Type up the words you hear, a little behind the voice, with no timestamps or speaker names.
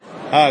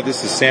Hi,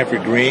 this is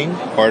Sanford Green,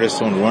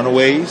 artist on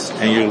Runaways,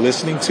 and you're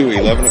listening to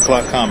 11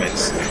 O'Clock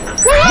Comics.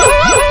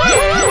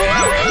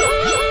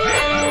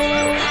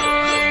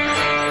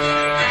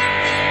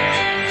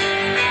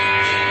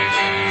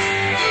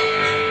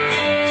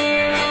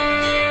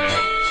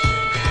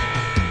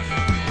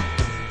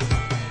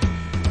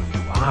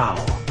 Wow.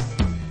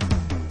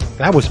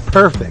 That was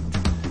perfect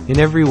in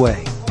every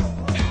way.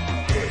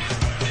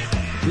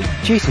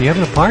 Jason, you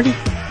having a party?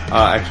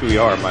 Actually we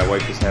are. My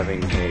wife is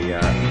having her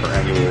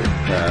annual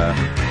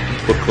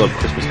book club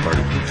Christmas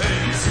party.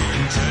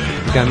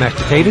 You got mashed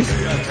potatoes?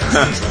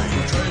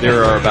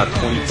 There are about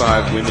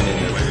 25 women in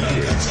there.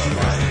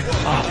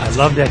 Oh, I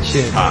love that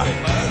shit. Hot.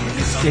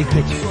 Take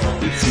pictures.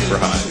 It's super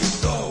hot.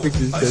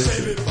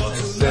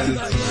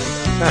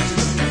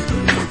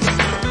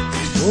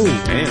 Oh,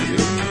 Man, dude.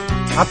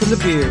 hop in the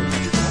beer.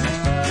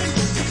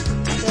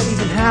 What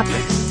even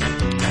happened?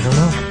 I don't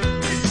know.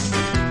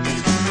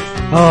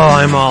 Oh,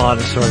 I'm all out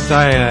of sorts.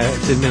 I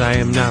have to admit I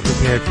am not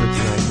prepared for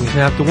tonight. We're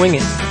gonna have to wing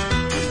it. I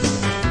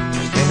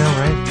know,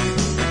 right?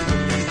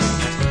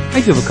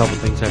 I do have a couple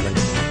things I'd like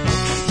to talk about.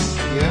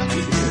 Yeah.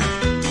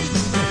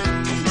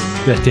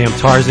 That damn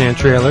Tarzan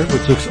trailer,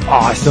 which looks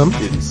awesome.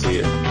 Didn't see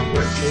it.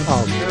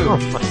 Oh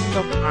my,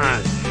 come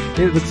on.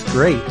 It looks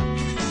great.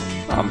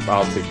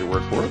 I'll take your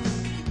word for it.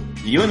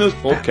 You and those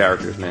both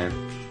characters, man.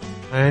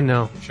 I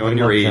know. Showing I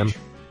your love age.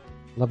 them.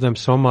 Love them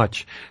so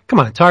much. Come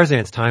on,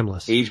 Tarzan's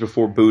timeless. Age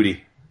before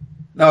booty.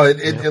 No,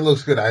 it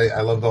looks good.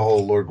 I love the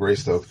whole Lord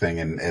Greystoke thing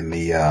and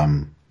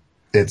the,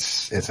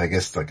 it's I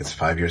guess like it's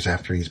 5 years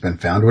after he's been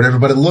found or whatever,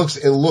 but it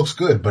looks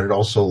good, but it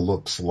also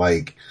looks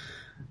like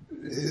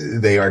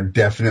they are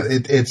definitely,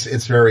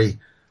 it's very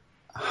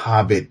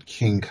Hobbit,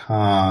 King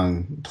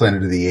Kong,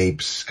 Planet of the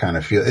Apes kind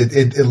of feel.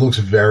 It looks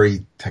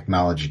very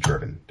technology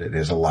driven.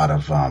 There's a lot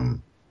of,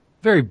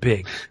 Very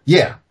big.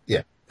 yeah.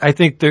 I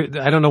think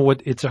I don't know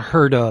what, it's a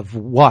herd of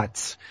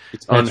what's.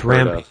 It's That's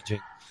unheard of. rampaging.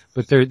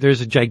 But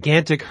there's a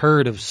gigantic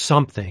herd of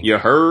something. You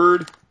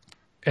heard?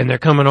 And they're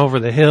coming over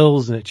the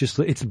hills and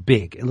it's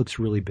big. It looks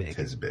really big.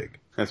 It's big.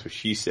 That's what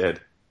she said.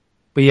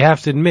 But you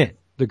have to admit,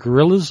 the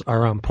gorillas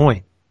are on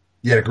point.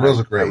 Yeah, the gorillas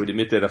are I great. would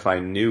admit that if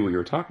I knew what you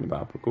were talking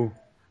about, but cool.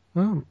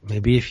 Well,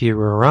 maybe if you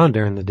were around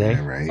during the day.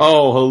 Yeah, right.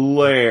 Oh,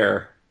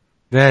 hilarious.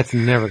 That's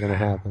never gonna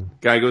happen.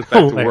 Guy goes back to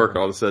Hilarious. work,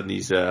 all of a sudden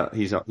he's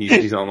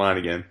online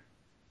again.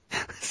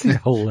 This is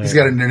hilarious. He's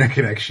got an internet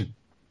connection.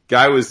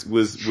 Guy was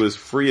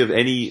free of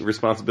any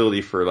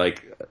responsibility for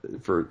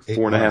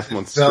 4.5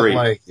 months Felt straight.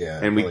 like, yeah,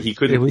 and like- he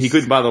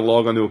couldn't bother to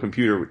log onto a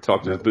computer to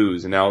talk to his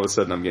booze, and now all of a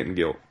sudden I'm getting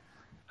guilt.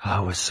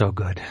 Oh, it was so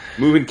good.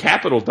 Moving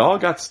capital,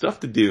 dog, got stuff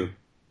to do.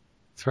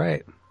 That's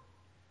right.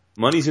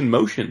 Money's in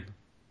motion.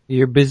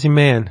 You're a busy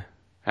man.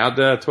 How'd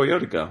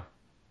Toyota go?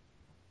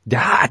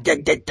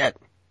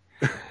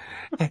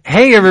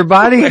 Hey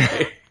everybody.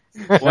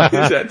 Why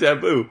is that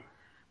taboo?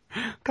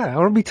 God, I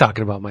want to be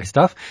talking about my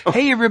stuff.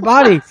 Hey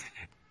everybody.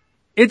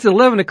 It's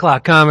 11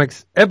 o'clock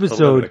comics 11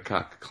 episode.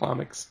 o'clock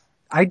comics.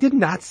 I did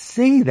not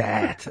say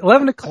that.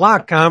 11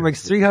 o'clock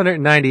comics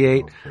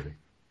 398.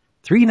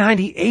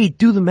 398.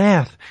 Do the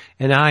math.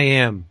 And I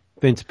am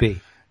Vince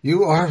P.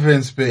 You are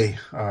Vince B,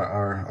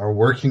 our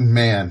working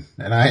man,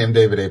 and I am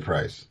David A.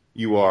 Price.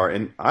 You are,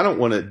 and I don't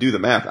want to do the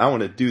math. I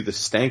want to do the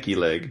stanky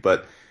leg,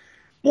 but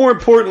more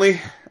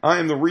importantly, I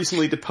am the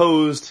recently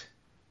deposed,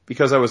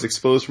 because I was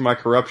exposed for my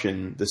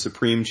corruption, the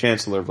Supreme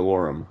Chancellor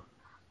Valorum.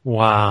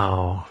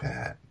 Wow.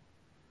 That.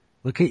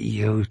 Look at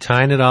you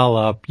tying it all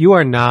up. You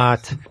are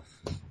not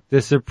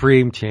the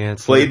Supreme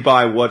Chancellor. Played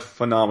by what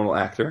phenomenal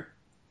actor?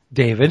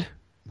 David.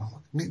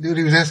 Dude,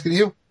 he was asking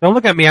you? Don't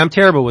look at me. I'm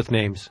terrible with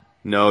names.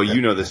 No,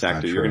 you know this That's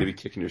actor. not You're true. going to be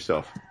kicking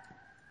yourself.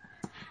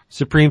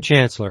 Supreme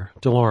Chancellor.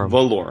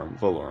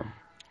 Valorum.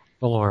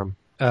 Valorum.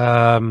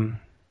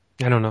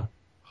 I don't know.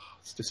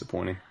 It's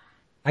disappointing.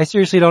 I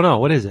seriously don't know.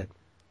 What is it?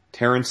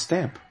 Terrence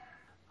Stamp.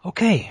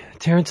 Okay.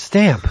 Terrence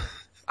Stamp.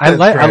 That's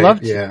I right.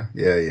 loved. Yeah.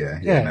 Yeah.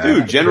 Now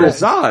Dude, I- General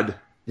Zod.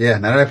 Yeah,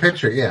 now that I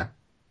picture it, yeah.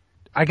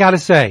 I gotta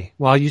say,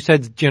 while you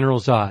said General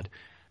Zod,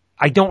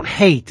 I don't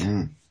hate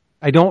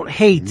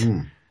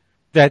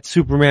that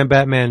Superman,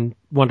 Batman,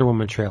 Wonder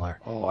Woman trailer.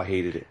 Oh, I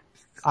hated it.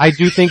 I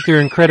do think they're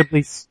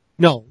incredibly,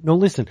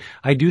 listen.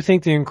 I do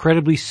think they're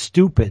incredibly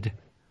stupid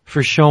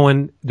for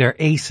showing their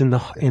ace in their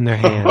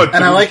hand.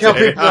 And I like how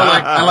people are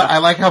like, I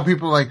like how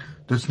people are like,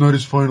 that's not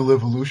his final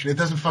evolution. It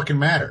doesn't fucking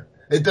matter.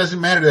 It doesn't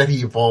matter that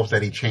he evolves,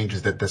 that he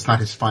changes, that's not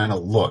his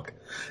final look.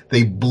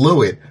 They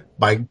blew it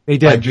by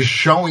just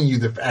showing you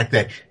the fact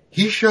that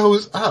he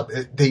shows up.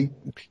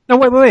 No,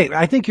 wait.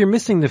 I think you're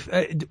missing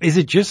is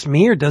it just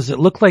me or does it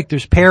look like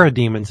there's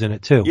parademons in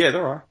it too? Yeah,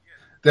 there are.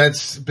 But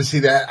see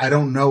that, I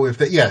don't know if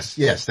that, yes,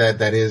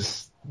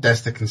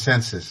 that's the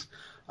consensus.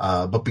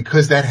 But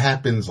because that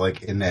happens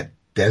like in that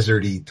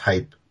deserty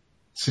type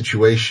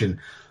situation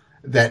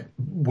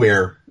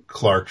where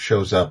Clark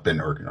shows up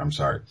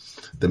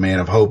the Man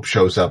of Hope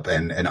shows up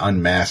and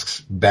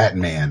unmasks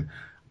Batman,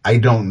 I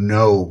don't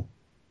know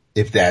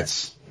if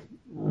that's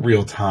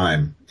real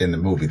time in the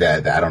movie.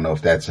 That I don't know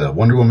if that's a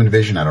Wonder Woman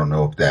vision. I don't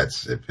know if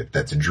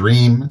that's a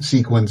dream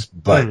sequence,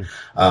 but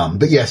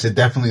yes, it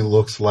definitely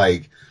looks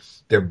like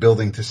they're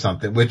building to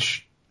something,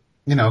 which,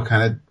 you know,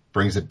 kind of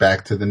brings it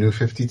back to the New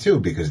 52,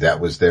 because that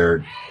was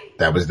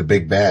the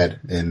big bad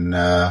in,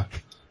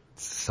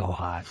 So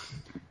hot.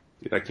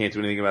 Dude, I can't do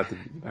anything about the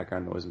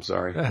background noise. I'm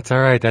sorry. That's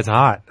alright. That's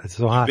hot. That's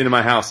so hot. Been in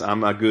my house.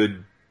 I'm a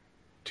good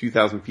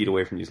 2,000 feet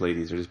away from these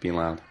ladies. They're just being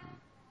loud.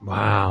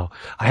 Wow.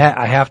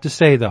 I have to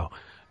say though,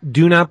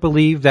 do not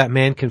believe that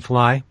man can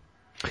fly.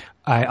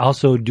 I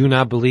also do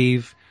not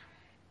believe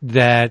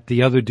that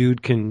the other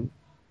dude can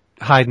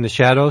hide in the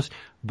shadows,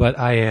 but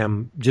I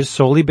am just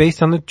solely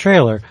based on the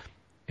trailer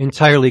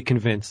entirely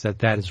convinced that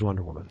that is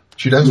Wonder Woman.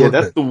 she does Yeah, look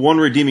that's good. the one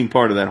redeeming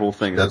part of that whole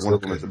thing. That's Is Wonder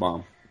look Woman's good. the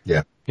bomb.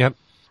 Yeah. Yep.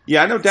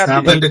 Yeah, I know Daphne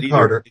not didn't hate Linda it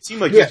Carter. either. It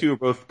seemed like Yeah. you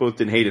two both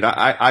didn't hate it.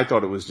 I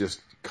thought it was just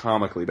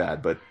comically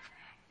bad, but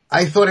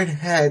I thought it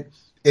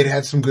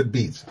had some good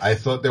beats. I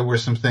thought there were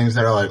some things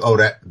that are like, oh,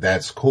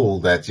 that's cool.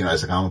 That's, you know,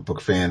 as a comic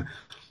book fan,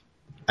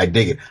 I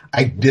dig it.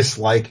 I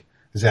dislike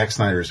Zack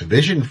Snyder's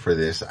vision for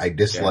this. I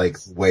dislike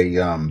the way,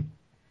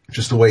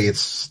 just the way it's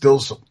still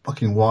so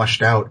fucking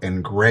washed out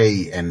and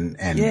gray and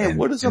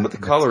what is up with the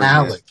color?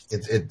 metallic.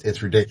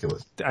 It's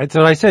ridiculous. That's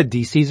what I said.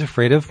 DC's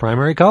afraid of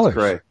primary colors.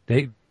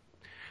 Right.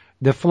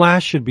 The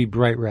Flash should be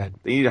bright red.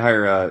 They need to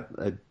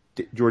hire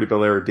Jordy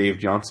Belair or Dave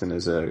Johnson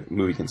as a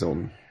movie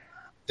consultant.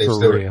 Dave For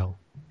Stewart. real.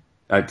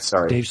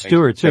 Sorry. Dave Thank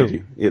Stewart, you. too. Thank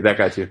you. Yeah, that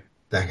guy too.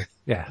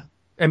 Yeah.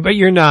 But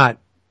you're not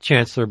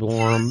Chancellor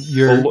Valorum.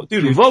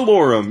 Dude,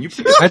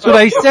 Valorum. That's what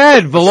I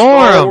said. Star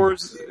Valorum.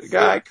 Wars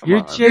guy. Come You're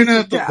on. You're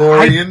not the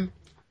DeLorean.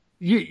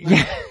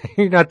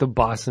 You're not the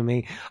boss of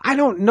me. I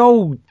don't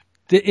know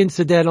the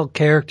incidental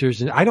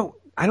characters, and I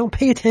don't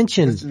pay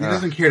attention. He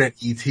doesn't care that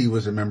E.T.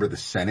 was a member of the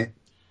Senate.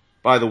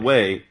 By the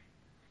way,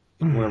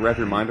 want to wrap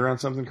your mind around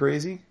something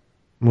crazy?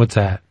 What's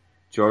that?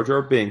 Jar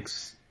Jar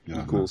Binks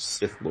equals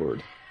Sith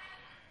Lord.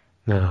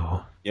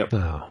 No. Yep.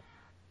 No.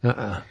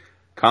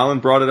 Colin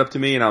brought it up to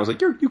me, and I was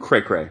like, "You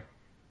cray cray."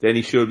 Then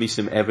he showed me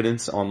some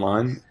evidence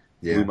online.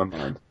 Yeah. Blew my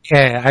mind.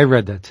 Yeah, I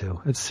read that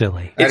too. It's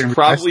silly. It's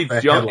probably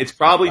I junk. had- It's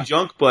probably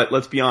junk, but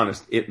let's be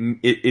honest.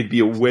 It'd be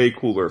a way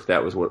cooler if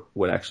that was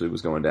what actually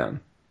was going down.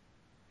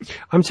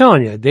 I'm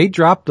telling you, they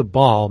dropped the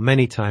ball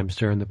many times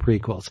during the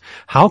prequels.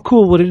 How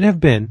cool would it have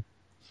been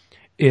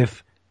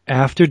if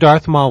after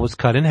Darth Maul was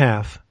cut in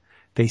half,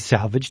 they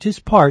salvaged his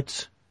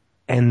parts,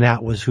 and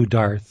that was who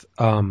Darth,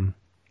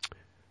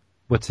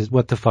 what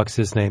the fuck's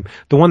his name?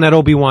 The one that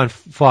Obi-Wan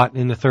fought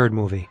in the third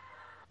movie.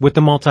 With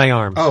the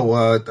multi-arms.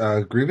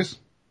 Grievous?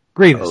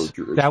 Grievous. Oh,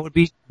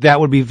 Grievous. That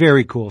would be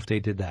very cool if they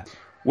did that.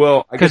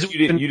 Well, I guess 'Cause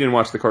you didn't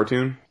watch the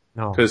cartoon?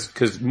 No. Cause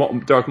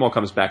Darth Maul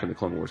comes back in the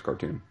Clone Wars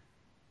cartoon.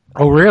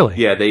 Oh, really?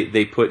 Yeah,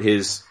 they put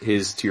his,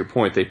 to your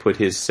point, they put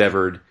his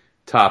severed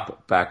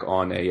top back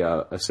on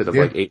a set of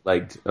like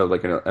 8-legged,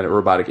 like a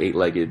robotic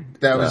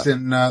 8-legged. That was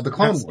in the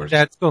Clone Wars.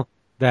 That's cool.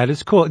 That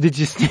is cool. Did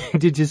you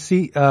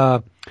see,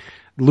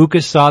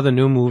 Lucas saw the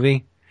new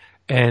movie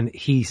and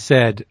he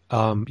said,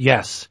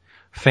 yes,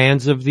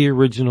 fans of the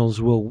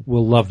originals will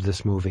love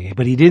this movie,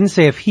 but he didn't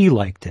say if he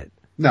liked it.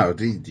 No,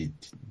 he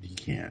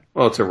can't.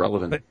 Well, it's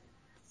irrelevant.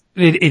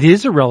 It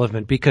is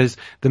irrelevant because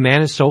the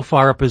man is so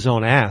far up his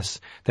own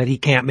ass that he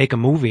can't make a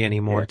movie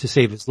anymore to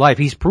save his life.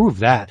 He's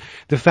proved that.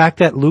 The fact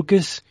that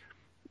Lucas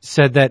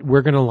said that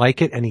we're going to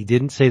like it and he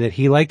didn't say that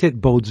he liked it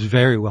bodes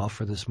very well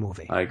for this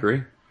movie. I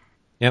agree.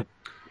 Yep.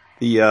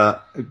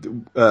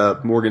 The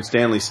Morgan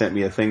Stanley sent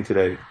me a thing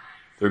today.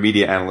 Their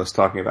media analyst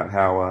talking about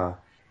how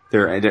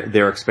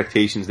their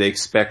expectations. They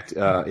expect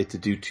it to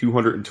do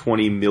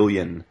 $220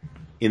 million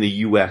in the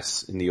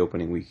U.S. in the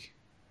opening week.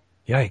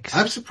 Yikes.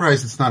 I'm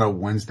surprised it's not a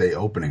Wednesday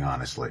opening,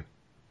 honestly.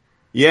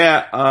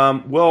 Yeah,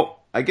 well,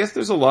 I guess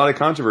there's a lot of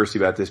controversy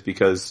about this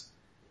because,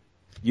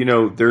 you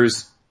know,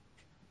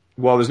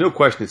 while there's no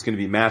question it's going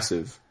to be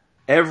massive,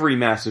 every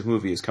massive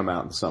movie has come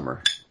out in the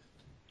summer.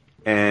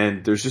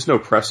 And there's just no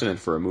precedent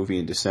for a movie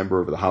in December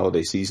over the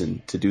holiday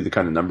season to do the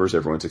kind of numbers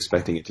everyone's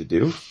expecting it to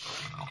do.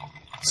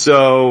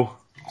 So,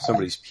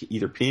 somebody's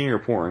either peeing or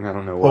pouring, I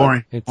don't know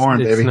what.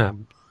 Pouring, baby.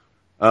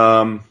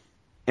 Not.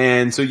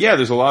 And so yeah,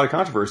 there's a lot of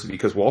controversy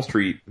because Wall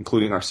Street,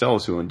 including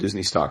ourselves who own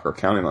Disney stock, are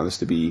counting on this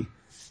to be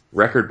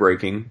record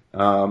breaking.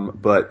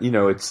 But you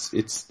know,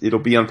 it'll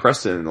be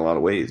unprecedented in a lot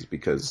of ways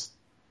because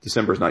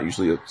December is not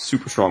usually a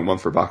super strong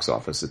month for box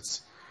office.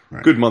 It's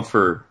a good month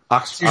for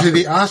Oscars.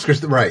 Usually the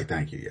Oscars, right?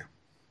 Thank you.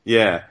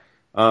 Yeah.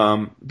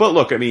 But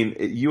look, I mean,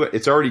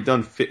 they've sold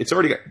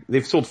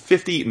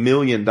 $50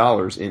 million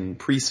in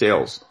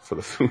pre-sales for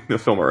the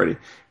film already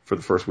for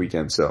the first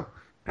weekend. So,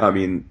 I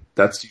mean,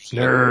 that's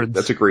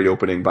a great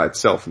opening by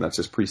itself, and that's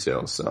just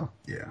pre-sales. So,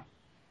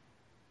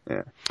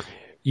 yeah.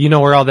 You know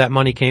where all that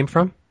money came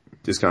from?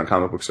 Discount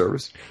Comic Book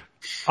Service.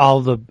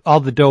 All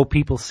the dough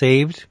people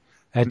saved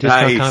at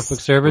Discount Comic Book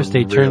Service,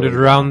 they turned it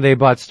around and they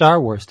bought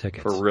Star Wars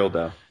tickets. For real,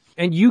 though.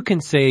 And you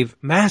can save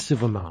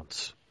massive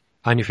amounts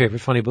on your favorite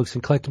funny books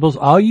and collectibles.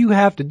 All you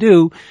have to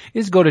do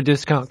is go to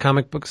Discount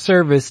Comic Book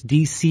Service,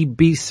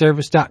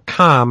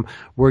 dcbservice.com,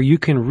 where you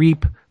can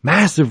reap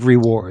massive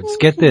rewards.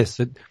 Get this.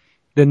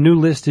 The new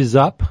list is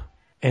up,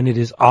 and it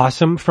is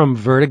awesome. From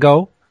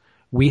Vertigo,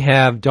 we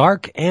have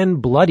Dark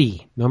and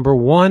Bloody, number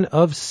 1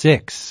 of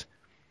 6.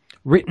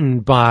 Written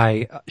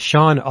by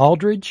Sean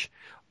Aldridge,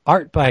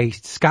 art by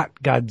Scott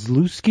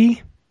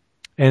Godlewski,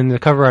 and the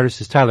cover artist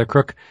is Tyler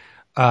Crook.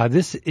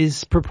 This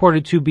is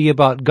purported to be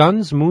about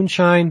guns,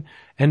 moonshine,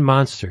 and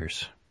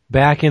monsters.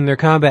 Back in their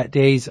combat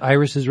days,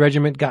 Iris's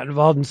regiment got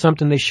involved in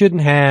something they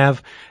shouldn't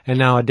have, and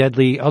now a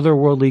deadly,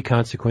 otherworldly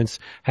consequence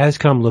has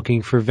come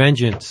looking for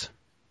vengeance.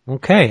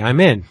 Okay, I'm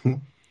in.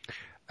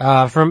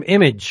 From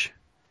Image,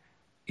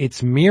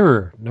 it's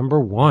Mirror, number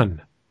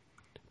 1,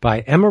 by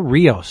Emma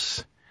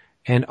Rios,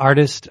 and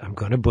artist, I'm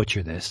going to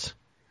butcher this,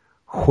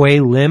 Hui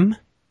Lim.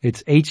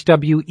 It's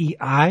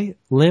Hwei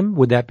Lim.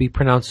 Would that be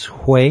pronounced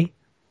Hui?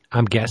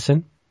 I'm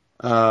guessing.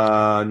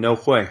 No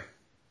way.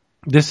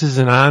 This is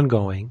an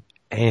ongoing,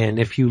 and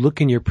if you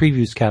look in your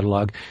previews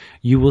catalog,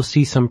 you will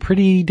see some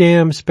pretty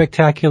damn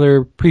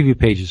spectacular preview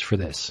pages for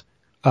this,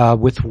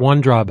 with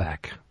one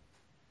drawback.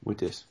 With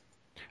this?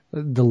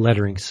 The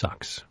lettering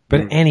sucks.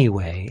 But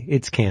anyway,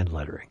 it's canned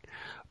lettering.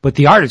 But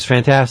the art is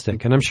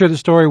fantastic, and I'm sure the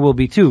story will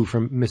be too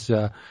from Miss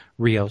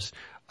Rios.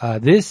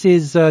 This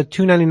is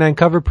 $2.99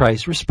 cover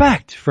price.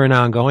 Respect for an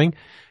ongoing.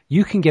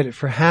 You can get it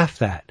for half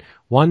that,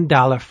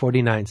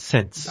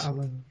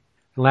 $1.49.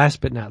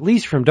 Last but not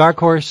least, from Dark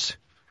Horse,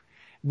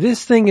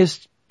 this thing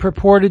is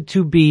purported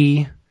to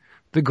be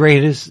the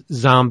greatest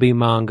zombie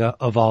manga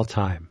of all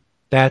time.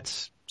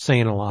 That's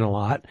saying a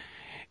lot.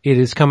 It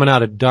is coming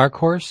out of Dark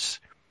Horse.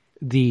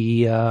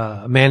 The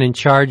man in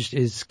charge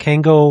is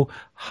Kengo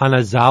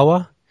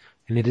Hanazawa,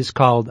 and it is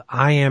called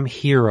I Am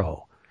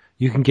Hero.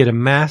 You can get a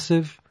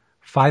massive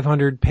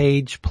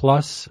 500-page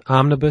plus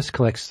omnibus,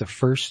 collects the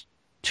first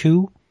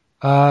 2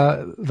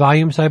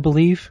 volumes, I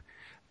believe.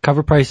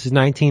 Cover price is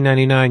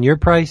 $19.99. Your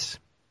price?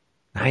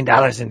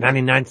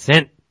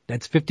 $9.99.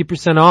 That's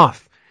 50%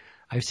 off.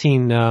 I've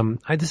seen,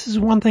 this is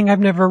one thing I've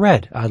never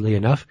read, oddly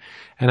enough,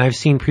 and I've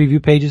seen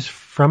preview pages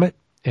from it,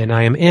 and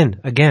I am in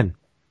again.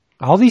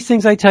 All these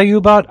things I tell you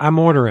about, I'm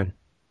ordering.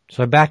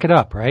 So I back it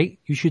up, right?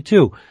 You should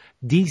too.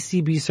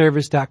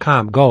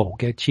 DCBService.com. Go.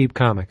 Get cheap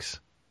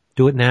comics.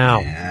 Do it now.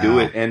 Yeah. Do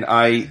it. And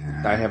I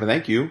have a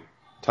thank you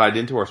tied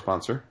into our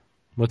sponsor.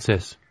 What's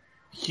this?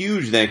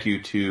 Huge thank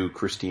you to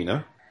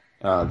Christina,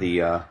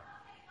 the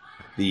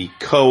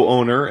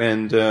co-owner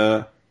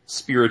and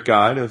spirit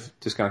guide of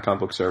Discount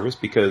Comic Book Service,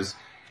 because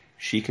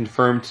she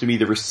confirmed to me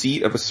the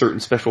receipt of a certain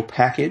special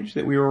package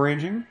that we were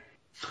arranging.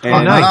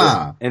 And,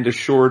 nice. And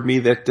assured me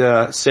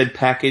that said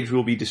package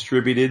will be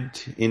distributed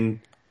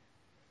in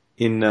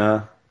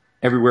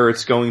everywhere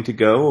it's going to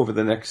go over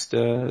the next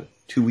 2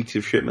 weeks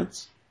of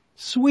shipments.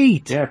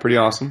 Sweet. Yeah, pretty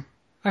awesome.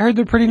 I heard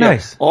they're pretty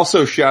nice.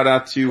 Also, shout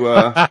out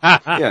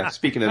to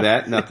speaking of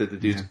that, not that the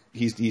dude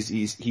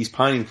he's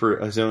pining for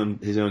his own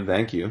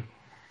thank you.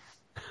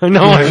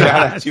 No,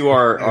 shout out to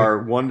our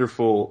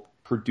wonderful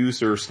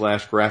producer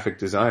 / graphic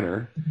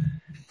designer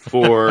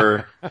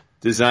for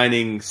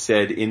designing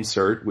said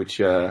insert, which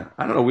I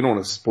don't know, we don't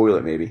want to spoil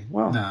it maybe.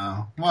 Well,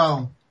 No.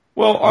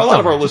 Well, a lot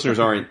of our listeners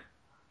aren't.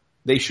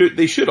 They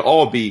should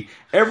all be.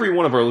 Every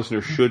one of our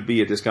listeners should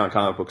be a Discount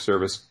Comic Book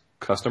Service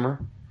customer,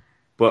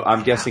 but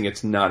I'm guessing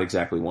it's not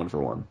exactly one for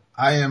one.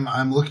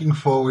 I'm looking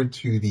forward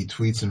to the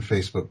tweets and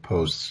Facebook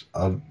posts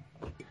of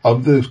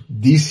the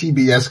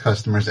DCBS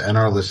customers and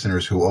our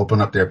listeners who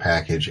open up their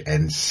package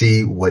and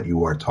see what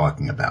you are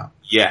talking about.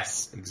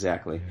 Yes,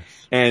 exactly.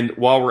 And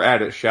while we're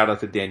at it, shout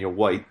out to Daniel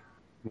White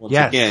once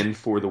again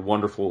for the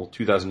wonderful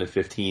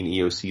 2015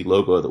 EOC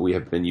logo that we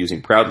have been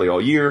using proudly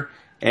all year,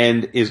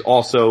 and is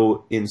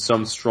also in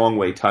some strong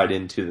way tied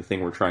into the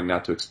thing we're trying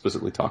not to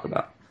explicitly talk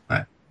about.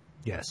 Right.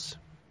 Yes.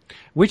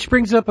 Which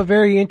brings up a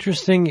very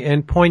interesting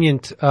and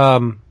poignant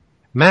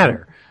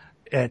matter.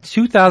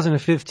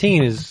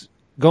 2015 is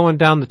going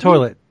down the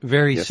toilet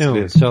very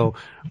soon. So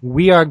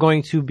we are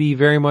going to be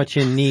very much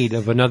in need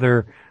of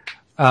another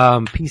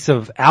piece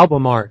of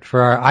album art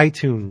for our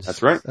iTunes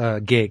That's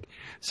right. gig.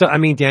 So, I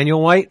mean,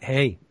 Daniel White,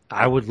 hey,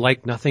 I would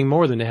like nothing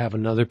more than to have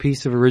another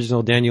piece of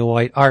original Daniel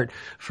White art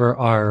for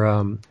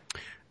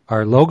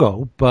our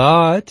logo.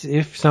 But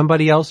if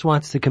somebody else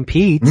wants to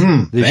compete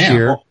this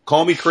year.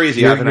 Call me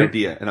crazy, I have an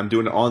idea, and I'm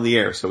doing it on the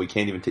air, so we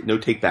can't even no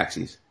take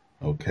backsies.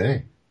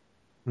 Okay.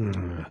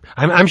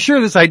 I'm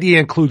sure this idea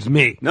includes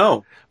me.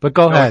 No. But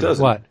go ahead. It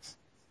doesn't. What?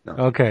 No.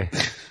 Okay.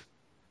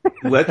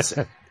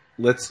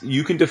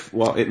 You can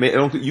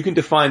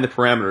define the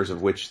parameters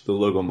of which the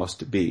logo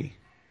must be.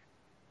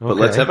 But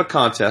Okay. let's have a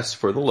contest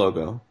for the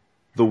logo.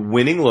 The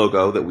winning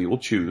logo that we will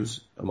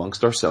choose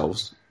amongst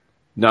ourselves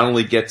not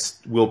only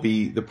we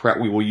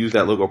will use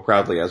that logo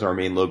proudly as our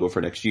main logo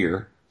for next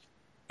year.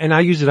 And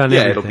I use it on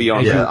everything. It'll be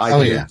on Yeah. the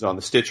iTunes, on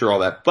the Stitcher, all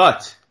that.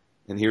 But,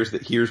 and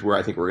here's where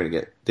I think we're going to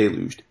get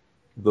deluged.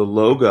 The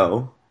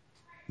logo,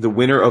 the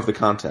winner of the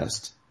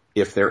contest,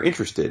 if they're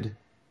interested,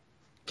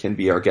 can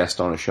be our guest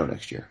on a show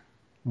next year.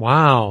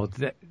 Wow.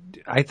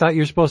 I thought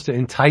you were supposed to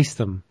entice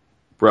them.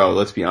 Bro,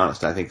 let's be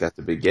honest. I think that's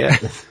a big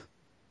get.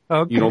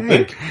 Okay. You don't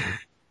think?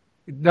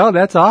 No,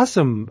 that's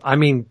awesome. I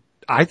mean,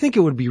 I think it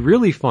would be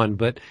really fun,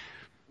 but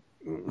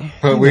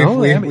we've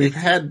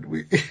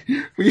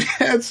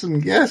had some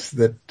guests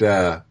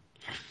that,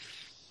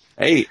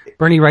 hey,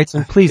 Bernie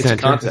Wrightson, please it's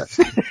enter. a contest.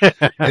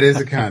 it is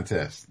a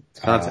contest.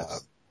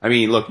 Contest. I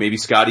mean, look, maybe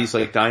Scotty's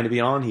like dying to be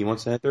on. He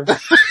wants to enter.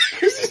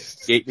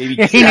 Maybe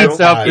Yeah, he needs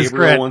up his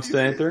Gabriel cred. wants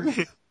to enter.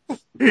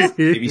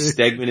 Maybe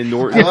Stegman and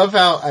Norton. I love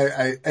how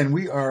and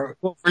we are.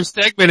 Well, for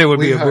Stegman, it would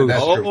be a boost.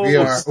 That's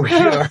true. We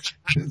are.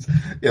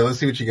 Yeah, let's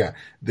see what you got.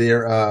 We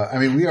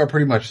are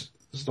pretty much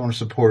staunch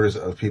supporters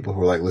of people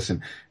who are like,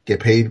 listen, get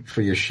paid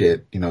for your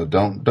shit. You know,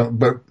 don't.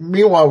 But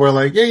meanwhile, we're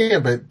like, yeah,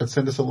 but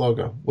send us a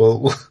logo.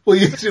 We'll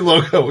use your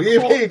logo. We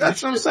get paid.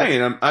 That's what I'm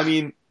saying. I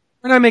mean,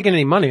 We're not making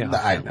any money off it.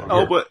 I know.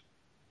 oh, but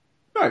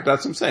right,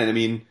 that's what I'm saying. I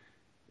mean,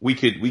 we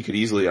could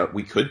easily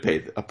we could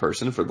pay a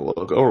person for the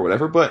logo or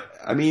whatever, but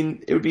I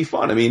mean, it would be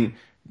fun. I mean,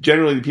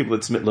 generally the people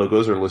that submit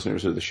logos are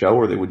listeners of the show,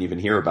 or they wouldn't even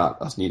hear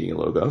about us needing a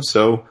logo.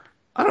 So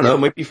I don't know. It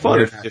might be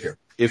fun I'd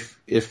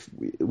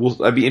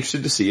be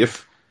interested to see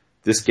if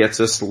this gets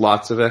us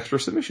lots of extra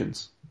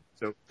submissions.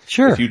 So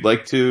Sure. if you'd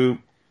like to,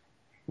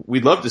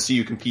 we'd love to see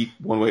you compete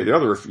one way or the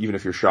other, even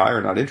if you're shy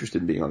or not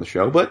interested in being on the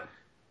show. But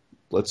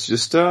let's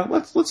just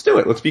let's do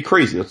it. Let's be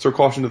crazy. Let's throw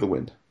caution to the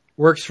wind.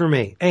 Works for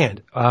me.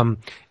 And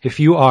if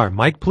you are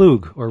Mike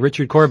Plug or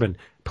Richard Corbin,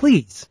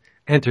 please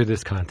enter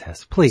this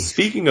contest. Please.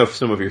 Speaking of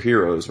some of your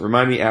heroes,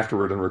 remind me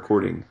afterward on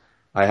recording,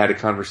 I had a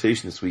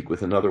conversation this week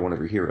with another one of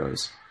your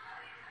heroes.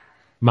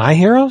 My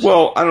heroes?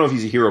 Well, I don't know if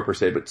he's a hero per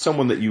se, but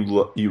someone that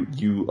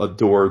you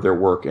adore their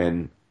work,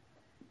 and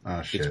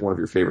it's one of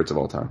your favorites of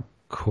all time.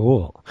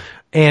 Cool.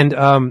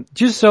 And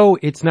just so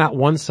it's not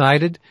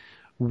one-sided,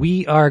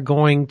 we are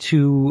going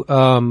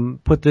to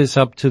put this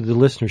up to the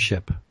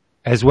listenership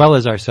as well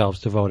as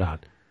ourselves to vote on.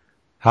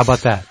 How about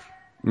that?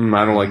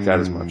 I don't like that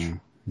as much.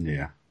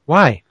 Yeah.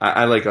 Why?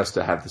 I like us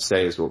to have to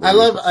say is what we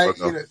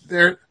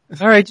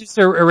All right, just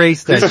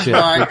erase that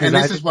shit.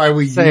 This is why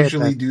we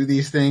usually do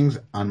these things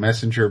on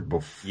Messenger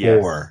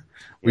before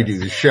we do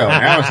the show.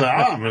 Now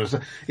it's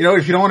like,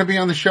 if you don't want to be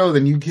on the show,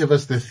 then you give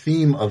us the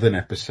theme of an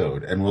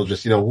episode, and we'll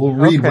just, we'll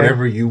read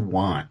whatever you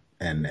want,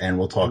 and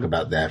we'll talk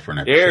about that for an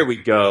episode. There we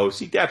go.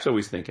 See, Dap's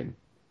always thinking.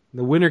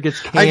 The winner gets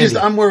candy.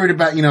 I'm worried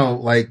about,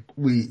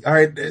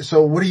 alright,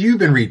 so what have you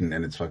been reading?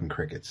 And it's fucking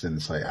crickets. And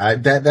it's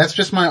like, that's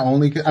just my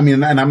only,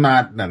 and I'm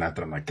not that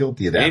I'm not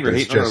guilty of that. You're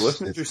hating on our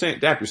listeners? You're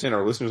saying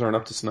our listeners aren't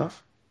up to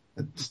snuff?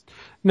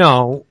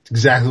 No. It's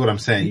exactly what I'm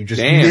saying. You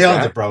just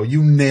nailed it, bro.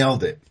 You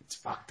nailed it. It's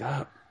fucked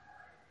up.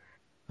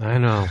 I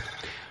know.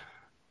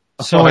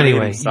 So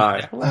anyway,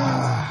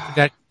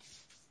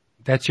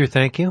 that's your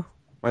thank you?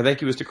 My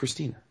thank you is to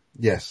Christina.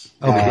 Yes.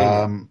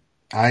 Okay.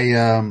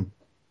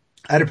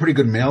 I had a pretty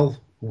good mail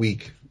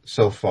week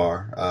so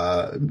far.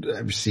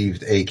 I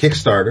received a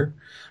Kickstarter.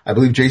 I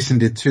believe Jason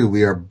did too.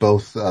 We are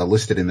both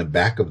listed in the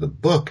back of the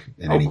book.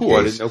 Cool.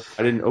 I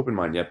didn't open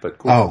mine yet, but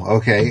cool. Oh,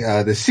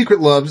 okay. The Secret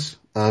Loves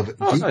of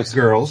Geek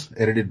Girls,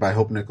 edited by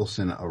Hope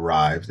Nicholson,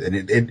 arrived, and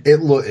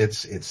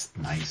it's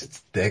nice. It's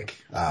thick.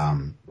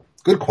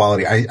 Good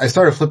quality. I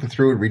started flipping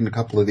through it, reading a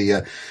couple of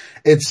the.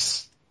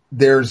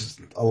 There's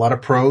a lot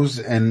of prose,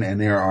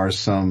 and there are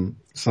some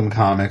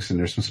comics, and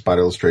there's some spot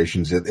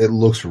illustrations. It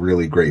looks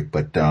really great,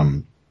 but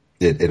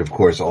it of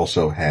course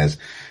also has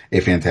a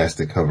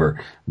fantastic cover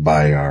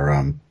by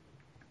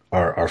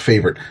our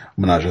favorite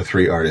Menage a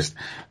Three artist,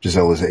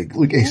 Giselle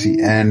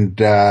Lacey. And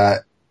I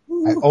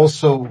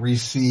also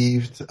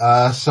received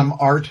some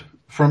art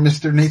from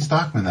Mr. Nate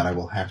Stockman that I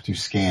will have to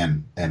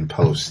scan and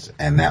post,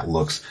 and that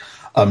looks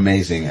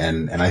amazing.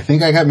 And I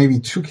think I got maybe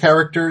two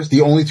characters,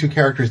 the only two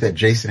characters that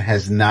Jason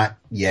has not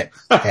yet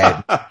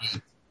had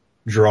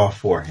draw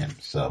for him.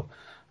 So,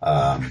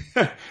 as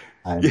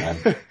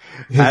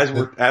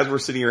we're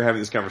sitting here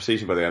having this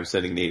conversation, by the way, I'm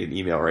sending Nate an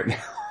email right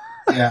now.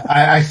 Yeah,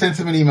 I sent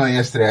him an email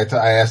yesterday.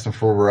 I asked him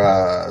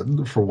for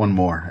one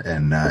more,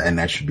 and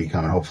that should be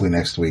coming hopefully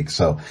next week.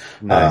 So,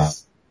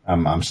 nice.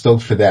 I'm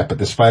stoked for that. But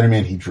the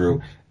Spider-Man he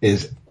drew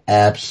is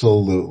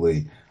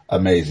absolutely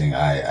amazing.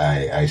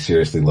 I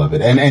seriously love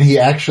it. And he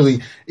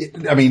actually,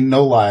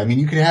 no lie.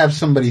 You could have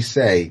somebody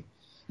say,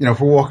 if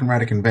we're walking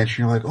around a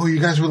convention, you're like, oh, you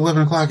guys were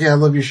 11 o'clock. Yeah, I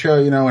love your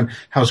show, and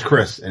how's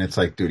Chris? And it's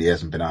like, dude, he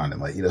hasn't been on.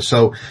 And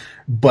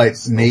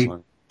but Nate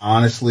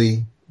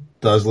honestly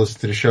does listen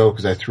to the show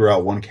because I threw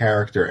out one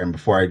character, and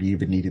before I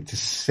even needed to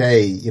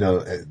say,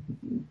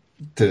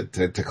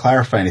 to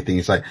clarify anything,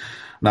 he's like,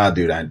 nah,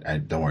 dude, I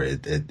don't worry.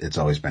 It's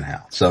always been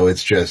Hal. So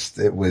it's just,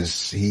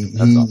 he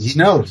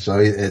knows.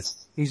 So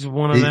he's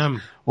one of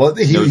them. Well,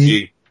 he's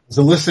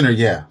a listener.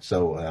 Yeah.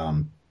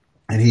 So,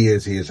 and he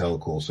is hella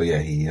cool. So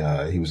yeah,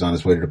 he was on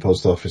his way to the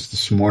post office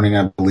this morning,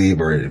 I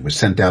believe, or it was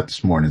sent out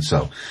this morning.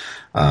 So,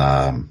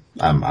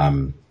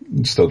 I'm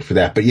stoked for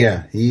that. But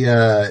yeah,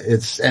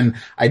 and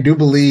I do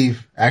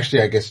believe,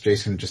 actually, I guess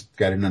Jason just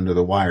got in under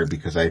the wire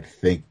because I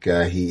think,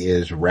 he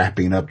is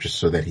wrapping up just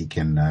so that he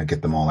can,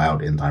 get them all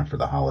out in time for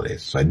the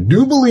holidays. So I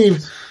do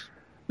believe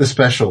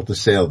the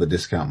sale, the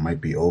discount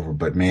might be over,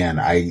 but man,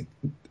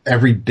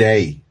 every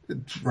day,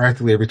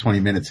 practically every 20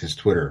 minutes, his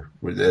Twitter,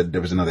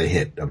 there was another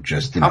hit of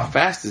just, How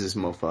fast is this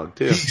mofug,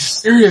 too?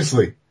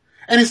 Seriously.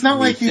 And it's not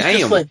like he's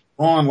just like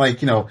on like,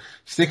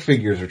 stick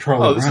figures or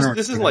Charlie Brown.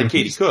 This isn't like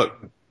Katie Cook.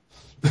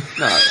 No,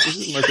 this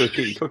isn't like those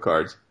Katie Cook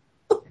cards.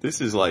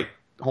 This is like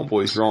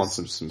homeboy's drawing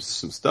some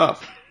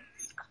stuff.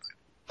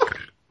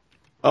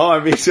 Oh, I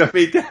made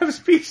Dab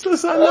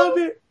speechless. I love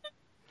it.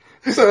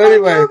 So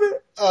anyway,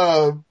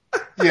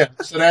 yeah,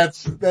 so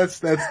that's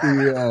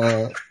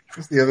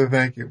the other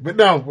thank you. But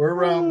no,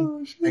 we're,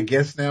 I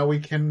guess now we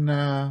can,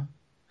 are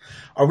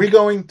we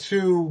going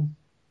to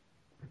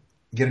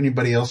get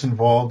anybody else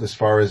involved as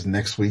far as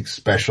next week's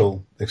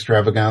special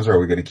extravaganza, or are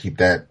we going to keep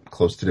that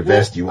close to the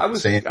vest? You want to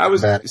say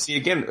that? See,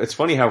 again, it's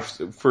funny how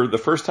for the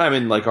first time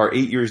in like our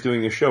 8 years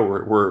doing the show,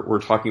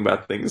 we're talking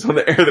about things on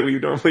the air that we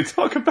normally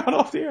talk about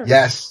off the air.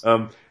 Yes.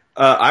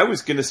 I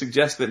was going to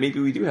suggest that maybe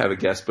we do have a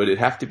guest, but it'd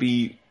have to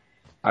be,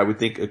 I would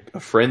think, a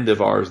friend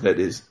of ours that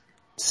is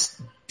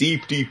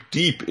deep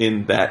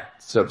in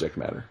that subject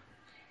matter.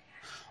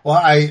 Well,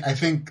 I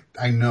think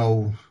I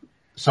know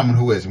someone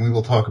who is, and we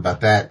will talk about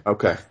that.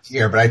 Okay.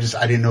 Yeah, but I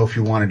didn't know if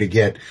you wanted to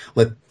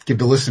give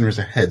the listeners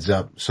a heads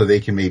up so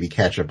they can maybe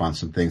catch up on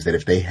some things that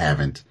if they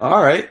haven't.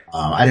 All right.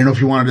 I didn't know if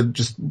you wanted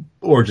to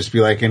just be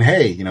like, and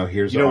hey,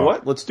 here's. You know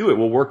what? Let's do it.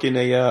 We'll work in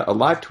a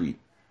live tweet,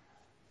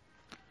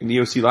 an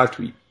EOC live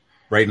tweet.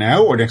 Right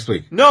now or next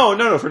week?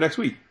 No, for next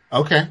week.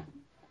 Okay.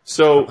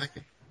 So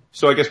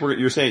I guess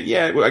you're saying,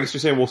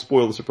 we'll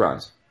spoil the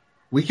surprise.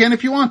 We can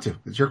if you want to.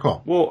 It's your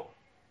call. Well,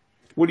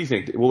 what do you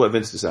think? We'll let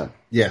Vince decide.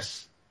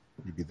 Yes.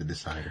 You be the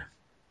decider.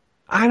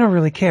 I don't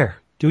really care.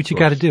 Do what you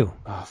got to do.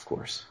 Oh, of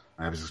course.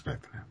 I was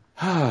expecting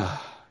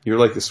that. You're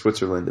like the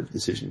Switzerland of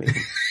decision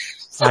making.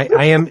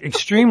 I am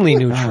extremely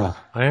neutral.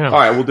 I am. All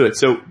right, we'll do it.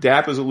 So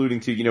Dap is alluding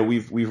to,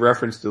 we've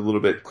referenced a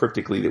little bit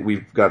cryptically that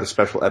we've got a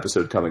special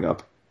episode coming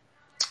up.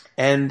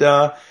 And,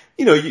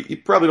 you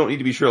probably don't need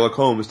to be Sherlock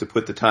Holmes to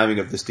put the timing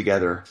of this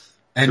together.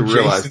 And to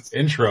realize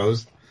Jason's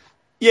intros.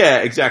 Yeah,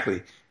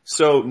 exactly.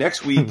 So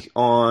next week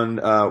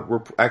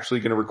we're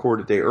actually going to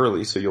record a day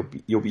early, so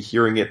you'll be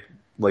hearing it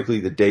likely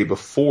the day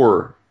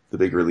before the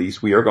big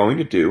release. We are going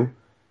to do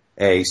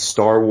a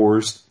Star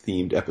Wars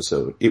themed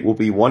episode. It will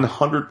be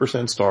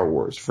 100% Star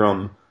Wars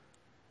from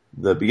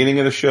the beginning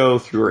of the show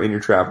through our inner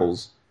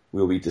travels.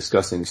 We'll be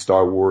discussing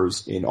Star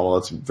Wars in all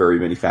its very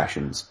many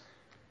fashions.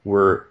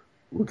 We're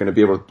going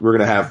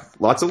to have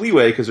lots of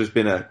leeway because there's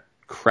been a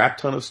crap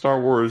ton of Star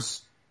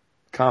Wars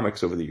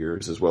comics over the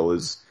years, as well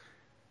as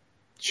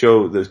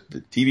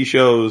the TV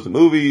shows, the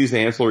movies, the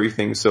ancillary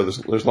things. So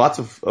there's lots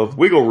of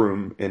wiggle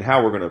room in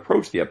how we're going to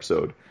approach the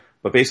episode.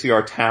 But basically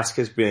our task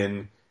has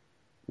been,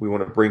 we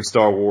want to bring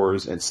Star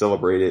Wars and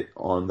celebrate it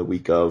on the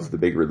week of the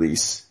big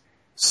release.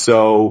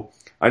 So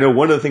I know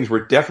one of the things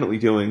we're definitely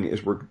doing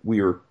is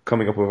we are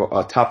coming up with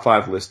a top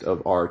 5 list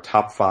of our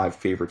top 5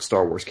 favorite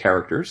Star Wars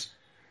characters.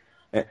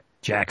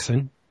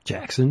 Jackson,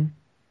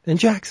 and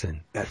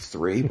Jackson. That's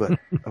 3, but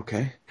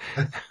okay.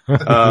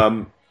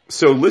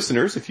 So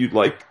listeners, if you'd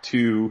like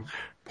to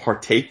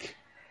partake,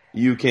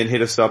 you can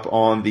hit us up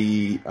on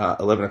the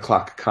 11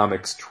 o'clock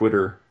comics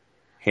Twitter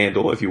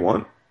handle if you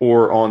want,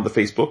 or on the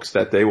Facebooks.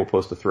 That day we'll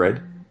post a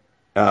thread.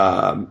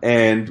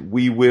 And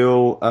we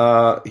will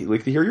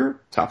like to hear your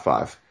top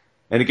 5.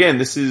 And again,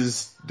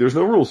 there's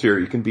no rules here.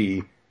 You can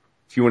be,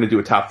 if you want to do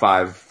a top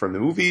 5 from the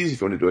movies,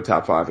 if you want to do a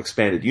top 5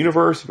 expanded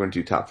universe, if you want to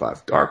do top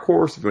 5 Dark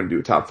Horse, if you want to do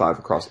a top 5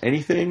 across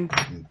anything,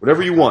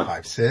 whatever you want. Top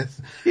 5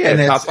 Sith.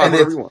 Yeah, top 5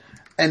 whatever you want.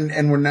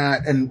 And we're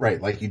not, and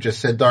right, like you just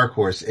said, Dark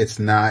Horse,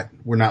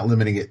 we're not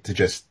limiting it to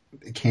just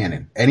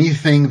canon.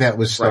 Anything that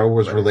was Star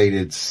Wars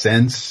related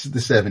since the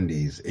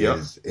 70s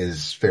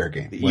is fair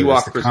game. The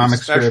Ewok the comic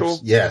special.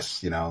 Strips,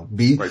 yes,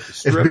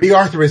 if B.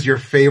 Arthur is your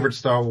favorite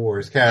Star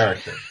Wars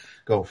character,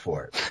 go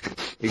for it.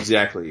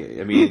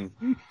 Exactly. I mean,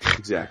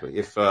 exactly.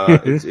 If,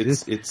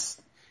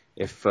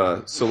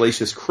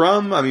 Salacious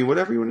Crumb, I mean,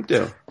 whatever you want to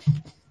do.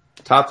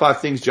 Top 5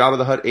 things Jabba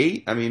the Hutt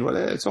ate, I mean,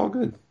 it's all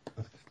good.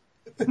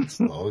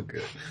 It's all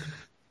good.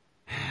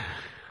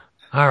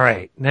 All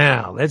right.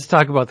 Now, let's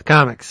talk about the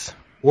comics.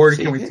 Or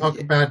can we talk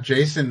about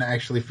Jason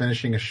actually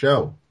finishing a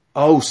show?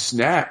 Oh,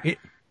 snap.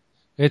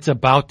 It's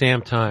about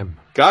damn time.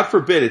 God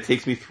forbid it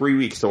takes me 3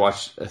 weeks to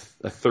watch a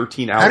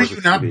 13 hours. How do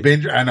you not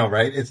binge? I know,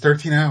 right? It's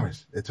 13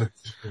 hours. It took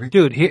 3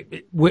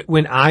 Dude,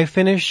 when I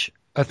finish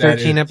a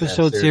 13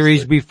 episode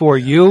series before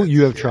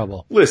you have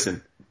trouble.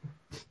 Listen.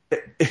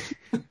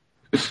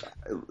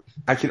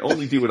 I can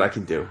only do what I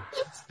can do.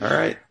 All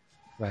right?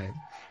 Right.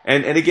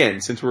 And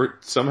again, since we're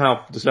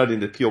somehow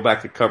deciding to peel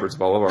back the covers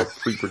of all of our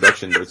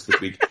pre-production notes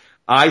this week,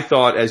 I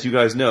thought, as you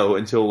guys know,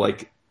 until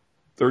like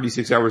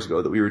 36 hours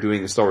ago that we were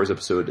doing a Star Wars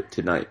episode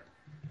tonight.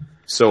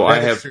 So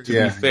to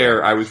be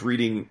fair, I was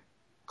reading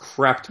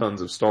crap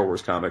tons of Star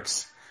Wars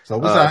comics, so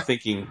was I.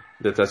 thinking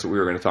that that's what we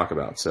were going to talk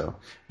about. So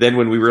then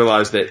when we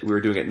realized that we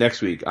were doing it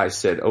next week, I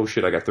said, oh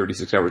shit, I got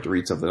 36 hours to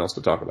read something else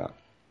to talk about.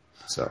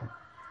 So,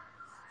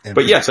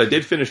 but yes, I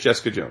did finish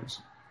Jessica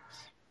Jones.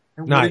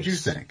 And what did you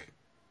think?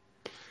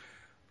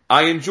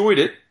 I enjoyed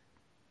it.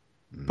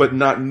 but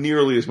not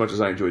nearly as much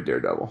as I enjoyed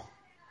Daredevil.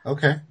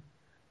 Okay.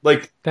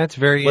 Like, that's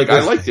very like,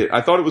 I liked it.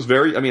 I thought it was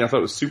I thought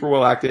it was super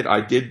well acted.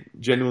 I did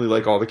genuinely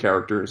like all the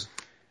characters.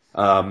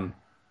 What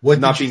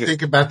did you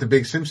think about the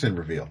Big Simpson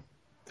reveal?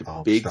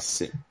 The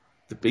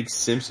Big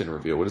Simpson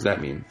reveal. What does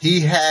that mean?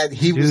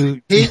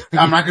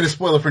 I'm not going to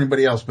spoil it for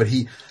anybody else, but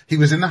he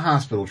was in the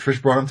hospital.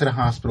 Trish brought him to the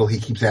hospital. He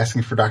keeps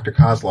asking for Dr.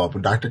 Kozlov.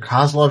 When Dr.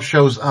 Kozlov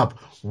shows up,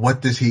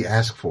 what does he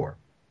ask for?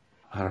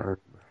 I don't know.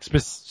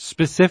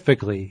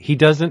 Specifically, he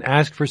doesn't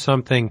ask for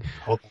something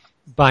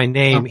by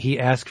name. He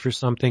asks for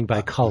something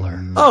by color.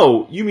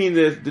 Oh, you mean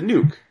the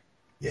nuke?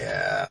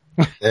 Yeah.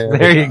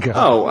 There you go.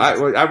 Oh,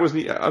 I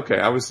wasn't, okay.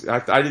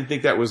 I didn't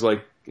think that was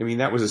like,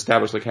 that was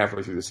established like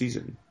halfway through the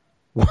season.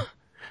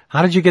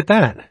 How did you get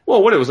that?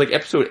 Well, it was like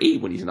episode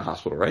 8 when he's in the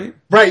hospital, right?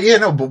 Right, yeah,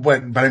 no,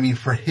 but I mean,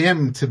 for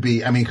him to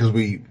be, cause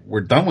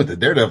we're done with the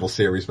Daredevil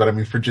series, but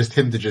for just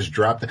him to just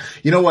drop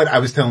you know what? I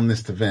was telling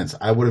this to Vince.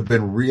 I would have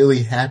been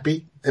really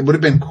happy. It would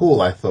have been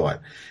cool, I thought,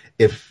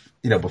 if,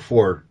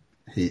 before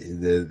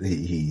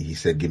he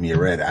said, give me a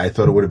red, I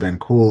thought it would have been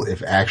cool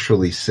if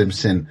actually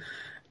Simpson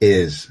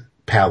is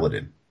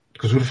Paladin.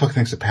 Cause who the fuck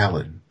thinks of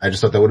Paladin? I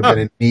just thought that would have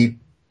been a neat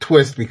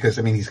twist because,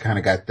 he's kind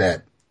of got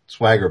that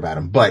swagger about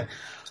him, but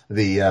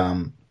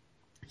the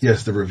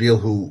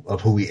reveal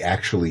of who he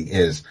actually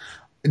is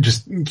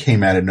just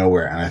came out of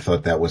nowhere. And I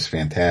thought that was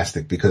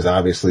fantastic because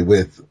obviously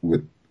with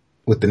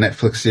the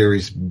Netflix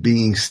series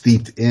being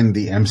steeped in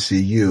the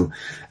MCU,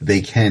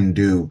 they can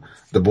do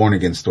the Born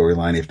Again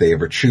storyline if they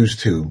ever choose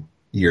to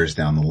years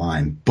down the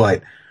line.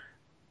 But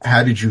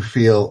how did you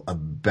feel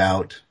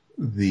about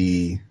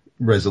the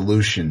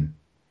resolution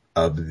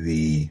of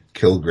the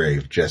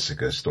Kilgrave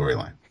Jessica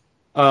storyline?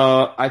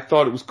 I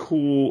thought it was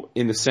cool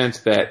in the sense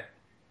that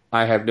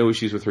I have no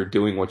issues with her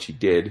doing what she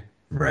did.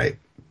 Right.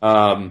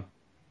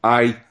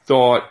 I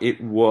thought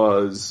it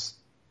was,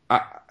 how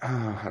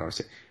do I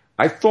say?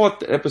 I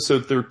thought that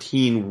episode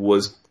 13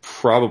 was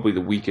probably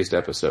the weakest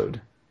episode.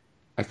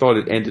 I thought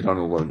it ended on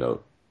a low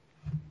note.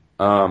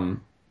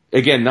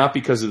 Again, not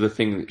because of the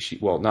thing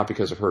that not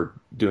because of her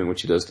doing what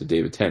she does to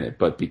David Tennant,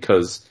 but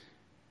because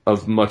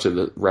of much of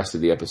the rest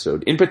of the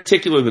episode. In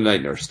particular, the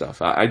Night Nurse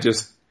stuff. I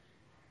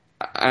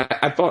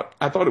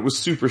thought it was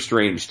super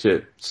strange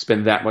to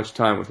spend that much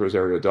time with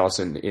Rosario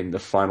Dawson in the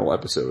final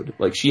episode.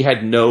 Like she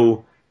had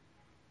no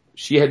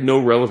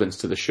relevance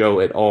to the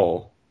show at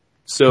all.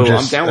 So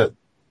I'm down with,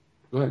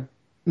 go ahead.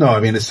 No,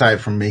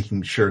 aside from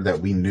making sure that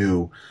we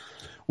knew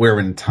where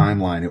in the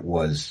timeline it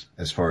was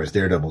as far as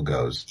Daredevil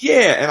goes.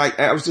 Yeah, and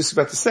I was just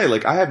about to say,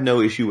 like, I have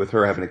no issue with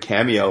her having a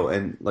cameo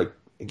and, like,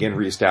 again,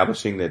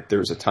 reestablishing that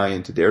there's a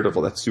tie-in to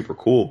Daredevil. That's super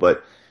cool,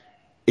 but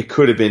it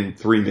could have been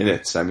 3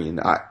 minutes. I don't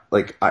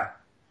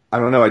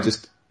know.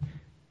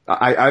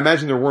 I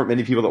imagine there weren't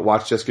many people that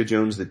watched Jessica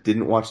Jones that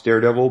didn't watch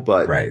Daredevil,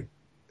 but, right.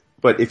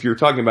 But if you're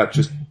talking about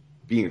just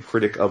being a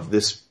critic of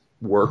this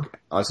work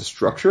as a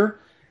structure,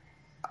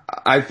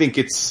 I think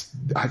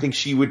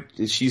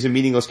she's a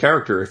meaningless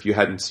character if you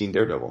hadn't seen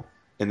Daredevil.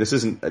 And this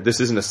isn't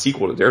a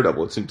sequel to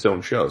Daredevil. It's its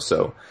own show.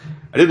 So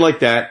I didn't like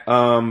that.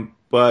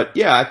 But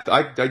yeah,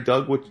 I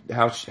dug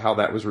how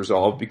that was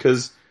resolved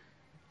because,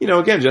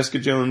 again, Jessica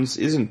Jones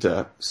isn't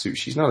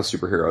she's not a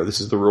superhero.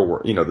 This is the real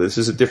world. This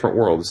is a different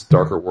world. It's a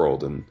darker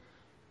world. And,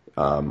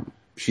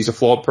 she's a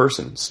flawed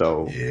person.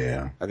 So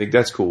yeah, I think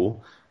that's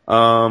cool.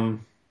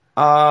 And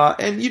I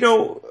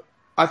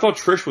thought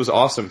Trish was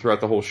awesome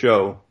throughout the whole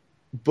show,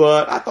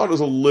 but I thought it was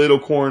a little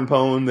corn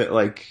pone that,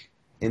 like,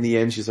 in the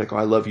end she's like, "Oh,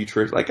 I love you,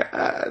 Trish." Like,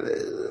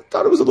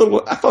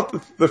 I thought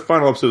the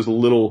final episode was a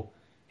little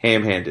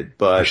ham-handed,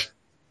 but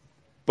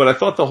I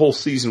thought the whole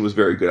season was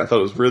very good. I thought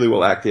it was really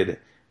well acted.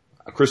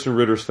 Kristen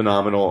Ritter's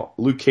phenomenal.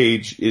 Luke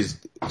Cage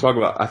talk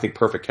about, I think,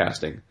 perfect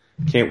casting.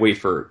 Can't wait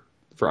for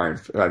Power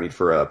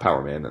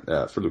Man,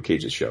 for Luke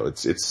Cage's show.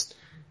 It's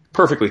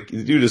perfectly,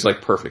 the dude is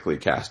like perfectly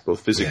cast,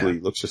 both physically,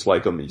 looks just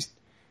like him. He's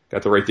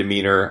got the right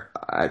demeanor.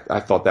 I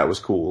thought that was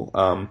cool.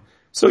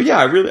 So yeah,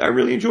 I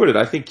really enjoyed it.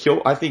 I think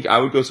I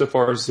would go so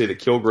far as to say that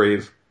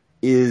Kilgrave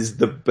is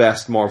the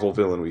best Marvel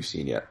villain we've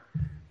seen yet.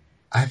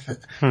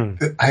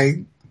 Considering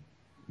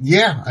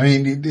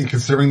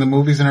the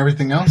movies and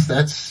everything else,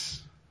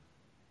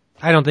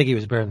 I don't think he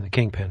was better than the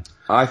Kingpin.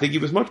 I think he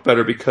was much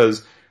better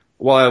because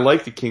while I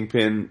like the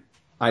Kingpin,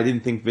 I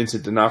didn't think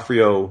Vincent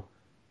D'Onofrio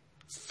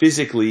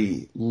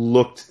physically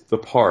looked the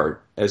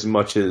part as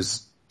much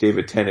as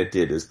David Tennant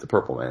did as the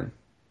Purple Man.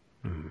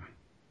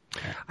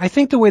 I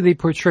think the way they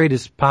portrayed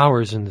his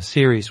powers in the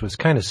series was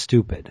kind of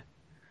stupid.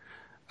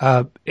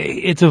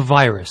 It's a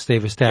virus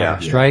they've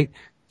established, right?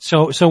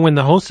 So when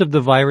the host of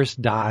the virus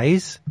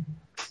dies,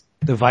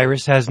 the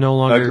virus has no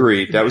longer...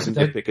 Agreed. That was a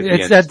nitpick at the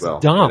end as well.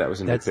 Dumb. That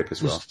was a nitpick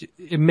as well.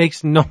 It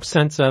makes no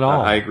sense at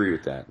all. I agree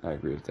with that.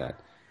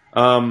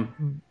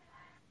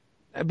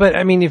 But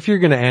if you're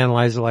going to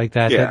analyze it like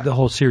that, the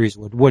whole series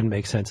wouldn't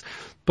make sense.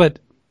 But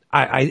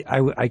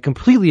I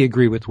completely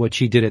agree with what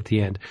she did at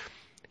the end.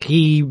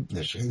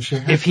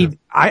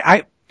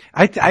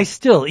 I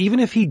still,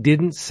 even if he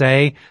didn't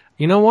say,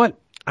 you know what,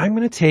 I'm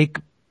going to take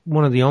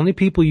one of the only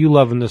people you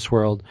love in this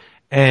world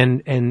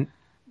and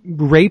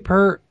rape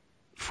her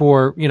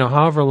for,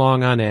 however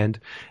long on end.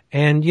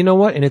 And you know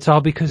what? And it's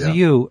all because of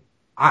you.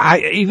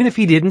 Even if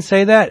he didn't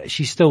say that,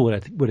 she still would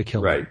have killed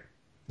him. Right.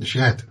 She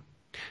had to.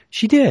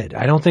 She did.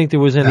 I don't think there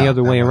was any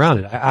other way around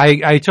it.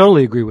 I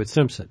totally agree with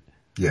Simpson.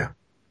 Yeah.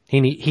 He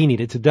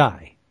needed to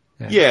die.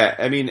 Yeah,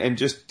 I mean, and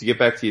just to get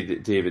back to you,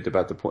 David,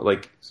 about the point,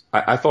 like,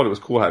 I thought it was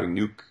cool having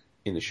Nuke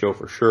in the show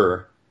for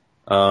sure.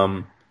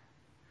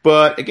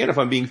 But again, if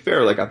I'm being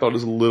fair, like, I thought it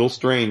was a little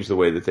strange the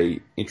way that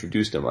they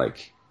introduced him.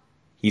 Like,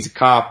 he's a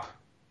cop,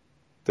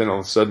 then all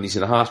of a sudden he's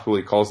in a hospital,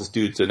 he calls this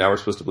dude, so now we're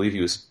supposed to believe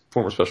he was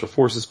former Special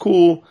Forces,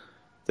 cool.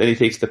 Then he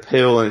takes the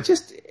pill, and it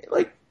just,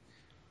 like,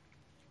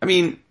 I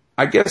mean,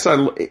 I guess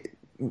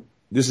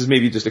this is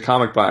maybe just a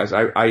comic bias.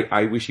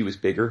 I wish he was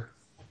bigger.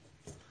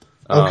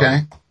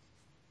 Okay.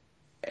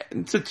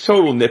 It's a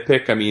total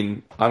nitpick. I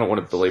mean, I don't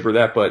want to belabor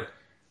that, but,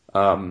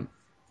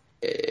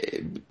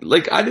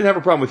 like, I didn't have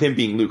a problem with him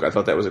being Luke. I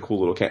thought that was a cool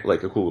little,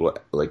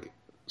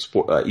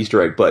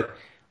 Easter egg, but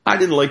I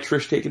didn't like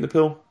Trish taking the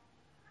pill.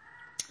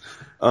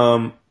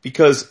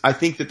 Because I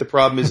think that the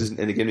problem is,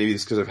 and again, maybe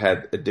it's because I've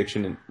had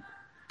addiction and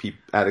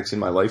addicts in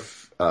my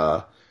life,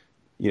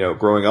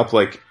 growing up,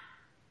 like,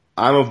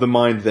 I'm of the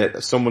mind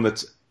that someone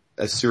that's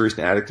as serious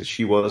an addict as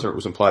she was, or it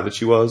was implied that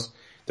she was,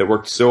 that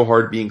worked so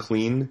hard being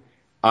clean,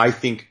 I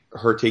think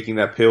her taking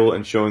that pill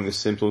and showing the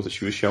symptoms that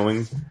she was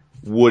showing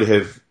would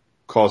have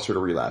caused her to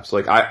relapse.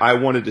 Like, I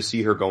wanted to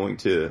see her going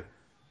to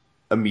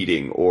a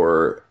meeting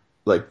or,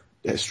 like,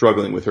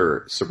 struggling with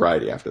her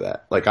sobriety after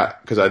that. Like,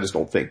 cause I just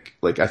don't think,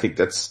 like, I think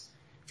that's,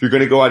 if you're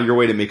gonna go out of your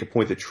way to make a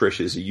point that Trish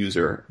is a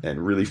user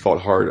and really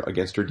fought hard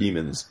against her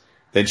demons,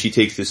 then she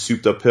takes this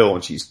souped up pill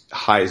and she's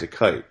high as a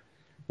kite.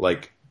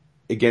 Like,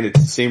 again,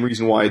 it's the same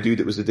reason why a dude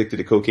that was addicted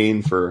to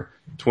cocaine for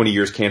 20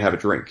 years can't have a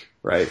drink,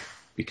 right?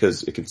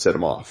 Because it can set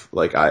him off.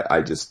 Like,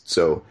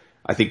 so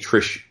I think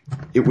Trish,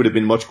 it would have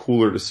been much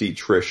cooler to see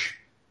Trish,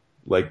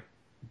 like,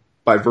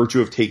 by virtue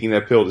of taking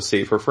that pill to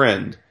save her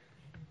friend,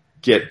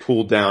 get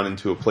pulled down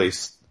into a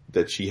place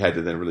that she had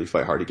to then really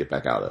fight hard to get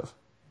back out of.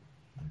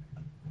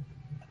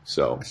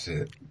 So. I see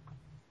it.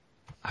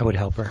 I would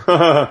help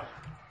her.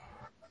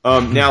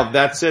 Now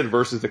that said,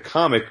 versus the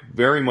comic,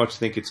 very much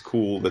think it's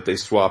cool that they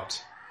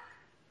swapped,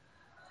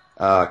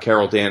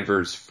 Carol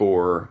Danvers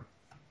for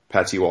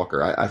Patsy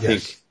Walker. I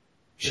think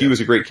she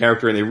was a great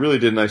character and they really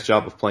did a nice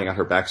job of playing out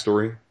her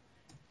backstory.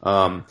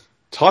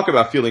 Talk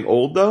about feeling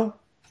old though.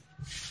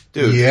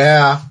 Dude.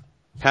 Yeah.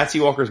 Patsy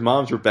Walker's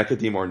mom's Rebecca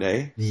De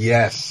Mornay.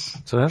 Yes.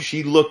 So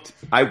she looked,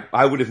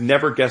 I would have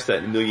never guessed that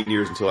in a million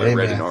years until I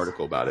read an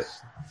article about it.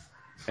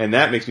 And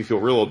that makes me feel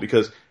real old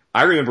because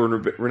I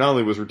remember not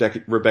only was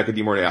Rebecca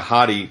De Mornay a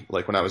hottie,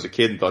 like when I was a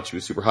kid and thought she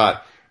was super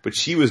hot, but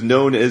she was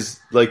known as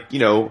like,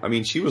 I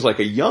mean, she was like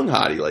a young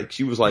hottie. Like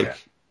she was like,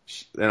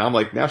 and I'm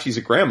like, now she's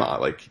a grandma.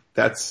 Like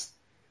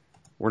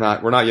we're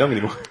not young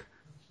anymore.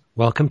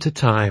 Welcome to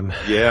time.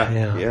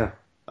 Yeah.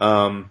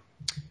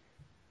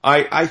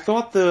 I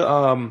thought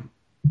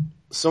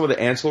some of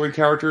the ancillary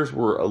characters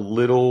were a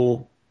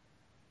little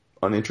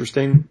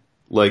uninteresting.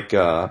 Like,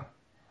 the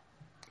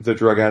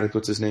drug addict,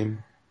 what's his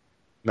name?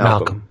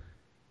 Malcolm.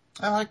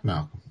 I like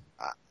Malcolm.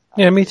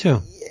 Yeah, me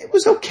too. It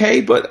was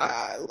okay, but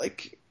I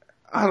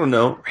don't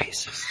know.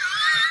 Racist.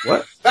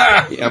 What?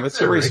 Yeah, but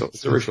it's a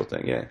racial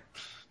thing, yeah.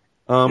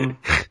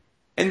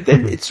 And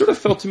then it sort of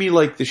felt to me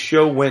like the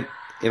show went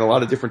in a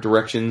lot of different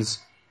directions,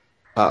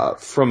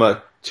 from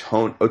a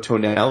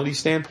tonality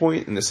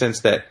standpoint, in the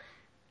sense that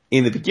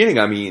in the beginning,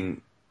 I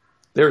mean,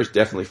 there is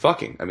definitely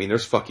fucking. I mean,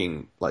 there's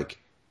fucking, like,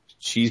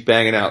 she's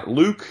banging out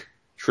Luke,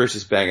 Trish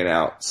is banging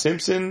out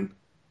Simpson,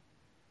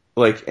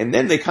 like, and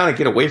then they kind of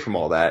get away from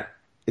all that.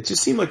 It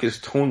just seemed like it's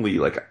tonally,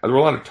 like, there were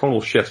a lot of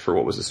tonal shifts for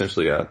what was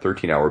essentially a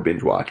 13-hour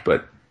binge watch,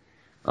 but,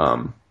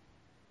 And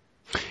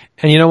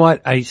you know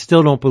what? I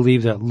still don't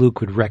believe that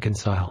Luke would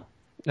reconcile.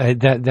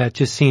 That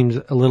just seems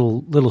a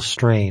little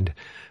strained.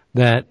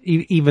 That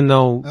even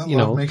though,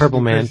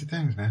 Purple Man.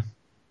 Things, man.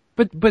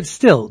 But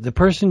still, the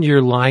person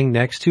you're lying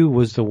next to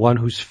was the one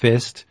whose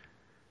fist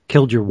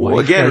killed your wife.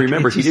 Well, again,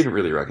 remember, he didn't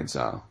really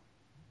reconcile.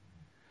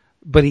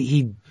 But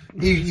he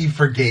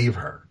forgave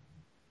her.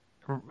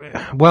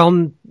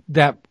 Well,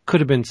 that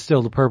could have been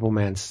still the Purple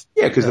Man's.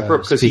 Yeah, because the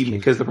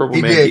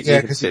Purple Man.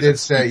 Did, because he did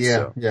say,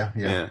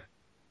 yeah.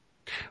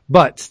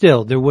 But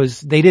still,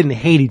 they didn't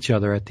hate each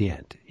other at the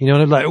end.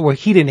 Well,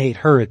 he didn't hate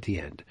her at the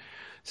end.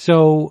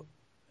 So,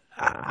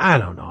 I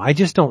don't know. I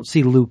just don't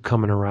see Luke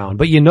coming around.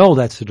 But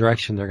that's the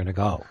direction they're gonna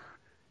go.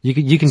 You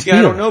can feel it.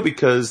 I don't know,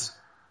 because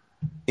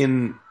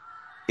in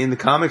the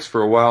comics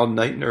for a while,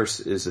 Night Nurse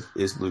is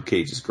Luke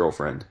Cage's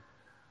girlfriend.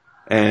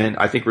 And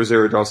I think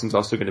Rosario Dawson's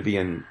also gonna be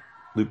in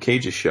Luke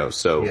Cage's show.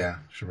 So,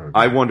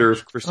 I wonder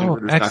if Kristen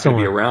Ritter's not gonna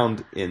be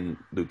around in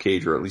Luke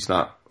Cage, or at least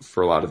not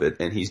for a lot of it,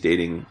 and he's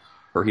dating,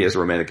 or he has a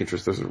romantic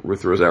interest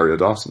with Rosario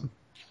Dawson.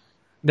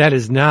 That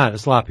is not a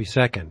sloppy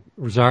second.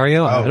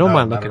 Rosario, I don't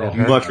mind looking at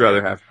her. Much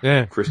rather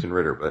have Kristen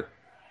Ritter, but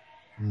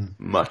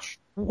much.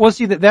 Well,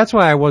 see, that's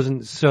why I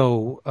wasn't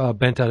so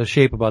bent out of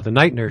shape about the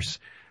Night Nurse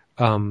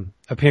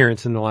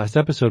appearance in the last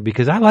episode,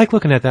 because I like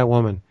looking at that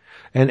woman.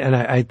 And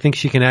I think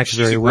she can act She's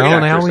very a great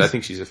well. actress. And I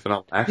think she's a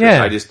phenomenal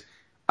actress.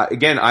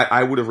 Yeah.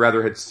 I would have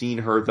rather had seen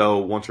her though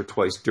once or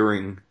twice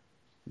during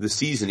the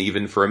season,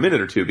 even for a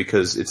minute or two,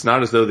 because it's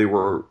not as though they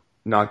were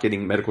not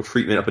getting medical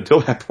treatment up until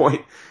that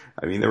point.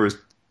 I mean, they were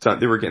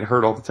getting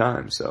hurt all the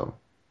time. So,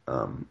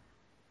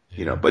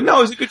 but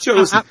no, it's a good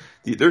show.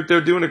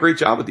 They're doing a great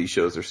job with these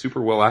shows. They're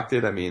super well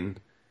acted. I mean,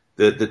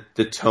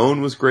 the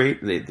tone was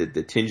great.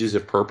 The tinges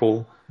of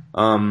purple.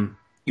 I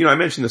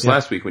mentioned this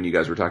last week when you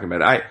guys were talking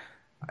about it.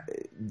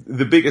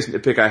 The biggest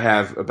nitpick I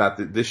have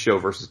about this show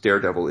versus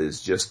Daredevil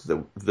is just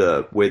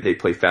the way they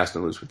play fast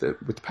and loose with the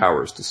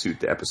powers to suit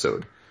the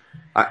episode.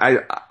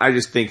 I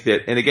just think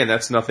that, and again,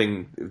 that's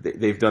nothing,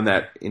 they've done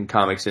that in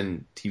comics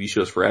and TV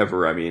shows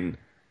forever. I mean,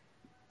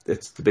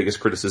 it's the biggest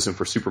criticism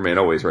for Superman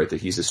always, right? That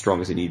he's as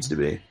strong as he needs to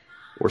be.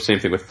 Or same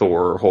thing with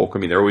Thor or Hulk. I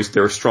mean, they're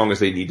as strong as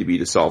they need to be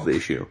to solve the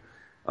issue.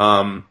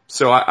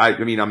 So I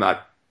mean,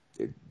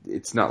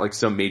 it's not like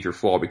some major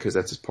flaw because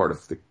that's just part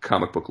of the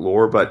comic book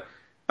lore, but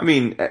I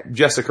mean,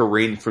 Jessica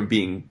ranged from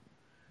being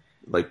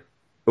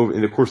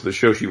in the course of the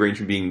show, she ranged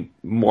from being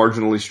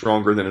marginally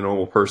stronger than a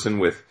normal person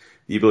with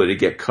the ability to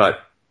get cut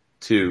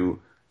to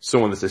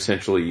someone that's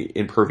essentially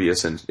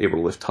impervious and able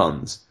to lift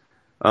tons.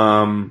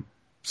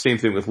 Same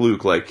thing with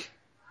Luke, like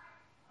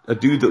a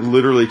dude that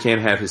literally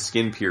can't have his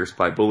skin pierced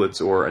by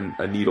bullets or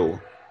a needle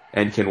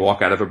and can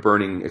walk out of a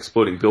burning,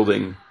 exploding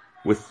building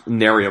with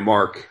nary a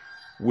mark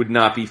would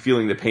not be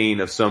feeling the pain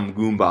of some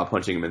Goomba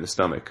punching him in the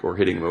stomach or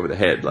hitting him over the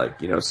head.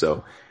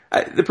 So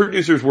the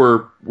producers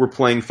were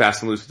playing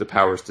fast and loose with the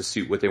powers to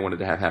suit what they wanted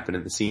to have happen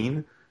in the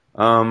scene.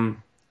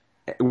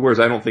 Whereas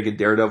I don't think in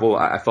Daredevil,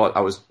 I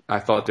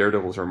thought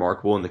Daredevil was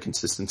remarkable in the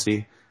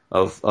consistency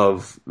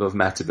of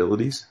Matt's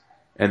abilities,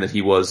 and that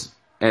he was,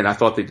 and I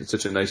thought they did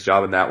such a nice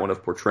job in that one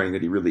of portraying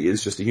that he really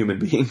is just a human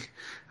being.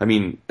 I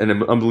mean,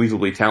 an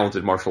unbelievably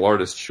talented martial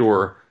artist,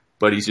 sure,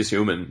 but he's just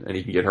human and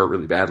he can get hurt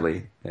really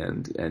badly,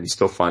 and he's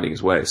still finding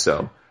his way.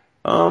 So,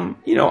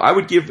 I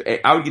would give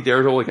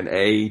Daredevil like an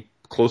A,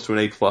 close to an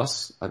A+.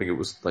 I think it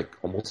was like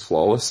almost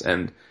flawless,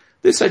 and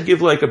this I'd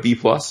give like a B+.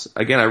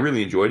 Again, I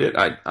really enjoyed it.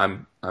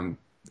 I'm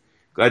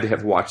glad to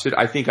have watched it.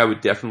 I think I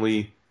would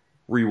definitely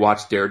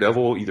rewatch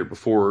Daredevil either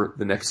before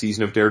the next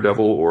season of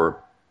Daredevil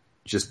or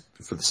just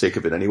for the sake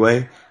of it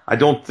anyway. I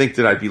don't think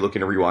that I'd be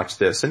looking to rewatch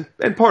this.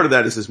 And part of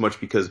that is as much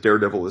because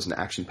Daredevil is an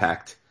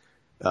action-packed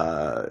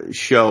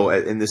show,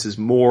 and this is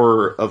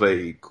more of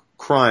a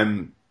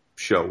crime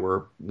show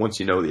where once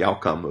you know the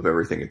outcome of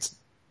everything, it's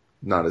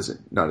not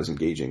as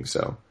engaging.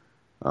 So,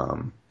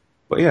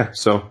 but yeah,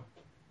 so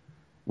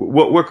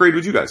what grade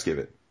would you guys give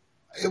it?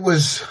 It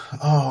was,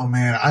 oh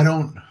man,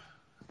 I'm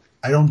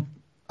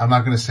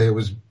not going to say it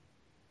was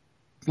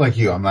like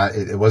you.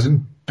 It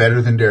wasn't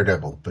better than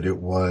Daredevil, but it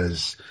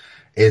was,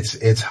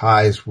 its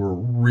highs were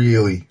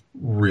really,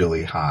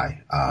 really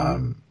high.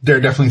 There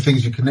are definitely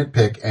things you can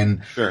nitpick,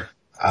 and sure.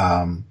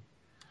 My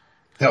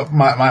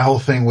whole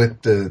thing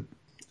with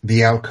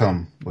the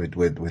outcome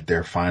with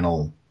their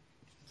final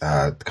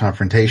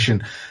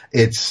confrontation,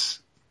 it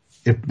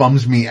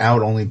bums me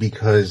out only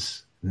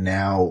because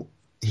now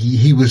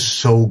he was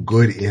so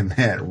good in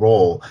that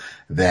role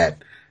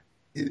that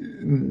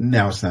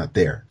now it's not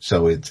there.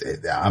 So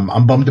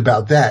I'm bummed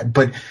about that,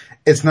 but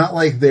it's not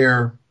like they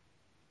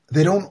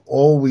don't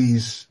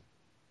always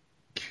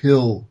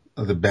kill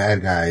the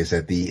bad guys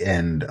at the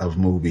end of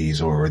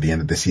movies or the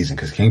end of the season,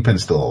 because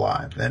Kingpin's still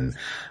alive, and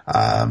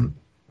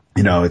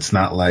it's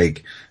not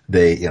like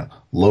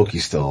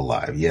Loki's still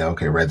alive. Yeah,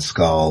 okay, Red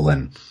Skull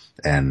and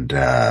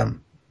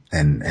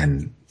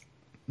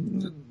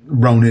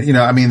Ronan.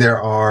 I mean,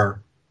 there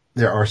are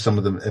some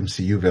of the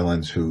MCU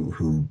villains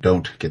who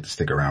don't get to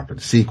stick around for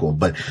the sequel,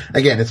 but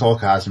again, it's all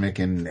cosmic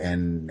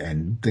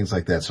and things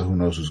like that. So who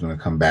knows who's going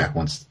to come back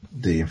once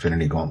the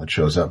Infinity Gauntlet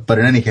shows up? But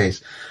in any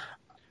case,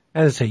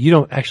 as I say, you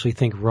don't actually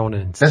think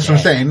Ronan's That's dead. what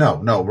I'm saying.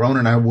 No,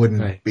 Ronan I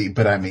wouldn't be,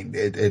 but I mean,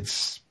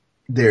 it's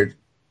there.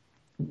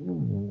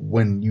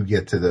 When you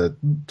get to the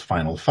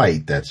final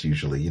fight, that's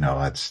usually,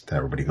 that's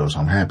everybody goes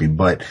home happy.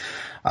 But,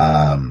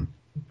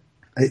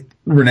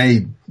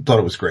 Renee thought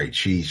it was great.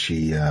 She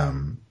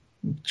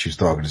was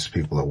talking to some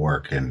people at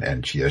work,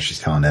 and she's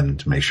telling them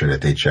to make sure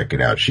that they check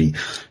it out. She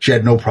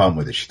had no problem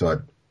with it. She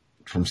thought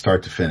from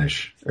start to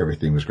finish,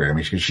 everything was great. I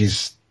mean,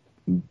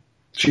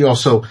 she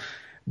also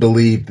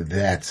believed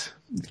that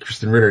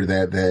Kristen Ritter,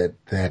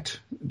 that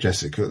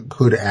Jessica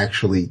could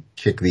actually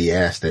kick the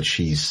ass that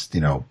she's,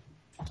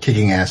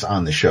 kicking ass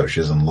on the show. She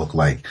doesn't look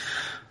like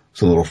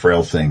some little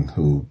frail thing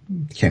who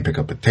can't pick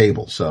up a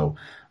table. So,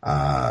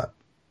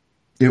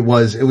 it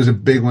was a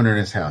big winner in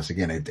his house.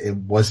 Again, it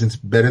wasn't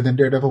better than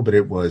Daredevil, but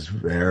it was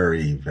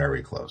very,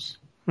 very close.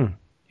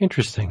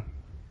 Interesting.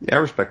 Yeah, I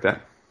respect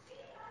that.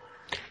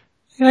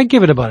 Yeah, I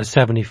give it about a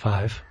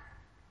 75.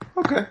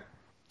 Okay.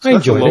 So I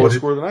enjoyed a lower it.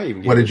 score than I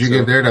even gave. What did you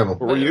give Daredevil?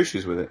 What were your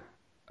issues with it?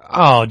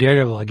 Oh,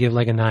 Daredevil, I give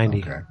like a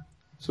 90. Okay.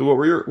 So what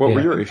were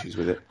your issues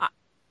with it?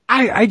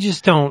 I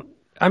just don't,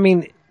 I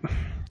mean,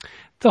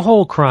 the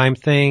whole crime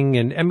thing,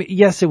 and I mean,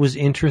 yes, it was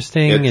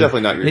interesting. Yeah, it's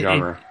definitely not your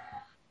genre.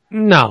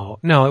 No,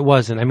 it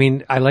wasn't. I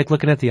mean, I like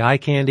looking at the eye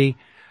candy,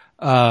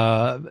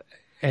 and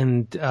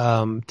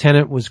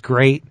Tenet was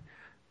great,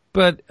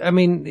 but I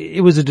mean,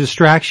 it was a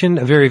distraction,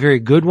 a very, very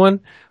good one,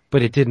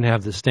 but it didn't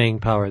have the staying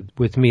power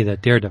with me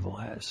that Daredevil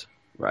has.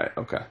 Right,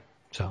 okay.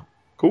 So.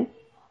 Cool.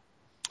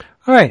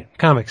 All right,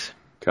 comics.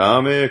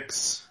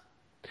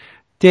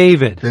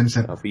 David.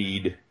 Vincent.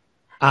 Feed.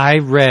 I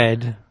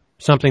read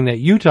something that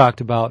you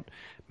talked about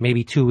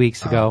maybe 2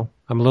 weeks ago.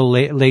 I'm a little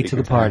late to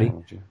the party.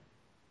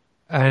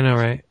 I know,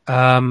 right?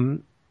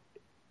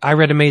 I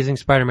read Amazing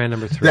Spider-Man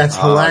number 3. That's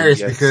hilarious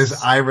yes.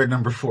 because I read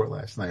number 4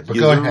 last night. But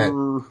go ahead.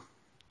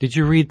 Did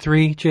you read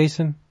 3,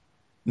 Jason?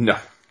 No.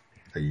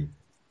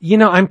 You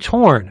know, I'm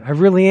torn. I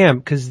really am,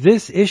 because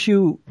this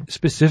issue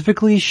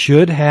specifically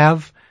should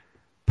have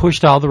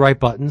pushed all the right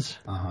buttons.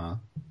 Uh-huh.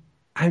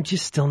 I'm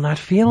just still not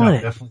feeling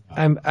it. Definitely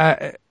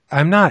not.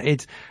 I'm not.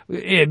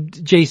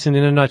 Jason,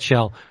 in a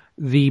nutshell,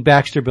 the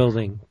Baxter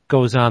Building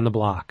goes on the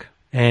block,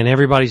 and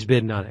everybody's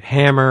bidding on it.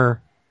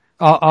 Hammer,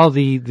 all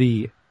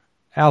the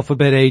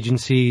alphabet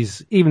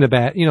agencies, even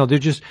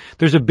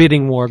there's a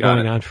bidding war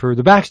going on for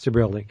the Baxter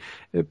Building.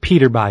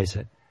 Peter buys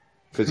it.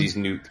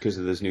 Because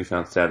of his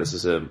newfound status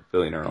as a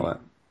billionaire and all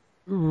that.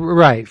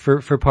 Right,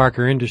 for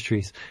Parker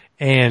Industries.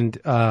 And,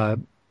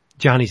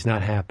 Johnny's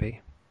not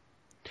happy.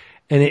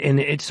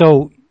 And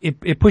so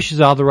it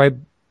pushes all the right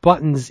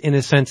buttons in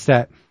a sense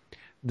that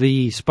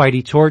the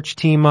Spidey Torch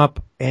team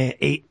up,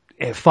 a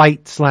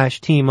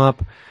fight/team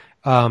up,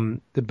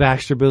 the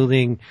Baxter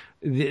Building,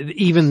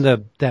 even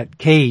that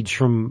cage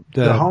from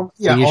the home,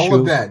 the issue. all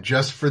of that,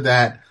 just for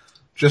the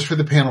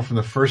panel from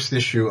the first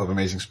issue of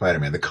Amazing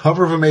Spider-Man. The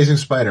cover of Amazing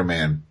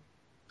Spider-Man,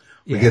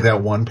 we get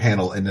that one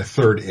panel in the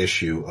third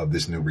issue of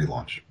this new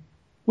relaunch.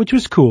 Which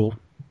was cool.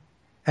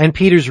 And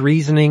Peter's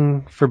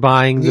reasoning for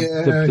buying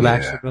the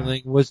Baxter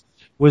Building was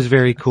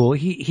very cool.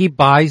 He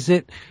buys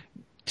it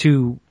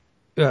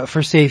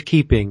for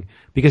safekeeping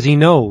because he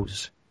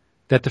knows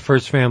that the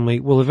first family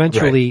will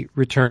eventually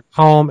return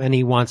home, and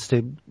he wants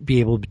to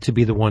be able to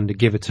be the one to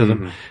give it to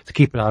them, to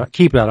keep it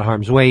out of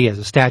harm's way. He has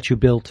a statue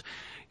built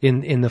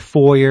in the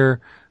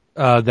foyer,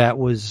 that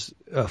was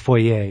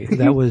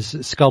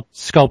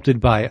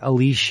sculpted by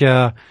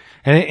Alicia,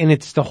 and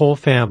it's the whole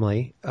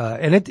family,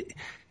 and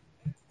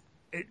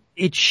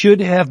it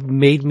should have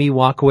made me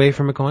walk away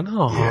from it going,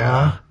 oh,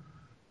 yeah.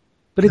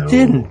 But it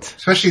didn't.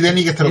 Especially then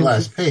you get to the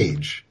last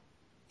page.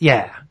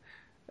 Yeah.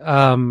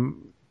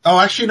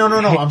 Actually, no.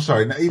 I'm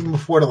sorry. Even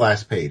before the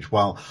last page,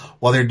 while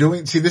they're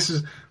doing,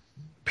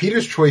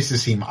 Peter's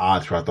choices seem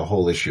odd throughout the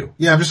whole issue.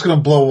 Yeah, I'm just going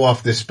to blow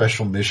off this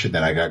special mission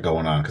that I got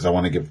going on because I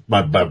want to give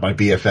my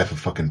BFF a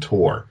fucking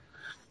tour.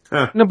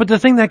 No, but the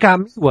thing that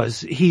got me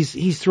was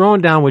he's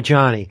throwing down with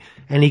Johnny,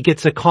 and he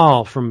gets a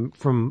call from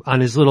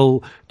on his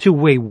little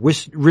two-way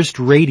wrist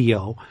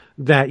radio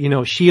that,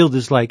 S.H.I.E.L.D.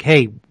 is like,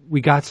 hey,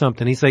 we got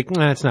something. He's like,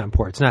 nah, it's not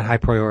important. It's not high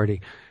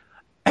priority.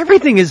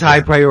 Everything is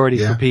high priority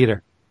for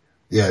Peter.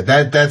 Yeah,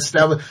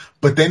 that.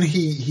 But then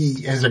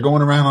he as they're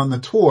going around on the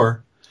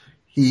tour,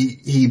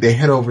 they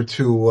head over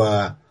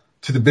to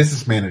the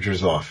business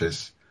manager's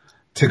office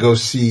to go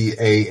see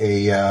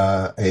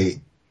a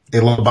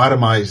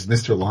lobotomized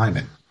Mr.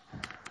 Lyman.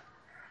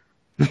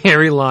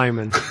 Harry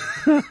Lyman.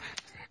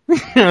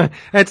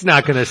 That's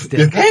not gonna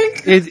stick.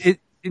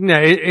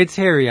 It's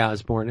Harry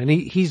Osborn, and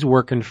he's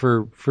working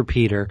for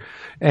Peter.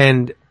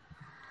 And,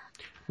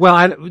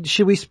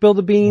 should we spill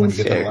the beans? When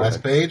you get to the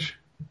last page?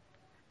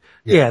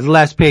 Yeah, the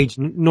last page,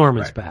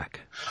 Norman's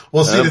back.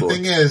 Well, see, the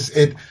thing is,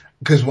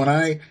 because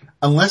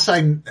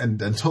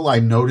until I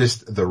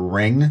noticed the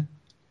ring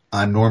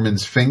on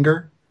Norman's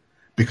finger,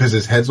 because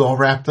his head's all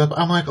wrapped up,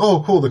 I'm like,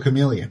 oh, cool, the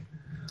chameleon.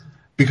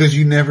 Because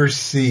you never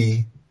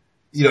see,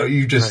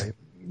 you just,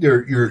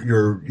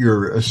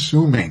 you're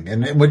assuming,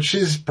 and which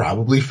is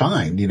probably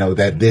fine,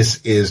 that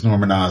this is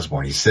Norman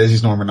Osborn. He says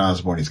he's Norman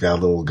Osborn. He's got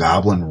a little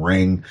goblin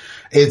ring.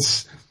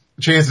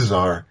 Chances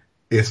are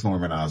it's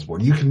Norman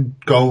Osborn. You can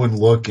go and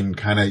look and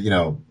kind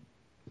of,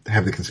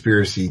 have the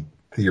conspiracy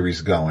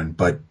theories going,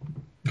 but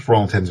for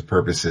all intents and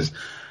purposes,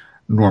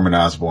 Norman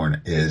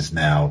Osborn is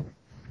now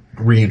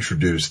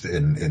reintroduced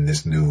in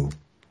this new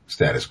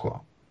status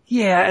quo.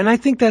 Yeah, and I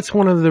think that's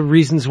one of the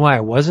reasons why I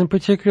wasn't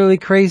particularly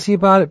crazy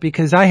about it,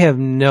 because I have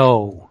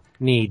no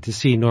need to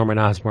see Norman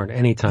Osborn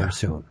anytime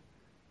soon.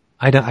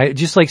 I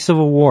just like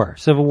Civil War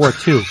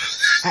 2.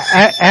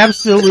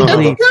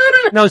 Absolutely.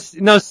 No,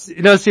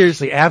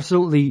 seriously,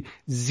 absolutely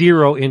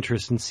zero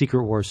interest in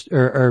Secret Wars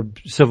or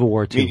Civil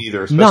War 2. Me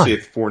neither, especially at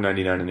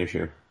 $4.99 an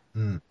issue.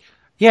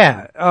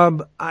 Yeah,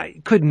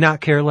 I could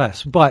not care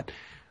less, but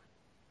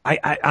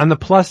I on the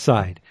plus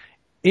side,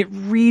 it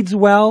reads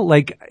well.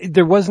 Like,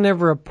 there was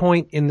never a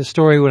point in the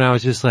story when I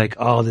was just like,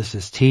 oh, this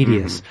is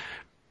tedious.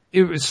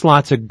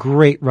 Slott's a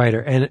great writer,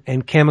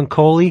 and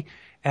Camuncoli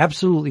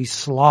absolutely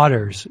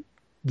slaughters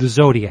the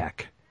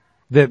Zodiac.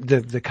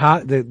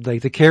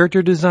 The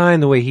character design,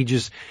 the way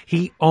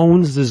he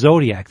owns the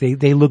Zodiac.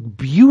 They look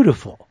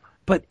beautiful,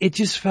 but it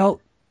just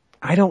felt,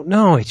 I don't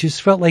know, it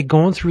just felt like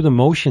going through the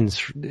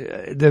motions.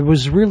 There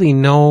was really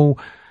no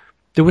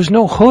There was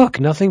no hook.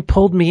 Nothing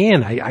pulled me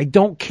in. I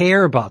don't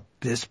care about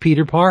this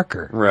Peter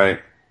Parker. Right.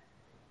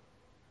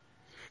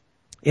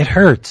 It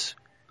hurts.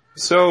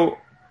 So,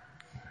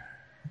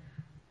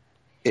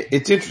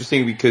 it's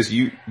interesting because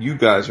you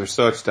guys are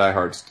such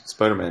diehard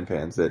Spider-Man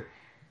fans that,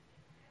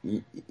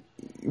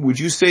 would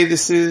you say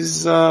this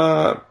is,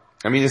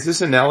 is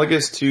this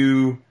analogous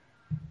to,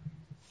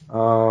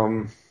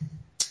 I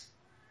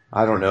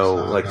don't know,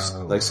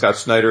 like Scott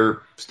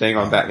Snyder staying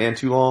on Batman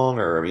too long?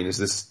 Or, you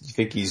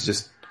think he's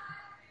just,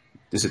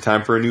 is it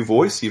time for a new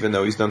voice even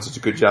though he's done such a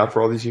good job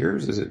for all these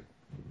years? Is it?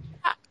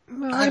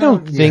 I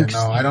don't think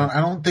so. I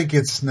don't think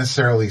it's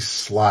necessarily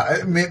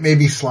Slott.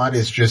 Maybe Slott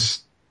is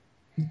just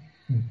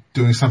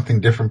doing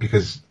something different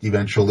because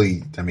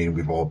eventually,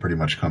 we've all pretty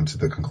much come to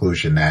the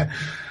conclusion that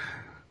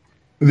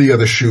the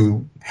other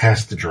shoe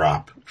has to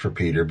drop for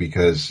Peter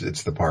because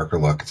it's the Parker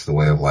luck. It's the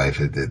way of life.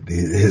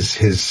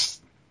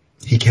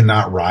 He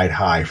cannot ride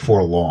high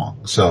for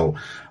long. So,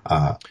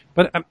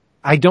 but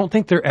I don't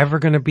think they're ever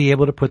going to be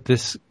able to put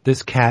this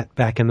cat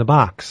back in the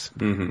box.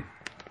 Mm-hmm.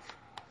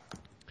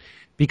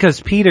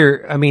 Because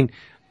Peter,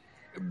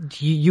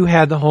 you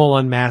had the whole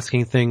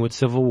unmasking thing with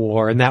Civil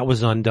War and that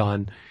was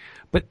undone.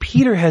 But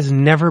Peter has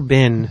never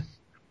been,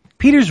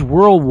 Peter's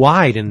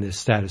worldwide in this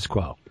status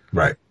quo.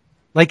 Right.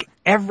 Like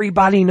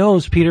everybody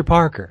knows Peter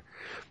Parker.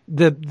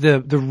 The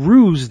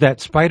ruse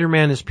that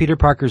Spider-Man is Peter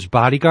Parker's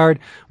bodyguard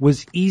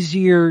was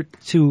easier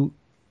to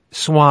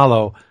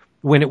swallow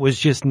when it was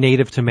just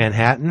native to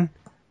Manhattan.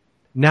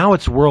 Now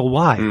it's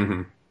worldwide.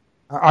 Mm-hmm.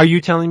 Are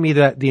you telling me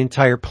that the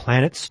entire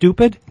planet's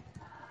stupid?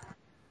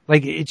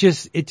 Like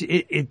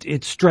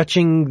it's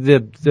stretching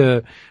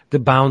the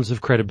bounds of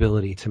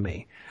credibility to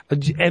me.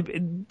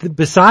 In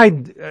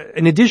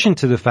addition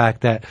to the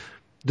fact that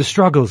the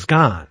struggle is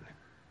gone.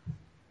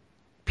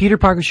 Peter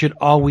Parker should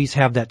always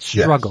have that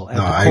struggle at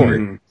the core. I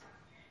agree.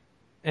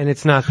 And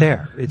it's not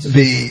there. It's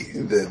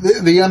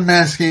the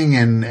unmasking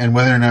and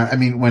whether or not,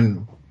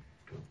 when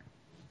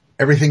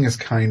everything is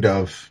kind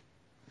of,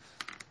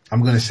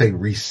 I'm going to say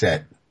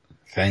reset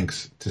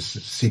thanks to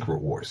Secret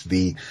Wars.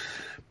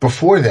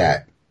 Before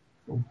that,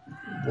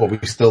 we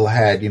still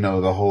had,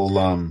 the whole,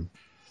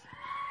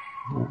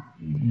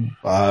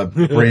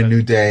 Brand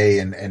New Day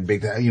and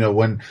big,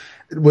 when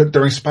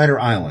during Spider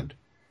Island,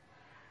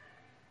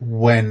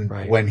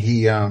 when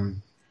he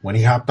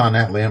hopped on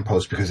that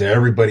lamppost because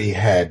everybody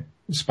had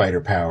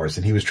spider powers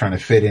and he was trying to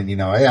fit in,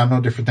 hey, I'm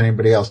no different than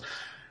anybody else.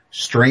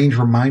 Strange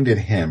reminded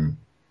him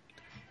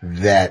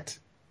that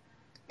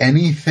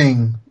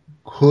anything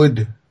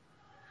could,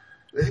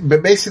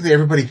 but basically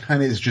everybody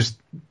kind of is just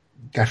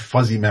got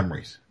fuzzy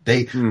memories.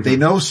 They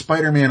know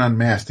Spider-Man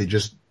unmasked. They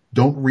just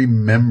don't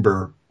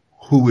remember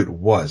who it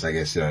was. I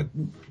guess,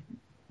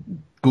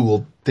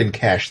 Google didn't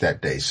cache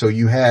that day. So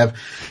you have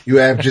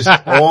just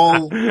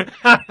all,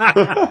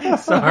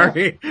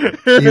 sorry.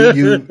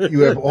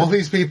 You have all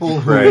these people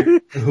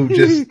who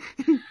just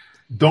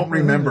don't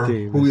remember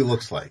who he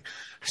looks like.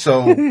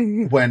 So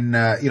when,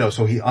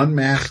 so he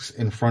unmasks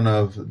in front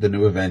of the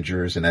New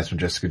Avengers, and that's when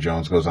Jessica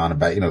Jones goes on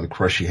about, the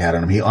crush she had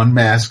on him. He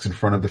unmasks in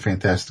front of the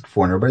Fantastic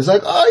Four and everybody's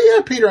like, oh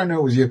yeah, Peter, I know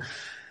it was you.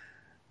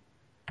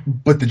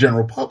 But the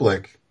general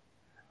public,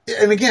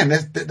 and again,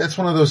 that's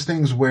one of those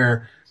things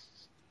where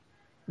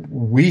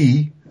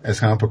we, as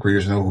comic book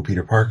readers, know who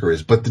Peter Parker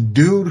is, but the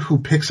dude who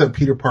picks up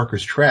Peter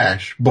Parker's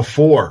trash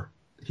before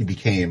he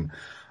became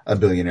a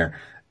billionaire,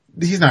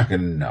 he's not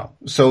going to know.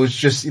 So it's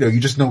just, you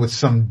just know it's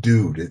some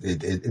dude.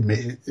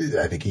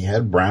 I think he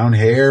had brown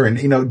hair and,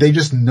 they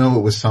just know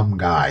it was some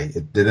guy.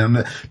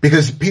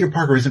 Because Peter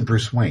Parker isn't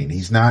Bruce Wayne.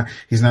 He's not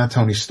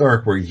Tony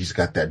Stark where he's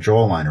got that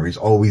jawline or he's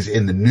always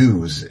in the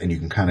news and you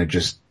can kind of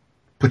just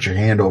put your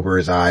hand over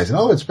his eyes and,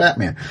 oh, it's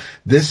Batman.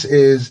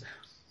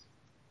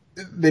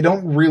 They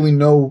don't really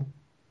know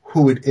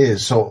who it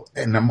is. So,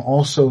 and I'm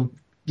also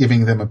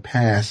giving them a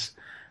pass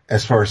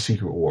as far as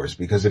Secret Wars,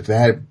 because if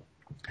that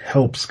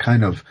helps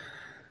kind of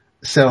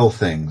settle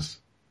things.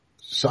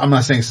 So I'm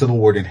not saying Civil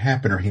War didn't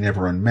happen or he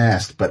never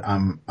unmasked, but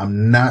I'm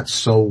not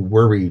so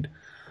worried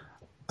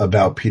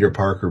about Peter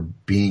Parker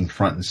being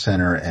front and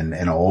center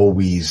and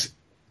always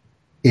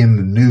in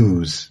the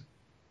news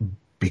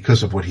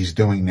because of what he's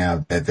doing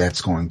now,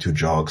 that's going to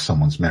jog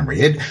someone's memory.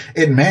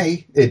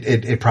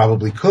 It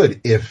probably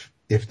could if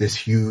this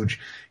huge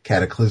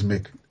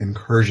cataclysmic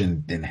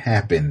incursion didn't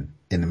happen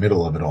in the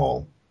middle of it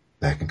all,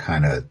 that can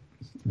kind of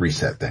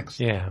reset things.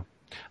 Yeah.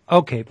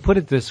 Okay, put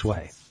it this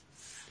way.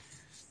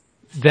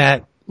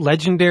 That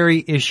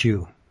legendary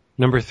issue,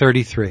 number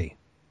 33,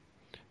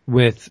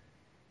 with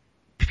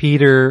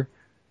Peter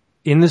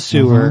in the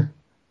sewer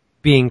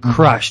being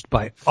crushed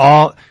by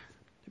all...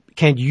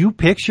 Can you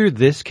picture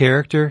this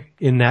character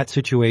in that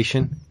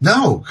situation?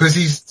 No,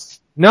 because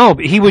No,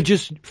 but he would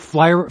just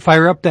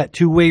fire up that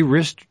two-way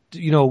wrist,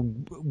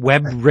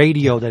 web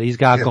radio that he's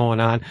got going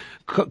on,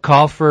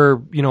 call for,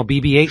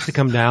 BB-8 to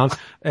come down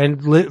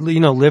and,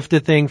 lift the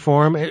thing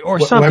for him or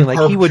something. Web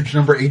like he would.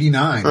 Number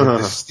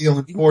 89,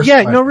 stealing force.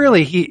 Yeah, no,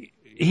 really,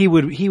 he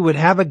would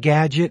have a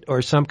gadget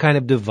or some kind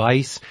of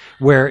device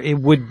where it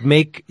would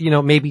make,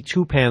 maybe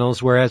 2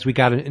 panels, whereas we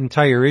got an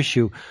entire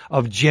issue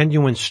of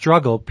genuine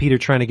struggle, Peter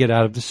trying to get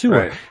out of the sewer.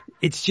 Right.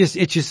 It's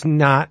just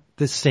not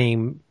the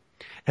same.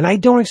 And I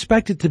don't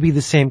expect it to be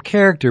the same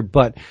character,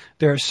 but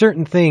there are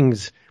certain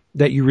things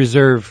that you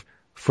reserve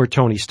for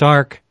Tony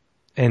Stark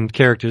and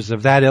characters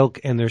of that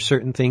ilk, and there's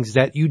certain things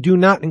that you do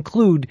not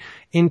include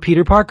in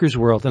Peter Parker's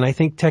world. And I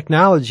think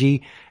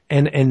technology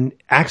and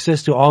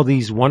access to all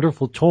these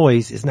wonderful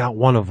toys is not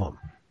one of them.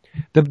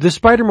 The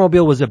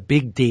Spider-Mobile was a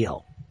big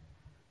deal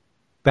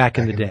back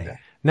in the day.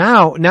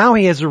 Now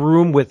he has a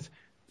room with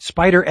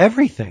Spider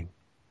everything.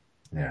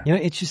 Yeah.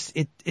 It's just,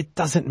 it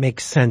doesn't make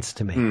sense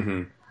to me.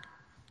 Mm-hmm.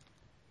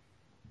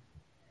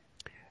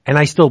 And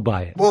I still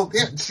buy it. Well,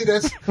 yeah, see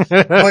that's,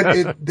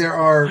 but there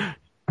are,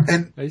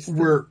 and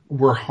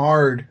we're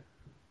hard,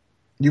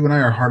 you and I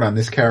are hard on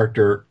this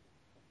character,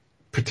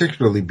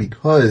 particularly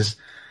because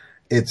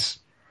it's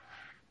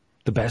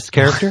the best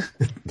character?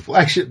 Well,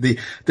 actually,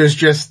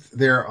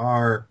 there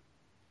are,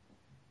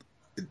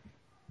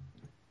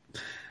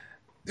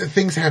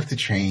 things have to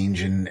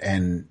change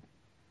and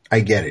I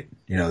get it.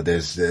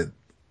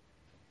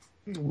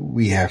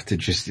 We have to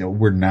just,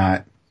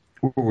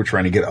 we're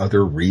trying to get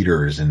other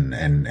readers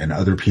and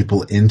other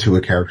people into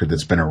a character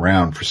that's been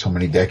around for so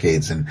many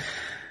decades.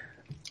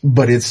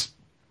 But it's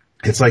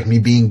like me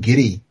being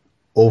giddy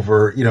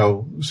over,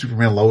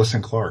 Superman, Lois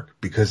and Clark,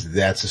 because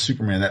that's a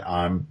Superman that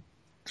I'm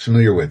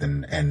familiar with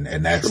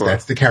and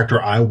that's the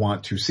character I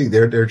want to see.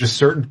 There are just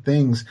certain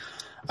things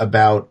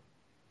about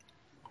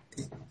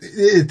it.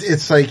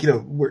 It's like,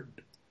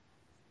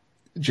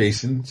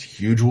 Jason's a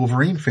huge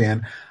Wolverine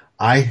fan.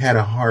 I had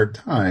a hard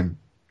time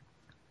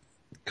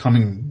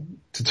coming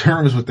to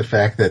terms with the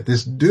fact that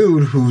this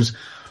dude who's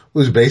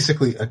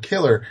basically a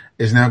killer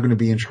is now going to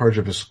be in charge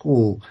of a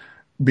school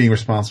being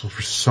responsible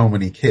for so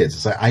many kids.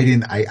 It's like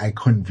I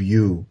couldn't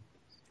view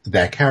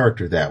that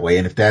character that way.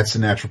 And if that's a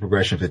natural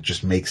progression, if it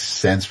just makes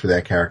sense for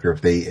that character,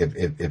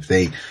 if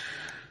they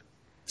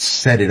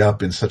set it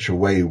up in such a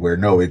way where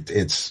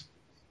it's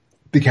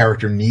the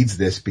character needs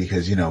this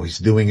because, he's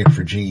doing it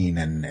for Jean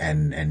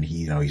and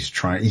he,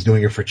 he's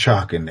doing it for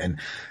Chuck and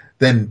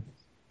then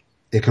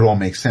it could all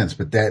make sense.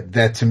 But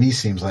that to me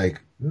seems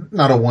like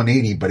not a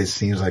 180, but it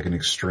seems like an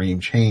extreme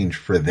change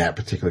for that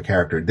particular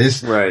character.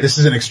 This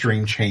is an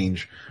extreme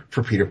change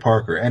for Peter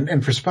Parker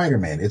and for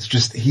Spider-Man. It's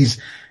just,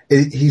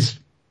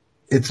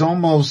 it's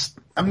almost,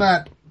 I'm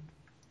not,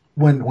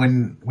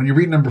 when you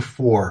read number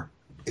 4,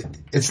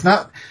 it's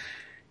not,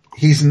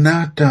 he's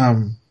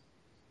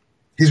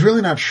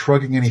really not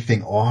shrugging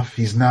anything off.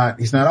 He's not,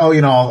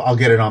 I'll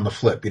get it on the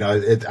flip. It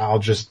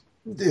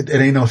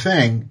ain't no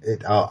thing.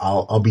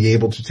 I'll be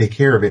able to take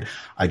care of it.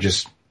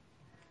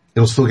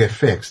 It'll still get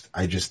fixed.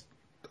 I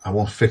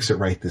won't fix it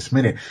right this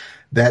minute.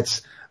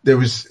 There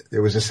was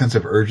a sense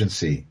of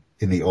urgency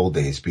in the old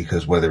days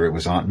because whether it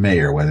was Aunt May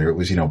or whether it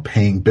was,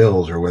 paying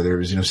bills or whether it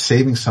was,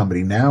 saving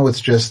somebody, now it's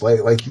just like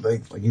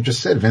you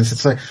just said, Vince,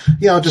 it's like,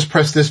 yeah, I'll just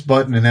press this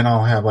button and then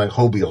I'll have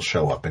Hobie will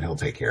show up and he'll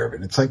take care of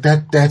it. It's like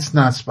that's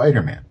not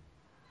Spider-Man.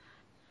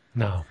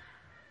 No.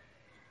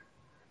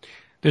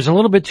 There's a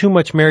little bit too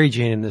much Mary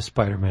Jane in this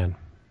Spider-Man.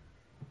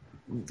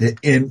 Mary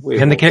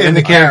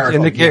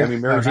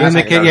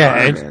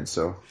Jane's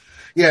so.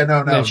 Yeah,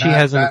 no, she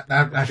hasn't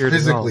not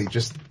physically,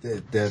 just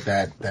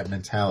that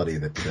mentality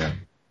that,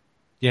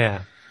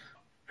 yeah,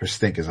 her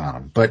stink is on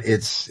him, but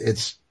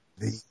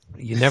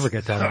you never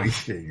get that on.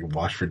 You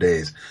wash for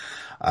days.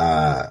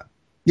 The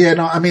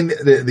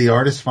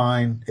art is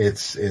fine.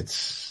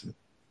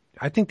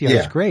 I think the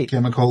art's great.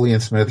 Kim McCauley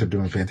and Smith are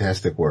doing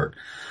fantastic work.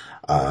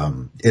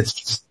 It's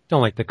just,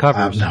 don't like the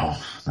covers. No,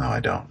 I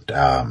don't.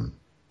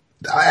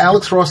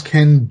 Alex Ross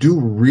can do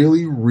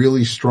really,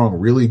 really strong,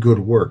 really good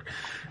work.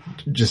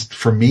 Just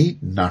for me,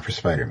 not for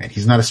Spider-Man.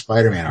 He's not a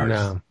Spider-Man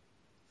artist.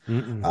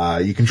 No.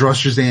 You can draw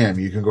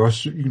Shazam, you can draw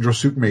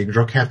Superman, you can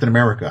draw Captain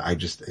America.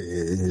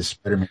 His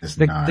Spider-Man is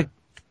not.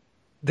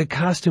 The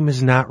costume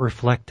is not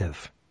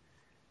reflective.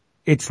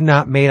 It's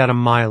not made out of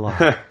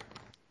mylar.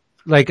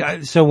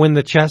 So when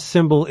the chest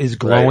symbol is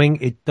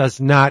glowing, it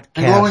does not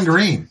cast. Glowing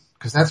green,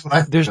 because that's what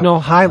I think. There's no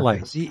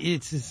highlights.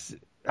 It's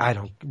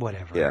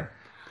whatever. Yeah.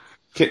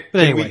 But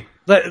anyway.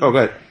 Go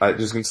ahead.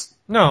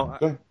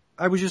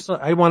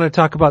 I want to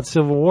talk about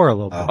Civil War a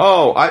little bit.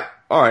 All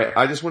right.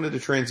 I just wanted to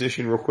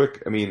transition real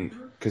quick.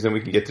 Because then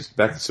we can get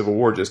back to Civil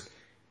War.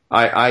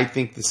 I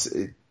think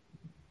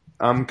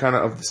I'm kind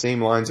of the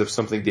same lines of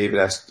something David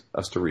asked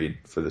us to read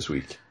for this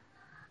week.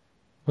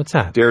 What's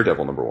that?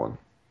 Daredevil #1.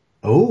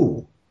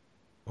 Oh,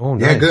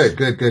 nice. Yeah, good.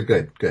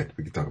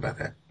 We can talk about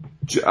that.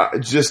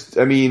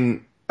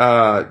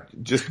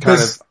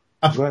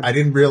 I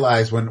didn't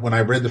realize when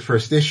I read the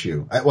first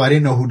issue, I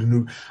didn't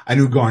know I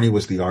knew Garney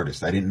was the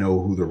artist. I didn't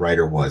know who the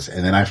writer was.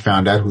 And then I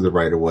found out who the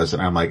writer was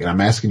and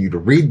I'm asking you to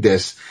read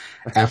this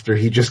after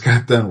he just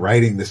got done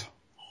writing this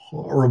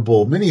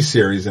horrible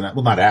miniseries not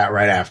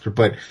right after,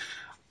 but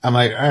I'm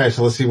like, all right,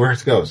 so let's see where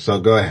it goes.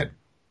 So go ahead.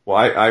 Well,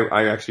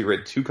 I actually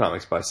read 2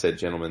 comics by said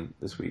gentleman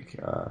this week.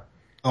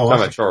 Oh,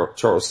 talking awesome. about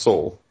Charles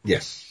Soule.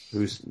 Yes.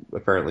 Who's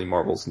apparently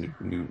Marvel's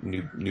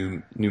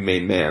new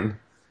main man.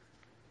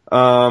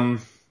 And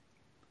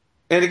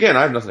again,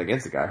 I have nothing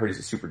against the guy. I heard he's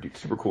a super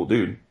cool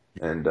dude,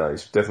 and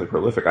he's definitely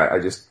prolific. I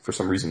just, for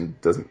some reason,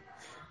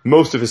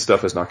 most of his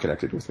stuff is not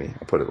connected with me.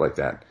 I'll put it like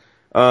that.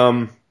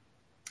 And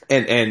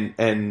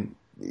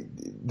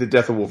the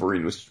death of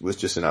Wolverine was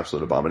just an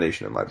absolute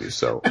abomination in my view.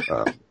 So,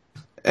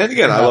 and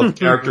again, I love the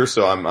character,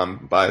 so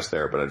I'm biased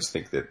there, but I just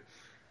think that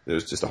it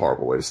was just a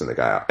horrible way to send the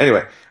guy out.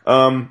 Anyway,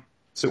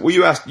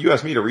 you asked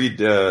me to read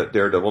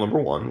Daredevil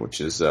 #1,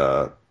 which is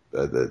the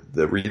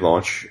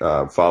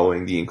relaunch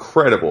following the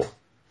incredible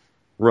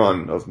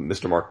run of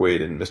Mr. Mark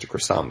Waid and Mr.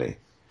 Chris Samnee.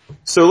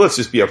 So let's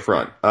just be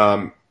upfront.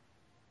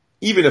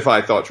 Even if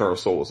I thought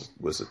Charles Soule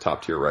was a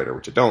top tier writer,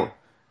 which I don't,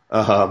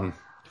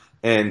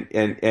 and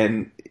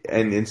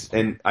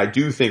I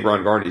do think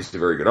Ron Garney's a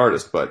very good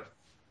artist, but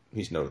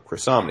he's no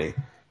Chris Samnee.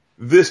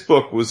 This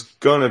book was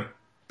gonna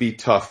be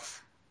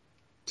tough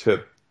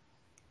to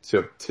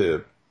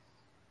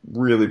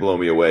really blow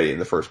me away in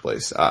the first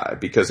place,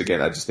 because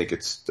again, I just think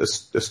it's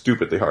a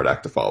stupidly hard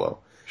act to follow.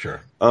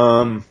 Sure.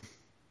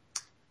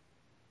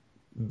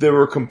 There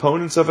were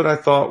components of it I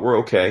thought were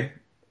okay,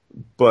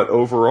 but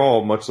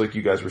overall, much like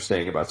you guys were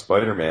saying about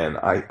Spider-Man,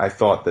 I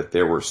thought that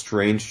there were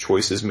strange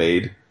choices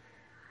made,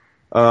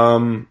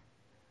 that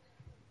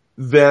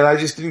I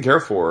just didn't care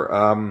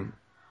for.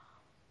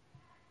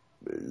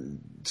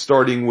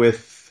 Starting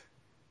with,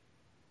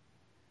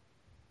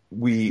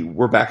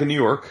 we're back in New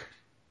York.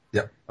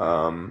 Yep.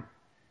 And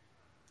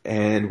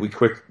we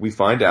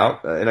find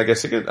out, and I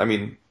guess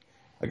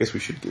I guess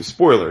we should give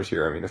spoilers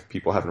here. I mean, if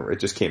people it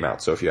just came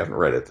out, so if you haven't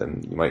read it,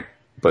 then you might,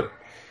 but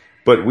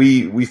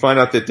we find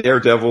out that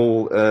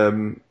Daredevil,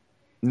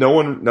 no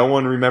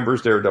one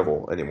remembers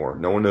Daredevil anymore.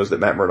 No one knows that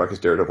Matt Murdock is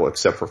Daredevil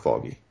except for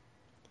Foggy.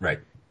 Right.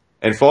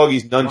 And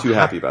Foggy's none too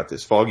happy about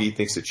this. Foggy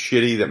thinks it's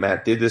shitty that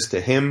Matt did this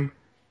to him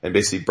and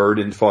basically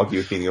burdened Foggy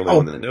with being the only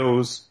one that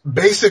knows.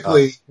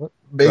 Basically,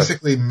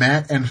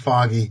 Matt and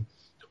Foggy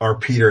are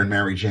Peter and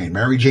Mary Jane.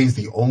 Mary Jane's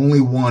the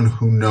only one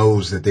who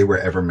knows that they were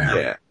ever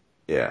married.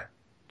 Yeah.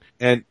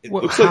 And it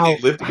looks like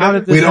they lived together. How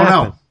did this We don't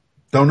happen? know.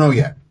 Don't know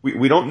yet.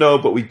 We don't know,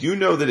 but we do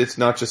know that it's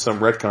not just some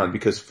retcon,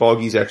 because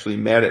Foggy's actually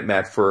mad at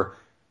Matt for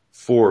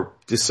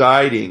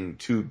deciding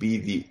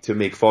to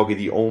make Foggy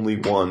the only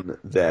one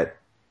that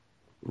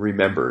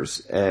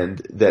remembers, and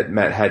that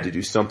Matt had to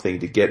do something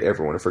to get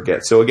everyone to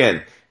forget. So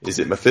again, is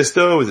it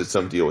Mephisto? Is it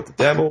some deal with the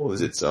devil?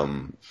 Is it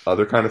some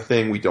other kind of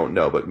thing? We don't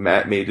know, but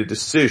Matt made a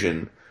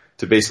decision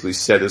to basically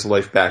set his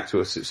life back to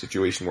a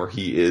situation where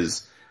he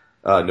is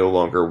no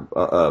longer,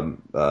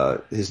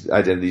 his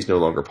identity is no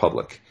longer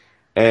public.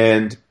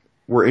 And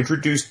we're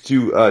introduced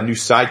to a new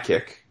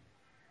sidekick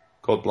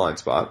called Blind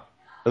Spot.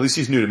 At least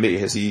he's new to me.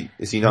 Is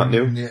he not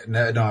new?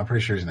 No, I'm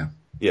pretty sure he's new.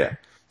 Yeah.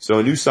 So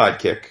a new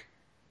sidekick.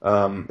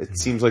 It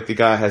seems like the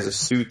guy has a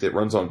suit that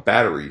runs on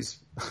batteries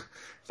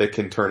that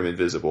can turn him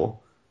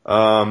invisible.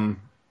 And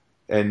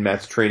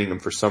Matt's training him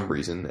for some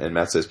reason, and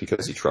Matt says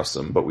because he trusts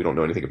him, but we don't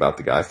know anything about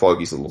the guy.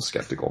 Foggy's a little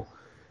skeptical.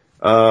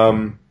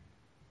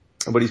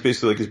 But he's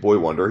basically like his boy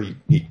wonder.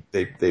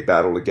 They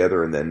battle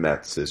together, and then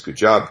Matt says, "Good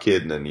job,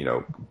 kid," and then,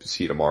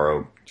 see you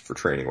tomorrow for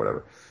training,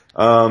 whatever.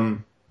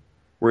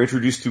 We're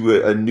introduced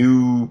to a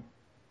new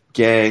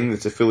gang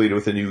that's affiliated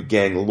with a new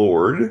gang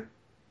lord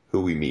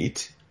who we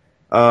meet.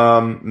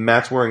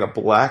 Matt's wearing a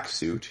black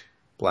suit,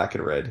 black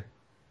and red.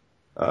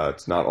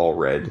 It's not all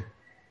red.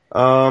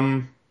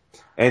 And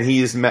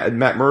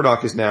Matt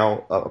Murdock is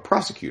now a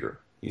prosecutor.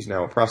 He's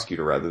now a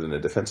prosecutor rather than a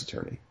defense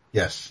attorney.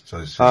 Yes. So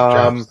his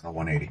job's a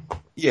 180.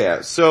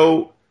 Yeah.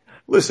 So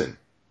listen,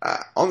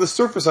 on the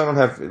surface,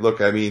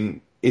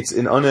 it's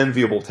an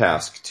unenviable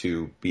task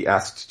to be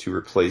asked to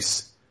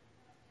replace,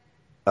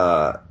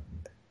 a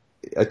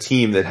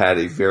team that had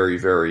a very,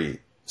 very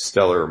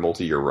stellar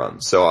multi-year run.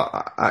 So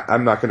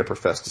I'm not going to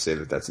profess to say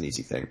that that's an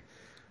easy thing.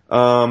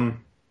 And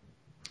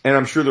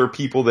I'm sure there are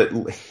people that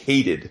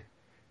hated,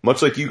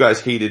 much like you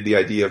guys hated the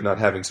idea of not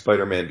having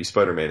Spider-Man be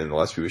Spider-Man in the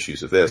last few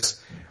issues of this.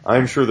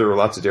 I'm sure there were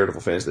lots of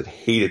Daredevil fans that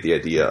hated the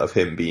idea of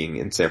him being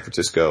in San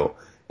Francisco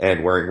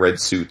and wearing red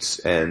suits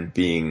and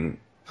being,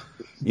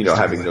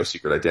 having no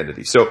secret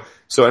identity. So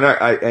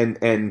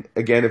again,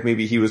 if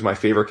maybe he was my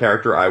favorite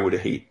character, I would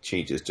hate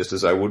changes just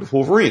as I would with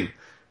Wolverine.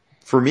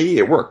 For me,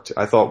 it worked.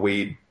 I thought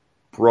Waid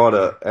brought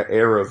an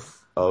air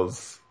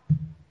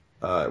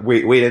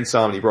Waid and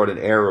Samnee brought an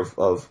air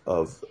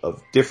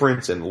of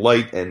difference and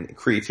light and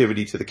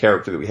creativity to the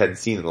character that we hadn't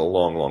seen in a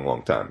long, long,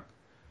 long time.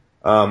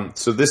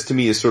 So this to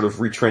me is sort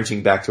of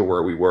retrenching back to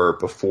where we were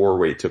before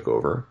Waid took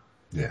over.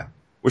 Yeah.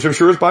 Which I'm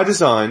sure is by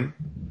design.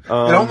 It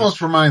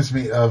almost reminds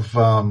me of,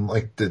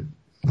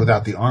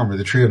 Without the Armor,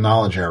 the Tree of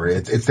Knowledge area.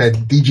 It's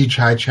that D.G.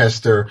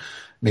 Chichester,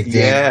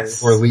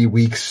 McDaniel, or Lee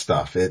Weeks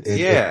stuff. It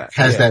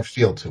has that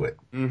feel to it.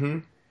 Mm-hmm.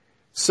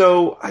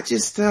 So I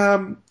just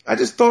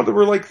thought there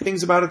were like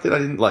things about it that I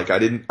didn't like. I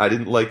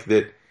didn't like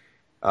that,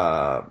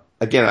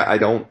 again, I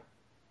don't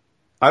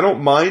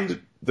mind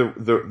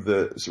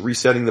the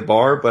resetting the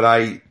bar, but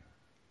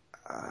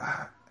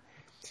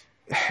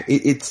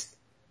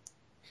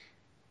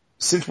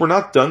since we're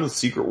not done with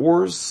Secret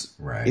Wars,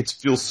 Right. it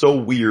feels so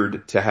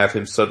weird to have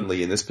him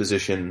suddenly in this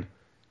position.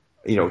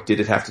 You know, did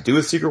it have to do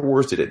with Secret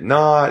Wars? Did it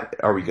not?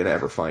 Are we going to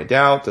ever find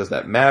out? Does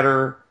that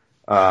matter?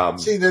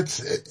 See,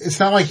 it's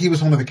not like he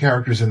was one of the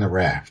characters in the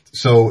raft.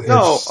 So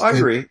No, I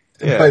agree.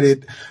 Yeah.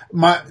 But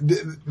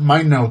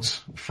my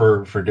notes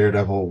for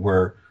Daredevil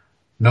were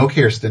no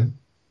Kirsten,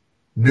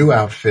 new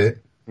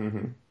outfit,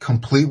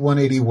 complete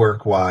 180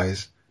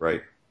 work-wise,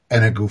 Right.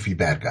 and a goofy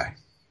bad guy.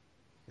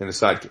 And a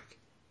sidekick.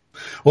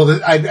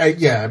 Well, I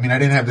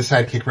didn't have the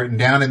sidekick written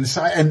down,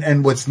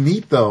 and what's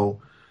neat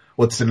though,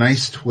 what's the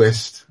nice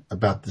twist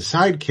about the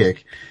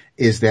sidekick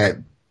is that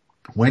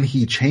when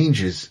he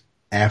changes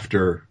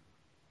after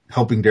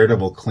helping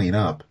Daredevil clean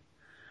up,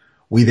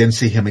 we then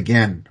see him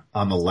again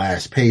on the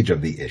last page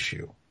of the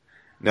issue.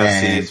 Now,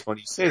 see, it's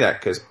funny you say that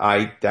because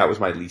that was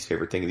my least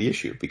favorite thing of the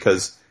issue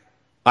because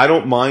I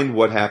don't mind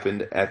what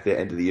happened at the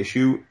end of the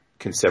issue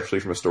conceptually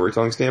from a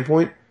storytelling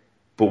standpoint,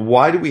 but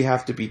why do we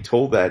have to be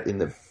told that in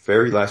the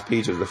very last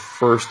page of the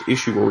first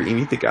issue where we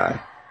meet the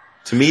guy?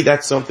 To me,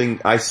 that's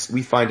something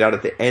we find out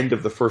at the end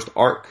of the first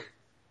arc,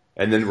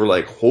 and then we're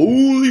like,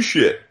 holy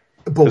shit.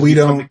 But we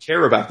don't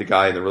care about the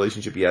guy and the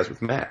relationship he has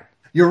with Matt.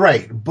 You're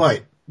right,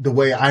 but the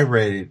way I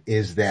read it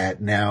is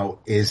that now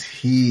is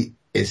he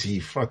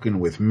fucking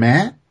with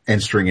Matt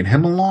and stringing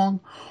him along,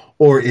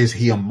 or is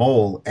he a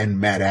mole and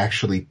Matt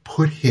actually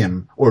put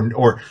him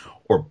or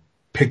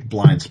picked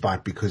Blind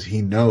Spot because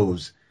he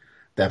knows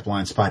that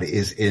Blind Spot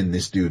is in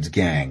this dude's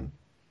gang?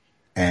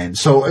 And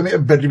so, I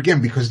mean, but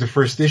again, because the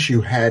first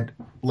issue had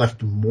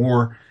left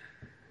more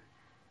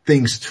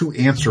things to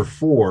answer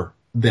for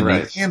than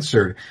they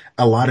answered,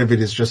 a lot of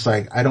it is just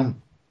like,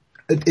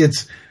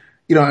 it's,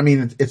 you know, I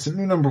mean, it's a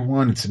new number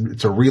one. It's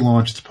a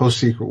relaunch. It's post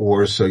Secret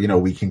Wars. So, you know,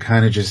 we can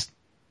kind of just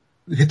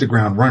hit the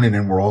ground running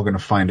and we're all going to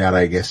find out,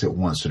 I guess, at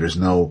once. So there's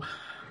no,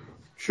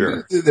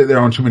 there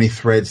aren't too many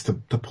threads to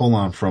pull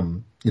on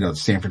from, you know,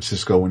 San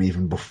Francisco and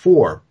even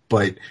before,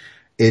 but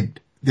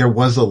there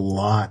was a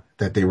lot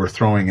that they were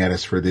throwing at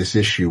us for this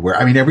issue where,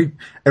 I mean,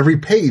 every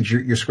page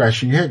you're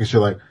scratching your head because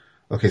you're like,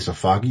 okay, so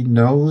Foggy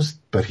knows,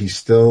 but he's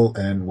still,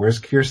 and where's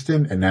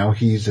Kirsten? And now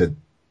he's a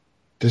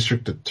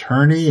district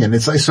attorney. And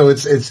it's like, so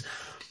it's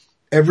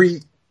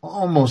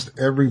almost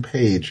every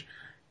page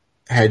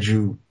had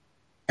you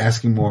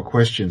asking more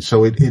questions.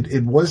 So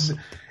it was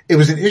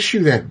an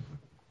issue that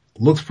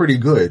looks pretty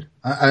good.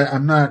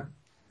 I'm not.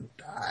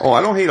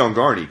 I don't hate on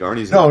Garney.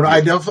 Garney's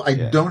I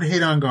don't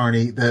hate on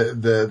Garney.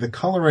 The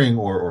coloring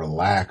or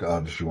lack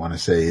of, if you want to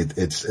say it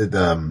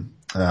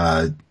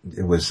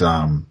was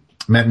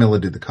Matt Miller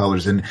did the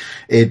colors, and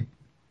it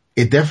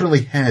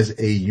definitely has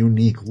a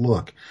unique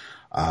look.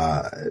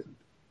 But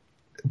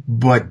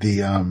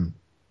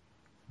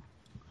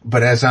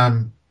as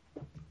I'm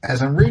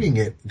reading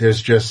it, there's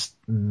just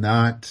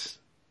not.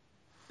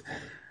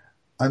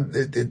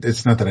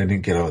 It's not that I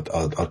didn't get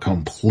a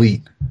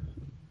complete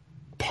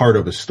part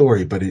of a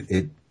story, but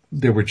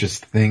there were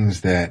just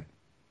things that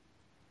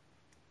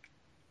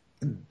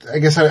I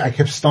guess I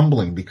kept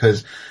stumbling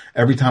because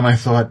every time I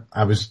thought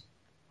I was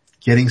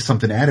getting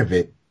something out of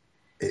it,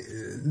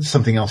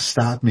 something else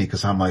stopped me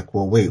because I'm like,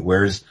 well, wait,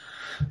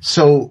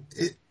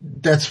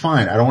 that's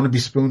fine. I don't want to be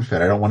spoon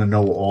fed. I don't want to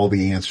know all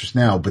the answers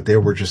now, but there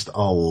were just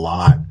a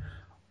lot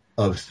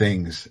of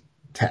things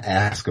to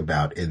ask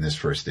about in this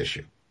first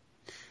issue.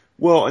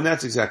 Well, and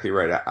that's exactly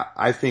right.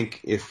 I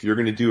think if you're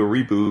going to do a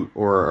reboot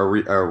or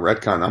a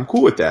retcon, I'm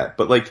cool with that.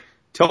 But like,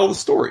 tell the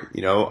story,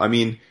 you know? I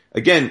mean,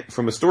 again,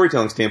 from a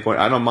storytelling standpoint,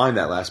 I don't mind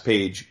that last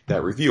page,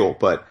 that reveal,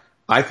 but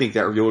I think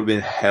that reveal would have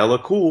been hella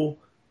cool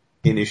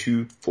in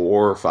issue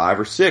 4 or 5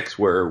 or 6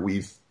 where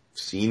we've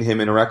seen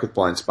him interact with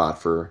Blind Spot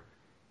for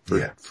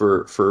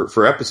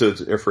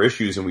episodes or for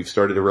issues, and we've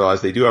started to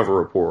realize they do have a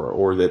rapport,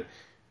 or that,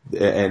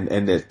 and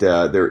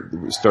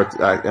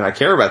I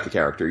care about the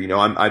character, you know?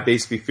 I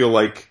basically feel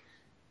like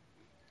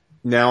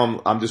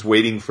now I'm just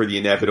waiting for the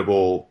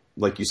inevitable,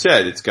 like you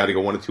said, it's got to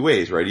go one of two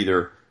ways, right?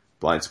 Either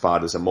Blind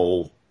Spot is a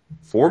mole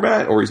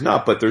format or he's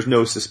not, but there's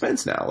no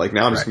suspense now. Like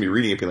now I'm just going to be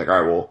reading it being like,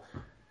 all right, well,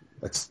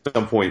 at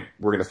some point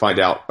we're going to find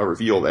out a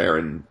reveal there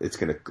and it's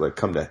going to like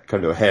come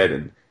to a head.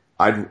 And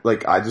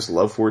I just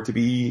love for it to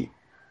be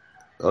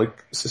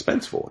like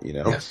suspenseful, you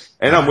know? Yes.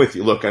 And I'm with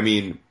you. Look, I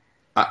mean,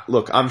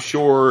 I'm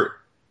sure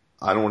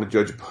I don't want to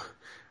judge a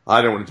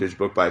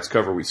book by its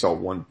cover. We saw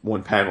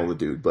one panel of the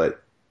dude,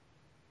 but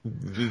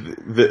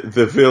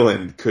the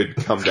villain could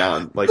come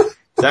down, like,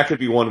 that could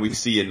be one we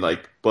see in,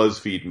 like,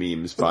 BuzzFeed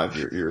memes 5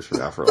 years from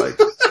now for, like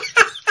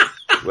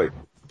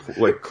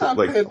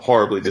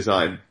horribly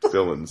designed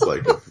villains,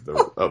 like,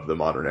 of the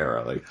modern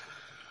era. Like,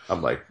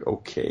 I'm like,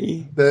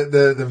 okay.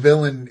 The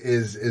villain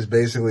is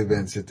basically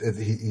Vince.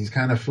 He's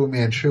kind of Fu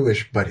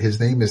Manchu-ish, but his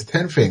name is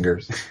Ten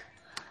Fingers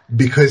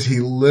because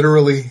he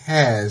literally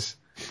has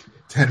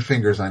 10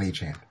 fingers on each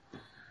hand.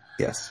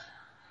 Yes.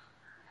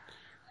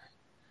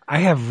 I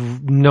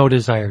have no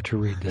desire to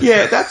read this.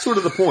 Yeah, that's sort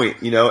of the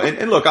point, you know.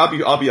 And look, I'll be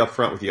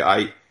upfront with you.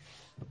 I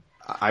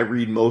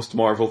read most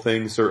Marvel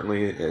things,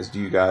 certainly, as do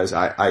you guys.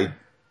 I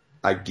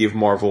give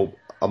Marvel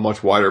a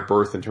much wider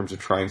berth in terms of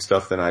trying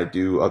stuff than I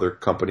do other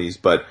companies,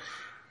 but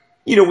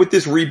with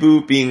this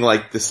reboot being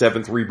like the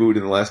 7th reboot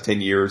in the last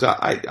 10 years,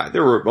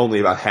 there were only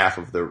about half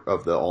of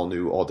the all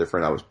new, all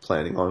different I was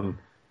planning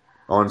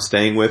on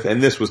staying with,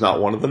 and this was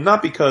not one of them.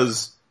 Not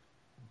because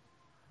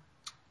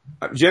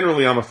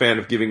generally I'm a fan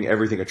of giving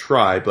everything a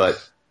try, but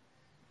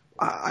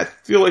I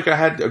feel like I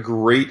had a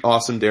great,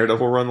 awesome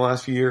Daredevil run the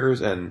last few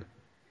years, and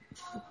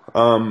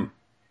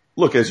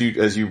look, as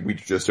we were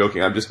just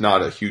joking, I'm just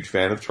not a huge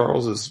fan of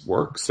Charles's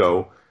work,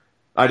 so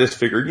I just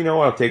figured,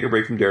 I'll take a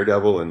break from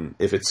Daredevil, and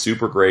if it's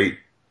super great,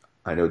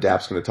 I know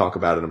Dap's going to talk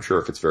about it, I'm sure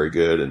if it's very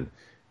good, and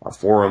our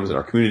forums and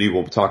our community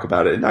will talk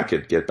about it, and not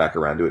get back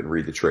around to it and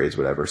read the trades,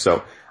 whatever.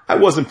 So I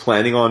wasn't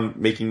planning on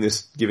giving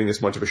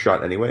this much of a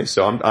shot anyway,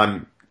 so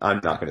I'm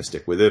not going to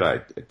stick with it.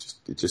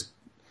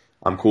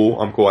 I'm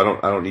cool. I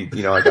don't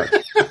need, I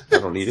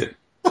don't need it.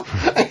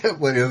 I have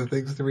plenty of other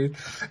things to read.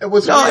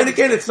 And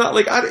again, it's not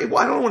like, I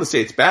don't want to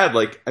say it's bad.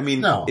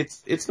 No.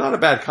 It's not a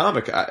bad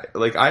comic.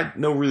 I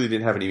really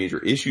didn't have any major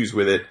issues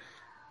with it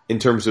in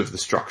terms of the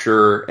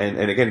structure.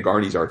 And again,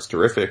 Garney's art's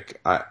terrific.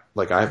 I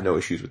have no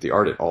issues with the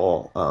art at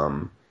all.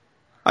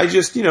 I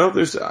just,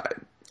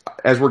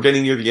 as we're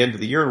getting near the end of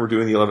the year and we're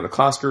doing the 11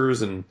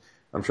 O'Clockers, and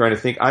I'm trying to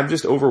think, I'm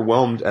just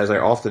overwhelmed, as I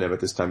often am at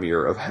this time of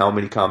year, of how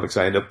many comics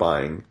I end up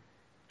buying.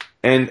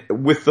 And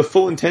with the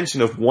full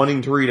intention of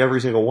wanting to read every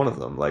single one of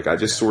them. I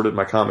just sorted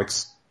my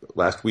comics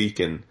last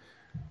week, and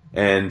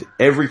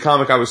every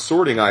comic I was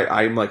sorting,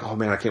 I'm like, oh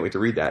man, I can't wait to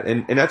read that.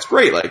 And that's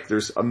great.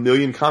 There's a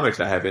million comics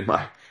I have in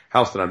my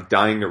house that I'm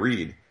dying to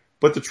read.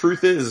 But the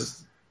truth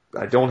is,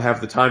 I don't have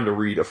the time to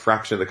read a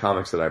fraction of the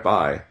comics that I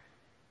buy.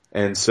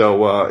 And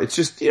so, it's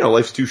just,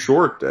 life's too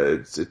short.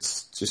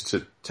 It's just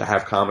to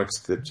have comics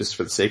that just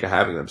for the sake of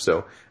having them.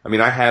 So,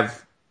 I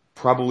have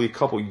probably a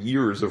couple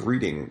years of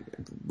reading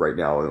right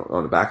now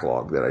on the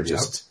backlog that I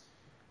just,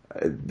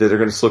 that are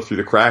going to slip through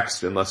the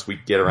cracks unless we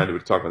get around to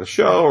it talking on the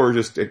show, or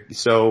just,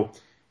 so,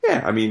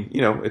 yeah,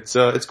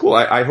 it's cool.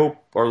 I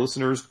hope our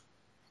listeners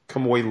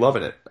come away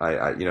loving it.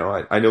 I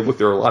know, look,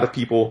 there are a lot of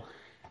people,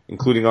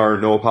 including our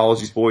No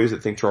Apologies boys,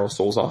 that think Charles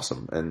Soule's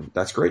awesome, and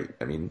that's great.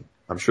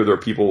 I'm sure there are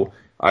people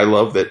I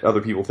love that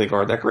other people think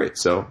aren't that great,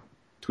 so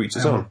to each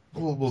his own.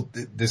 Well,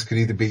 this could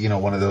either be,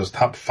 one of those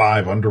top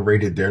 5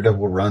 underrated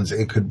Daredevil runs.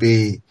 It could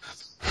be,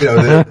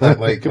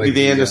 it could be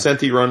the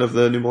Innocenti run of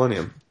the New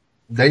Millennium.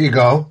 There you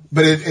go.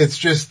 But it's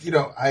just,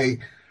 I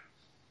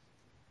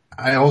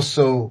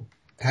also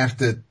have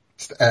to,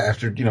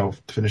 after,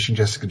 finishing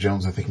Jessica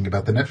Jones and thinking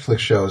about the Netflix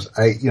shows,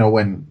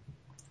 when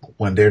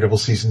Daredevil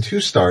season 2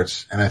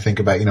 starts, and I think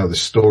about, the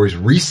stories,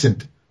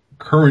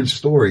 current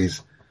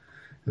stories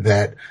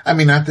that,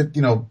 not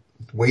that,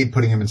 Wade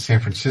putting him in San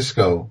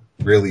Francisco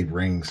really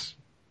rings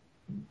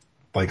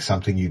like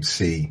something you'd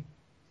see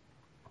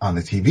on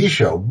the TV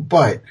show,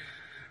 but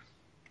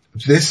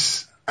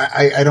this,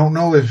 I don't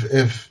know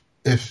if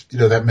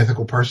that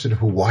mythical person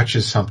who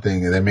watches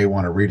something and they may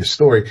want to read a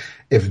story,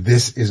 if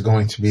this is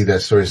going to be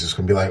that story, is just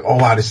going to be like, oh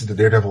wow, this is the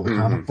Daredevil, the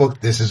comic book,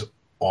 this is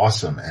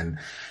awesome.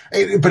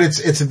 But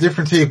it's a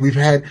different take. We've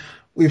had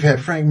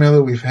Frank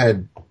Miller, we've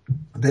had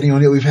Denny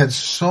O'Neil, we've had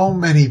so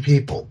many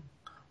people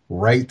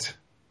write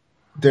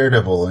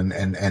Daredevil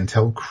and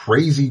tell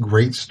crazy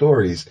great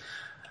stories.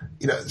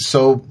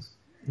 So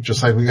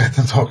just like we got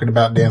them talking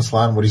about Dan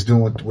Slott and what he's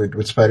doing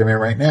with Spider-Man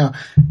right now,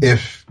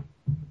 if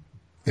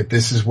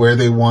this is where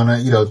they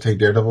want to, take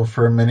Daredevil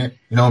for a minute,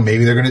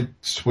 maybe they're going to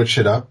switch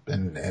it up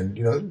and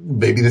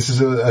maybe this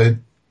is a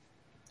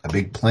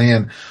big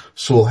plan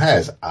Soule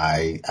has.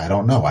 I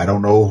don't know. I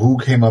don't know who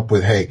came up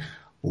with, hey,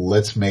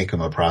 let's make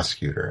him a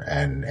prosecutor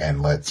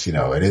and let's,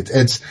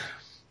 and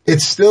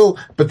it's still,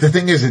 but the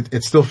thing is,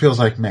 it still feels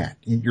like Matt.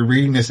 You're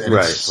reading this and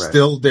it's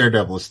still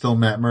Daredevil. It's still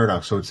Matt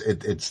Murdock. So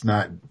it's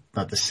not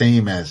the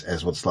same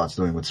as what Slott's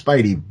doing with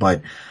Spidey,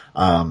 but,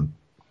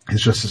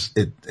 it's just,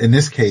 in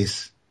this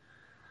case,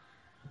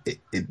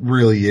 it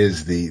really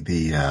is the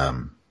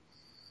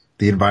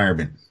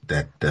environment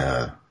that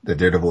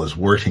Daredevil is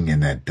working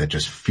in that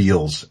just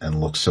feels and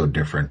looks so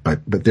different.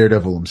 But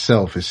Daredevil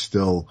himself is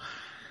still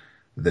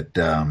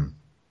that,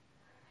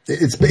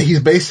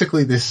 he's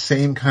basically this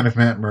same kind of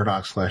Matt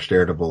Murdock /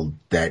 Daredevil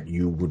that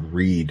you would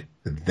read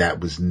that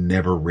was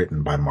never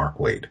written by Mark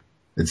Waid.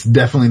 It's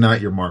definitely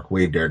not your Mark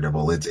Waid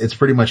Daredevil. It's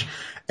pretty much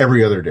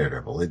every other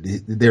Daredevil.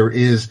 There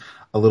is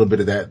a little bit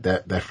of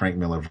that Frank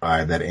Miller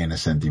vibe, that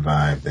Innocenti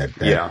vibe,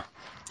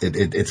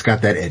 it's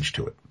got that edge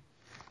to it.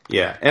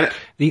 Yeah. And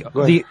I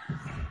was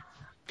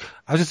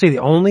gonna say the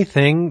only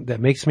thing that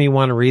makes me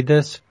want to read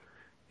this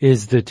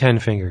is the 10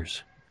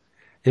 fingers.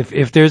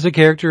 If there's a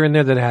character in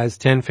there that has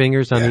 10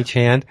 fingers on each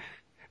hand,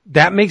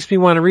 that makes me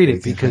want to read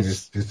it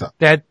because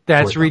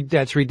that's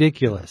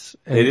ridiculous.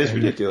 It is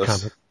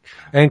ridiculous.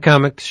 And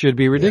comics should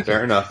be ridiculous.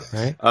 Fair enough.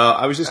 Right?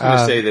 I was just going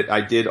to say that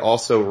I did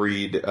also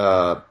read,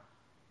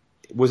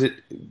 was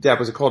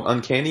it called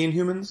Uncanny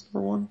Inhumans,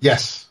 number 1?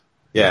 Yes.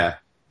 Yeah.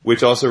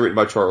 Which also written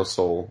by Charles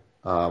Soule,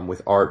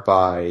 with art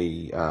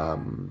by,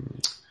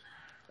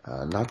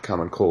 not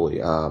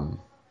Camuncoli,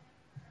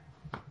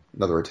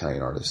 another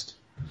Italian artist.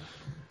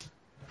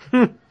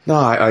 No,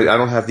 I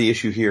don't have the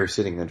issue here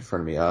sitting in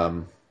front of me.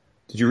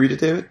 Did you read it,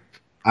 David?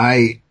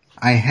 I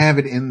have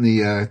it in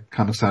the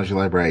Comicsology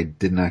library. I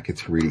did not get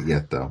to read it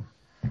yet, though.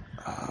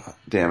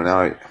 Damn it!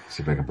 Now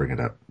See if I can bring it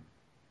up.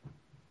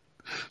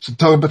 So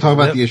talk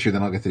about the issue,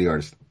 then I'll get to the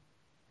artist.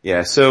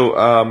 Yeah.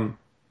 So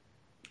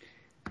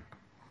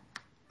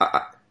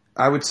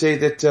I would say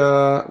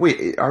that.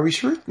 Wait, are we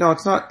sure? No,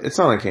 it's not. It's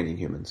not Uncanny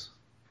Inhumans.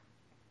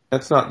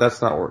 That's not.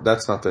 This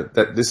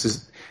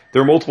is.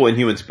 There are multiple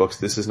Inhumans books.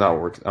 This is not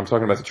what I'm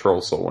talking about. The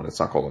Charles Soule one. It's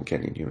not called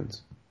Uncanny Inhumans.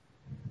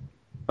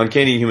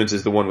 Uncanny Inhumans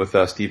is the one with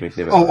Steve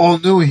McNiven. Oh, All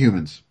New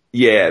Humans.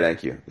 Yeah,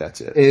 thank you.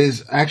 That's it.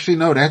 Is actually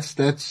no. That's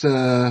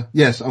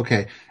yes.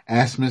 Okay.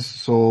 Asmus,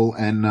 Soule,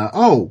 and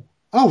oh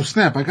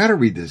snap! I gotta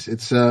read this.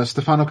 It's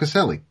Stefano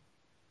Caselli.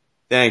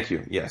 Thank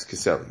you. Yes,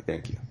 Caselli.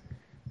 Thank you.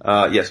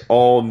 Yes,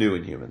 All New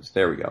Inhumans.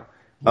 There we go.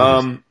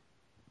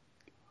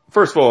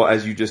 First of all,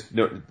 as you just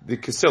know, the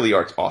Caselli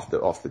art's off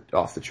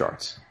the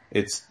charts.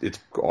 It's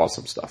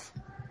awesome stuff.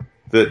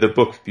 The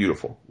book's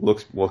beautiful.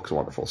 Looks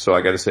wonderful. So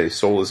I gotta say,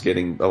 Soule is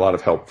getting a lot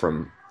of help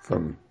from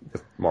the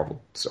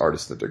Marvel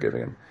artists that they're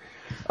giving him.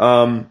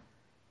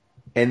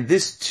 And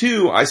this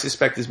too, I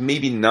suspect, is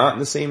maybe not in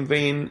the same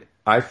vein.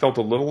 I felt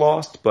a little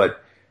lost,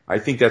 but I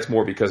think that's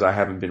more because I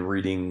haven't been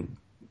reading.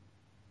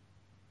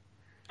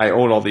 I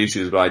own all the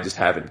issues, but I just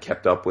haven't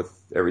kept up with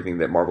everything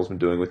that Marvel's been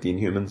doing with the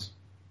Inhumans.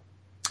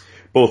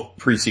 Both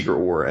pre-Secret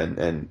War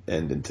and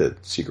into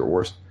Secret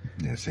Wars.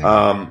 Yeah,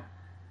 same.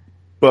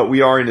 But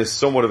we are in a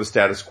somewhat of a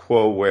status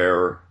quo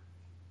where,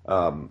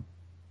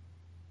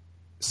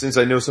 since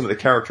I know some of the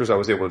characters, I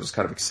was able to just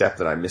kind of accept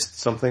that I missed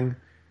something.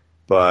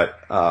 But,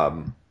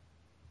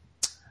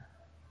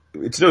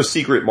 it's no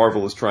secret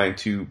Marvel is trying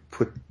to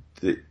put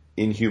the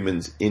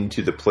Inhumans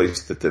into the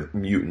place that the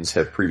mutants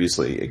have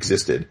previously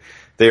existed.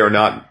 They are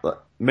not,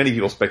 many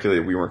people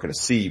speculated we weren't going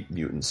to see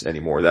mutants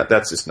anymore.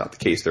 That's just not the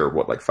case. There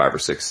are 5 or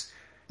 6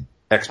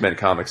 X-Men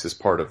comics as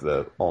part of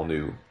the all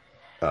new,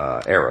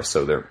 era.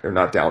 So they're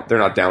not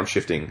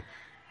downshifting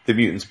the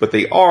mutants, but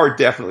they are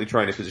definitely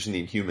trying to position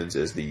the Inhumans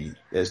as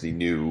the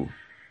new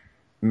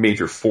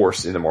major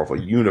force in the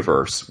Marvel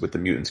universe, with the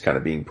mutants kind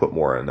of being put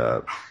more in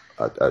a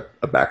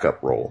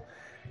backup role.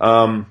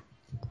 And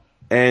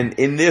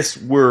in this,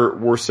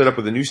 we're set up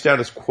with a new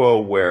status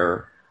quo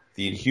where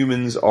the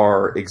Inhumans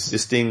are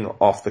existing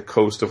off the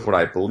coast of what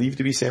I believe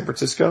to be San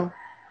Francisco,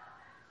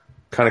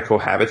 kind of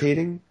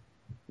cohabitating,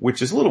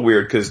 which is a little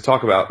weird because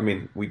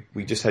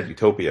we just had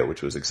Utopia,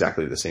 which was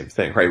exactly the same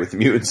thing, right? With the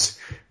mutants,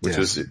 which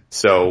was,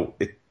 so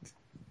a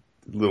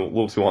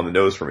little too on the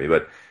nose for me,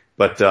 but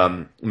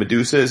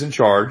Medusa is in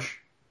charge.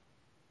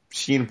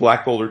 She and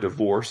Black Bolt are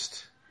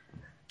divorced,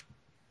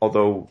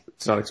 although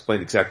it's not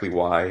explained exactly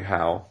why,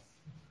 how.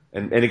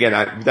 And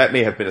again, that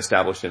may have been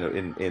established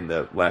in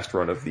the last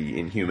run of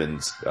the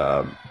Inhumans,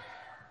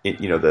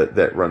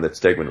 that run that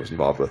Stegman was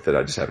involved with that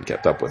I just haven't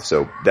kept up with.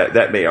 So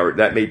that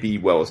may be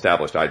well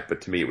established.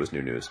 But to me it was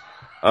new news.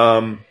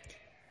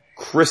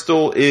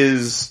 Crystal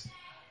is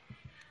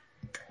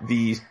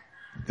the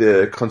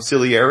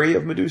consigliere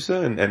of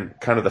Medusa and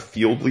kind of the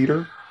field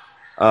leader.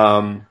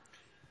 And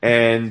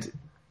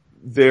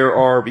there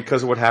are,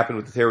 because of what happened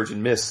with the Terrigen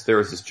Mist, there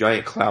is this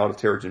giant cloud of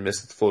Terrigen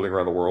Mist that's floating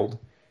around the world.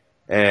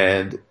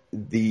 And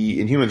the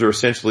Inhumans are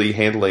essentially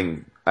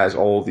handling, as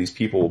all of these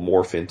people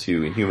morph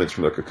into Inhumans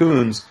from their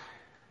cocoons,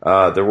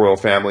 the royal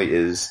family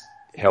is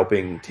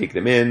helping take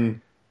them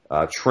in,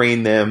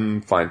 train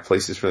them, find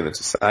places for them in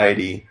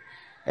society,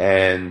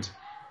 and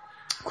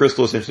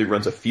Crystal essentially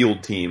runs a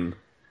field team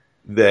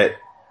that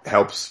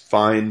helps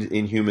find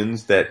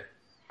Inhumans that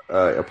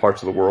are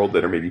parts of the world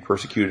that are maybe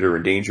persecuted or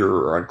in danger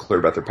or unclear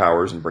about their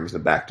powers, and brings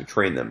them back to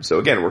train them. So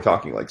again, we're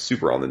talking like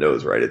super on the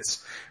nose, right?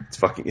 It's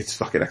fucking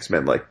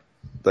X-Men, like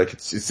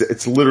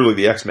it's literally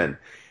the X-Men.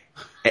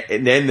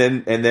 And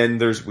then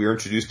we're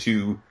introduced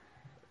to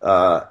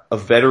a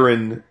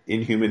veteran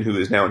Inhuman who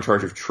is now in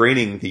charge of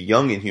training the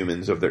young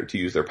Inhumans to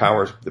use their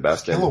powers the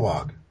best.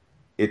 Kilowog.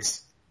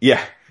 It's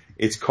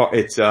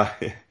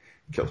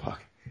Kilowog.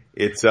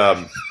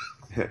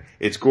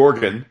 It's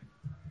Gorgon.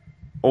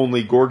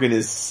 Only Gorgon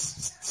is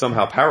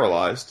somehow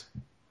paralyzed.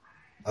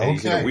 And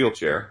he's in a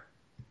wheelchair.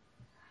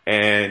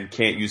 And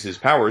can't use his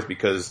powers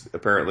because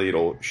apparently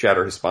it'll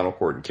shatter his spinal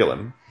cord and kill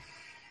him.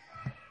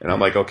 And I'm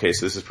like, okay,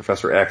 so this is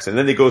Professor X. And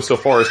then they go so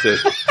far as to,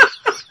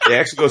 they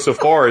actually go so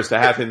far as to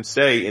have him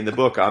say in the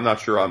book, I'm not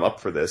sure I'm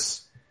up for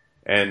this.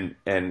 And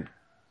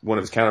one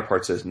of his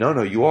counterparts says,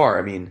 no, you are.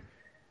 I mean,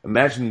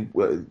 imagine,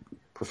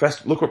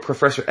 look what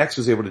Professor X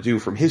was able to do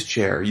from his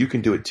chair. You can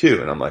do it too.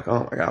 And I'm like,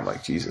 oh my God, I'm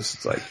like, Jesus,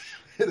 it's like,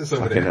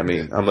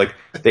 I'm like,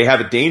 they have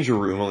a danger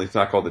room, only it's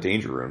not called the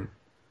danger room.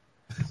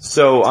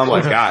 So I'm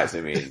like, guys,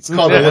 I mean, it's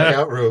called the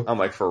lookout room. I'm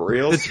like, for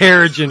reals? The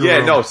Terrigen room.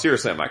 Yeah, no,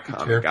 seriously, I'm like,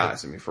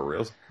 guys, I mean, for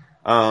reals.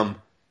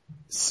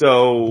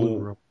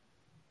 So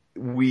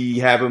we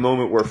have a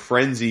moment where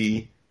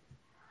Frenzy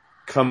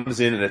comes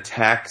in and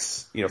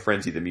attacks,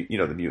 Frenzy, the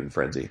mutant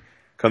Frenzy,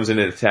 comes in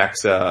and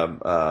attacks,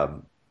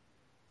 a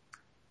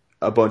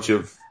bunch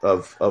of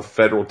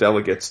federal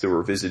delegates that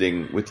were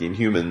visiting with the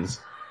Inhumans.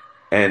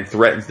 and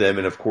threatens them,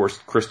 and of course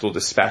Crystal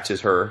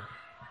dispatches her,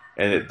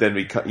 and then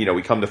we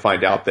come to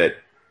find out that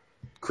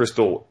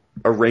Crystal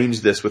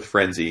arranged this with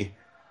Frenzy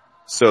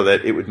so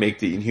that it would make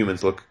the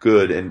Inhumans look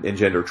good and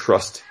engender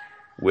trust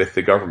with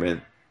the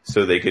government,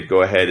 so they could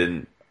go ahead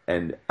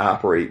and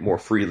operate more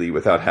freely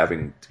without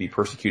having to be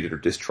persecuted or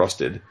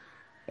distrusted.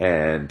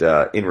 And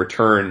in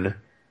return,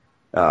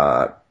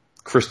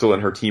 Crystal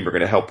and her team are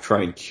going to help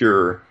try and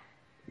cure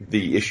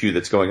the issue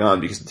that's going on,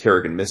 because the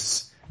Terrigen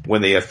Mists,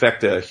 when they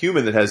affect a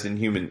human that has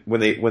inhuman,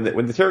 when the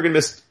Terrigen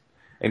Mists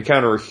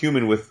encounter a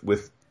human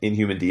with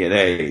inhuman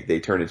DNA, they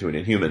turn into an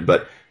Inhuman.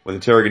 But when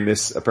the Terrigen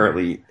Mists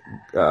apparently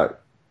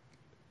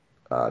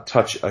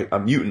touch a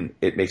mutant,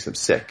 it makes them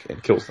sick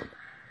and kills them.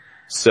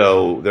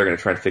 So they're going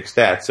to try and fix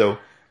that. So,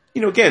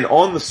 again,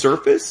 on the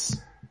surface,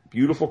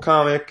 beautiful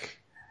comic,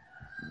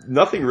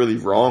 nothing really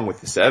wrong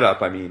with the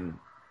setup. I mean,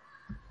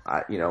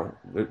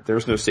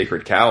 there's no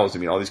sacred cows. I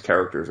mean, all these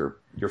characters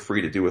you're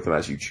free to do with them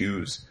as you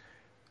choose.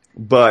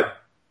 But,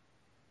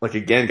 like,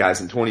 again, guys,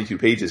 in 22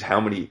 pages,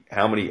 how many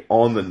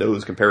on the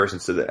nose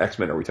comparisons to the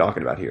X-Men are we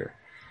talking about here?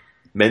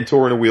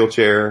 Mentor in a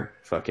wheelchair,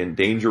 fucking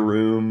Danger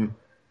Room,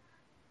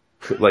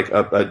 like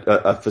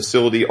a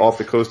facility off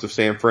the coast of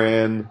San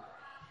Fran,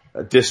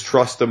 a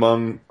distrust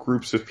among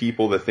groups of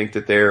people that think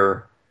that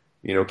they're,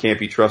 can't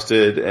be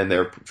trusted, and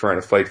they're trying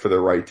to fight for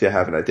their right to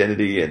have an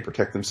identity and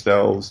protect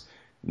themselves.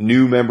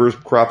 New members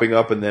cropping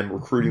up and then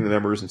recruiting the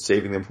members and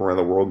saving them from around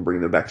the world and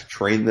bringing them back to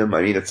train them.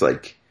 I mean, it's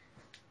like,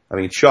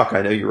 Chuck,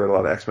 I know you read a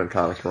lot of X-Men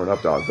comics growing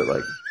up, dog, but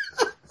like,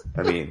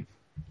 I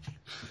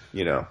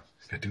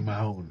do my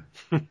own.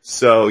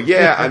 So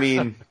yeah,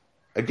 again,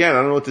 I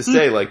don't know what to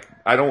say. Like,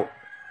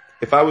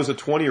 if I was a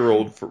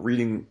 20-year-old for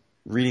reading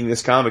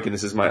this comic, and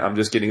I'm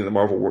just getting in the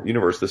Marvel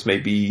universe, this may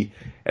be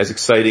as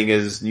exciting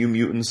as New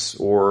Mutants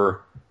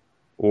or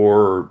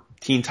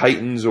Teen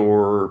Titans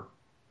or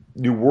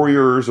New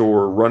Warriors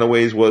or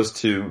Runaways was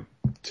to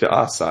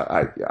us.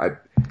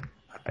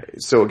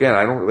 So again,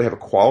 I don't really have a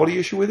quality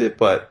issue with it,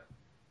 but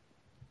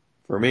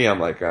for me, I'm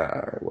like, all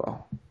right,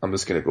 well, I'm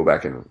just gonna go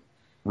back and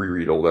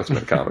reread old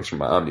X-Men comics from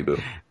my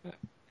Omniboo.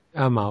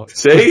 I'm out.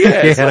 See,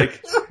 yeah, it's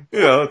like,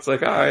 it's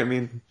like, all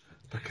right,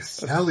 But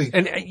Caselli.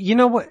 And you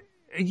know what?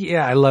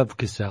 Yeah, I love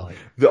Caselli.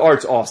 The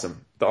art's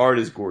awesome. The art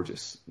is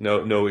gorgeous.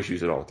 No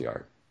issues at all with the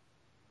art.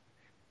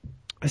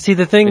 See,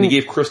 the thing. And he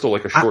gave Crystal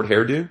like a short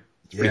hairdo.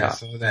 Yeah, I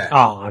saw that.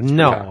 Oh,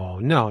 no,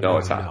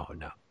 it's hot.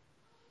 no.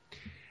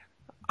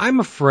 I'm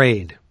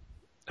afraid.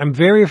 I'm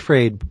very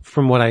afraid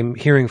from what I'm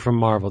hearing from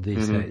Marvel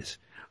these days.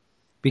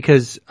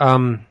 Because,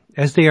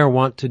 as they are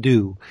wont to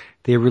do,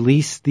 they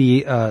release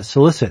the,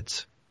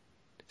 solicits.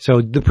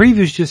 So the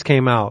previews just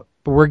came out,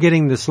 but we're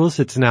getting the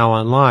solicits now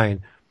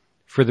online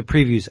for the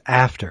previews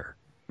after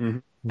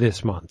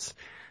this month.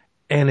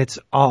 And it's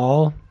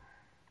all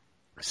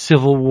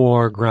Civil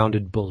War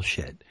grounded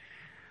bullshit.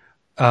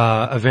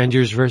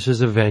 Avengers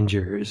versus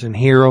Avengers and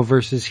hero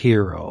versus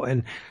hero.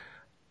 And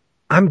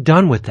I'm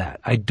done with that.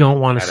 I don't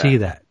want to see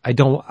that. I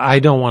don't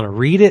want to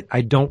read it.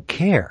 I don't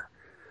care.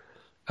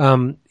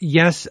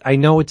 Yes, I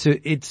know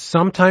it's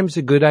sometimes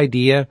a good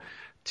idea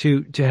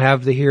to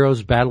have the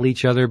heroes battle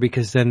each other,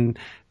 because then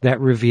that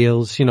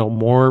reveals,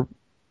 more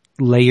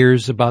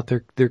layers about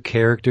their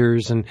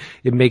characters, and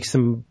it makes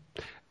them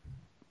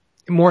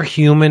more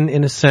human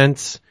in a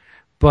sense,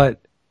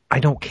 but I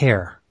don't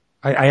care.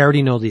 I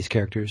already know these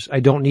characters.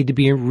 I don't need to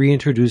be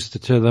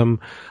reintroduced to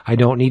them. I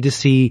don't need to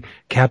see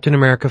Captain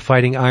America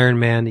fighting Iron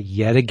Man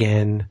yet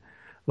again.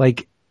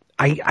 Like,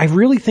 I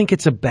really think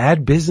it's a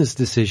bad business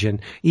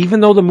decision, even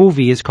though the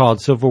movie is called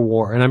Civil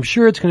War, and I'm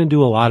sure it's going to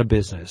do a lot of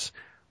business.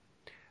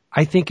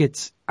 I think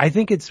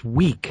it's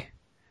weak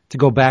to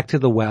go back to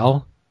the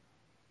well,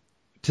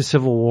 to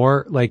Civil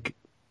War. Like,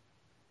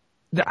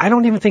 I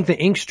don't even think the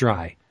ink's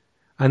dry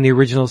on the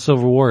original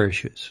Civil War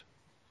issues.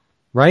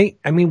 Right?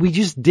 I mean, we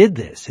just did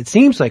this. It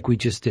seems like we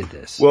just did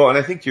this. Well, and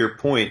I think to your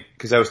point,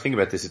 because I was thinking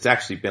about this, it's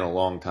actually been a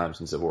long time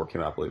since Civil War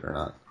came out, believe it or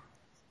not.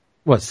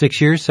 What, 6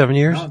 years, 7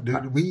 years? No,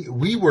 dude,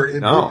 we were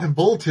in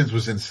Bulletins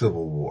was in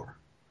Civil War.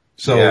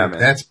 So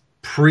that's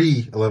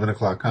pre 11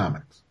 o'clock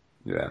comics.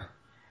 Yeah.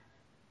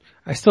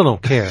 I still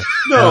don't care.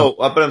 No,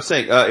 but I'm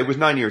saying, it was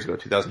 9 years ago,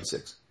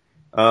 2006.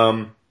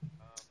 And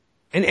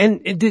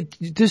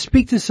to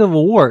speak to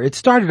Civil War, it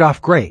started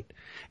off great.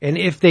 And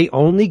if they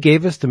only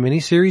gave us the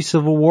miniseries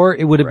Civil War,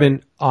 it would have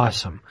been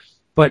awesome.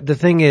 But the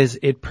thing is,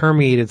 it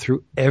permeated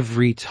through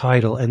every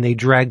title, and they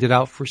dragged it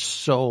out for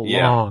so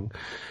long.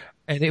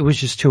 And it was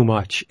just too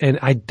much. And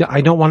I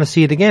don't want to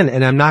see it again.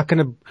 And I'm not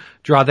going to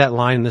draw that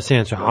line in the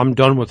sand. So I'm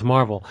done with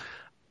Marvel.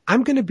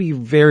 I'm going to be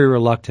very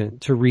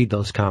reluctant to read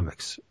those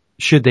comics,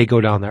 should they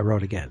go down that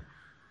road again.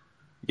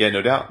 Yeah,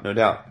 no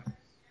doubt.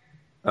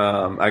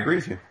 I agree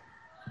with you.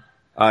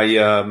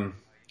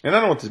 And I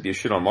don't want this to be a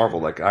shit on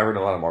Marvel. Like, I read a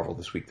lot of Marvel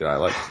this week that I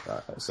liked,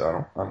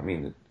 so I don't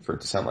mean for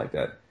it to sound like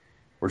that.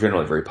 We're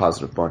generally a very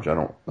positive bunch. I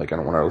don't want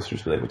our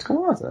listeners to be like, what's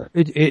going on with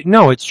that?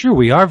 No, it's true.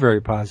 We are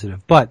very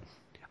positive, but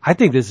I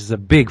think this is a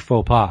big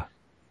faux pas.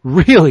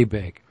 Really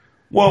big.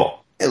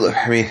 Well, look,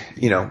 I mean,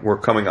 we're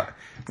coming up.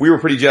 We were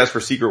pretty jazzed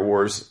for Secret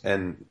Wars,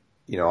 and,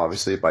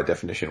 obviously by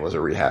definition was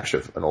a rehash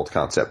of an old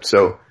concept.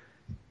 So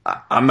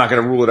I'm not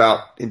going to rule it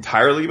out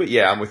entirely, but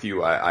yeah, I'm with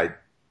you.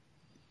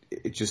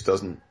 It just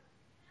doesn't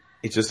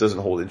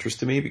hold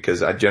interest to me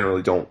because I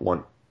generally don't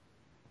want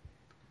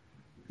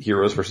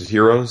heroes versus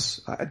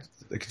heroes.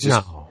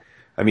 No.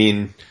 I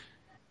mean,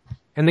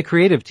 and the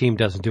creative team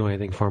doesn't do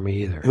anything for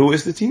me either. Who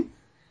is the team?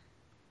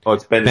 Oh,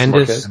 it's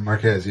Bendis.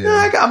 Marquez,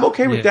 yeah. Yeah, I'm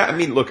okay with that. I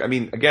mean, look,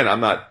 again, I'm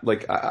not,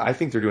 like, I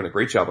think they're doing a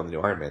great job on the new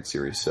Iron Man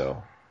series,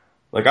 so.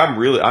 Like,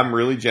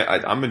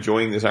 I'm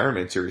enjoying this Iron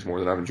Man series more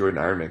than I've enjoyed an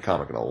Iron Man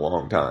comic in a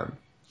long time.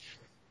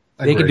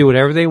 They can do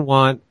whatever they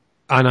want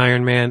on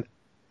Iron Man.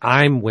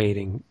 I'm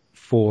waiting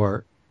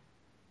for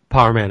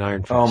Power Man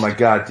Iron Fist. Oh my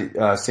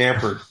god,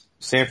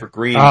 Sanford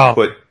Green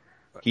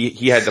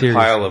he had the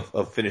pile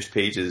of finished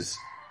pages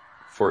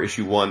for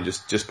issue 1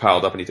 just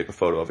piled up, and he took a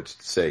photo of it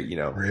to say,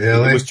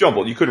 really? It was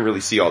jumbled. You couldn't really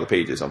see all the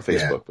pages on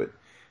Facebook, but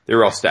they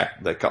were all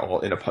stacked, like,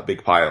 all in a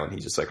big pile, and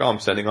he's just like, oh, I'm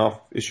sending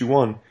off issue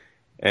 1.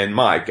 And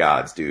my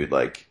gods, dude,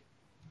 like,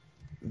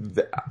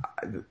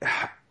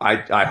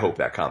 I hope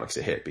that comic's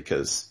a hit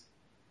because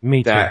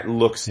that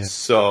looks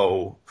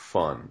so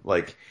fun.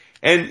 Like,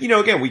 and,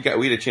 again, we had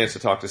a chance to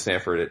talk to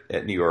Sanford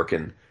at New York,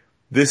 and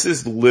this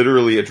is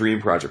literally a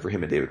dream project for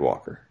him and David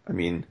Walker. I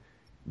mean,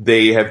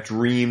 they have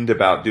dreamed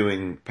about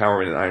doing Power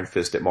Man and Iron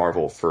Fist at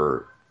Marvel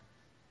for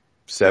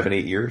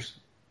 7-8 years.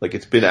 Like,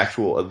 it's been a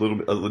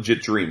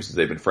legit dream since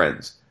they've been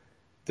friends.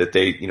 That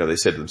they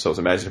said to themselves,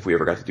 imagine if we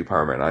ever got to do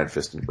Power Man and Iron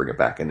Fist and bring it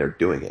back, and they're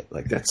doing it.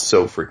 Like, that's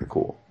so freaking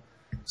cool.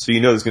 So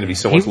there's going to be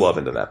so much love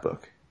into that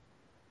book.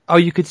 Oh,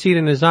 you could see it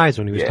in his eyes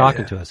when he was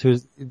talking to us.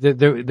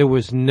 There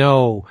was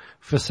no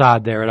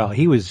facade there at all.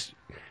 He was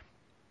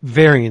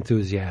very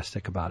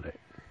enthusiastic about it.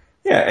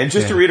 Yeah, and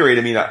just to reiterate,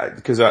 I mean,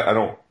 because I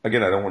don't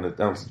want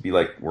to be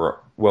like we're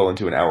well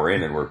into an hour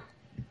in and we're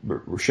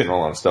shitting on a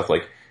lot of stuff.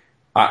 Like,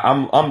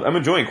 I'm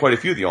enjoying quite a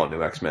few of the all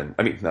new X-Men.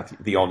 I mean, not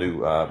the all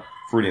new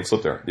Freudian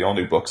slip there, the all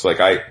new books. Like,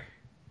 I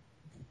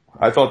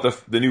thought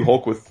the new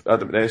Hulk with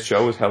the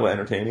show was hella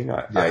entertaining.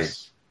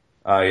 Yes.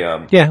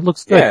 It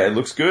looks good. Yeah, it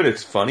looks good.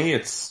 It's funny.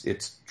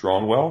 It's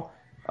drawn well.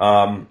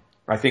 I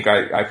think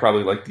I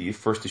probably liked the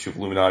first issue of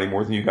Illuminati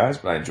more than you guys,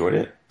 but I enjoyed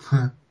it.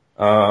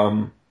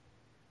 So,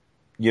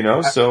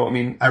 I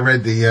mean. I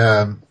read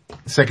the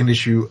second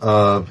issue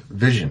of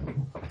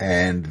Vision,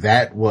 and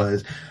that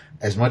was,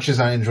 as much as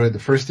I enjoyed the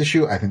first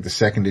issue, I think the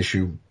second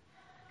issue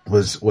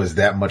was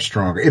that much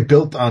stronger. It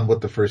built on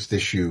what the first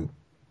issue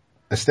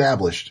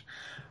established,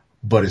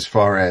 but as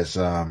far as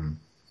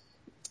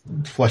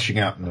fleshing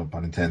out, no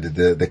pun intended,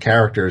 the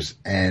characters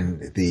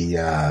and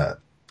the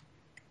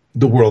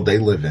world they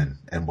live in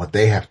and what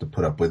they have to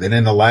put up with. And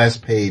then the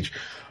last page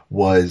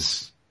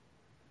was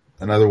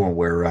another one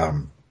where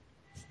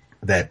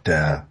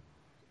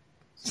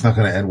it's not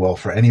going to end well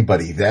for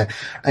anybody.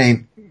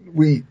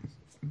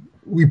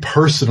 We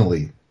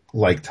personally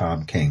like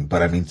Tom King,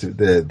 but I mean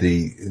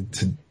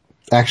to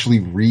actually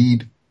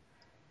read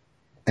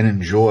and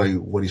enjoy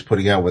what he's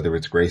putting out, whether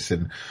it's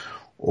Grayson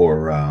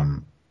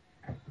or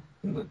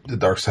the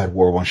Dark Side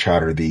War one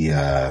shot, or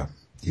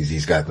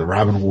he's got the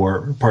Robin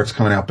War parts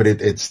coming out, but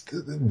it's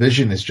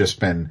Vision has just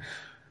been,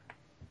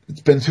 it's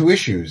been 2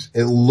 issues.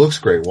 It looks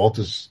great.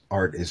 Walter's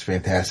art is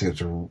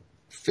fantastic. It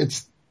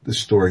fits the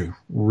story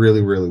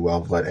really, really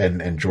well,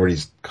 and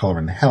Jordy's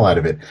coloring the hell out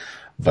of it.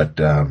 But,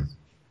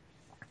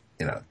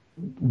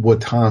 what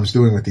Tom's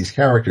doing with these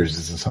characters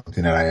isn't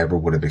something that I ever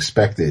would have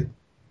expected.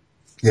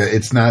 Yeah,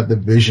 it's not the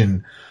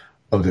vision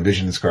of the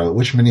Vision and Scarlet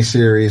Witch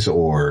miniseries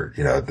or,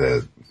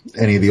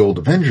 any of the old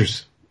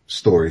Avengers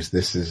stories.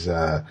 This is,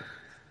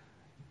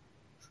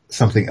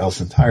 something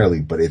else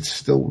entirely, but it's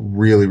still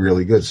really,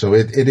 really good. So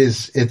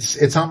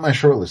it's on my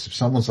short list. If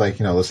someone's like,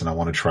 listen, I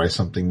want to try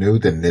something new,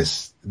 then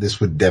this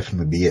would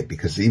definitely be it,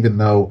 because even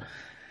though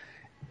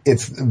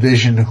it's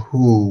Vision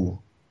who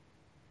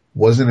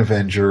was an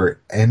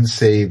Avenger and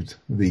saved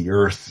the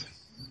Earth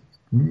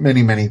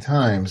many, many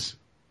times,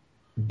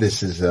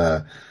 this is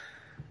a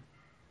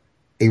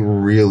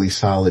really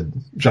solid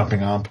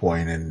jumping on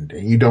point, and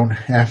you don't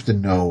have to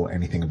know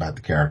anything about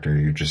the character.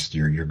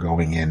 You're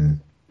going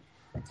in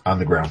on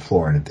the ground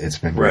floor, and it's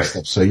been great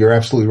stuff. So you're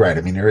absolutely right.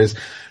 I mean,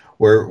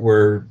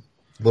 we're a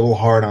little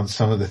hard on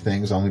some of the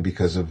things only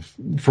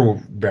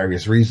for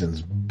various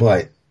reasons,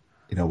 but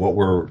what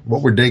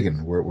we're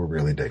digging, we're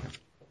really digging.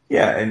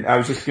 Yeah, and I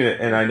was just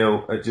and I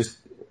know just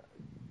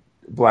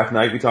Black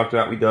Knight we talked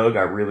about, we dug.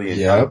 I really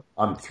enjoyed.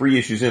 I'm 3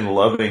 issues in,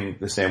 loving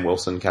the Sam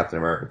Wilson Captain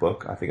America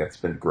book. I think that's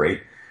been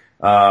great.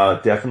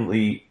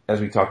 Definitely,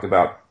 as we talked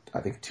about,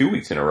 I think 2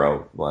 weeks in a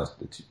row, the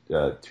last 2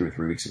 or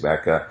 3 weeks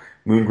back,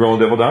 Moon Girl and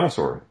Devil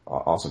Dinosaur,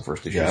 awesome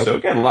first issue. Yep. So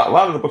again, a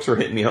lot of the books are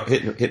hitting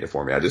it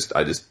for me. I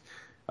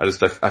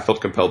felt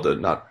compelled to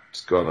not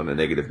just go out on a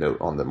negative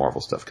note on the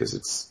Marvel stuff, because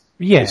it's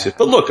just,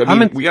 but look, I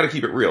mean, we got to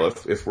keep it real.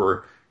 If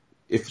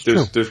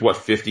there's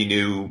 50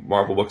 new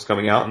Marvel books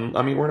coming out, and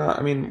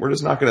we're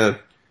just not gonna,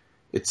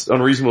 it's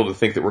unreasonable to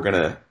think that we're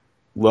gonna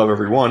love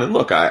every one. And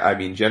look, I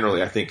mean,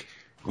 generally I think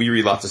we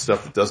read lots of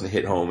stuff that doesn't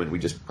hit home, and we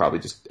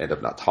probably end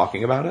up not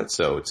talking about it.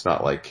 So it's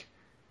not like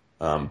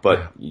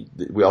But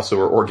we also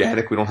are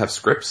organic. We don't have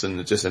scripts, and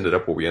it just ended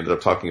up where we ended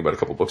up talking about a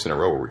couple books in a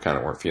row where we kind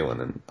of weren't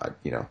feeling, and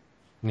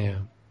Yeah.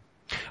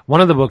 One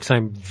of the books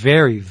I'm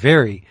very,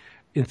 very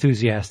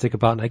enthusiastic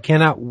about, and I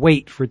cannot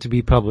wait for it to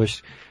be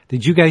published.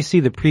 Did you guys see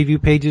the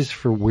preview pages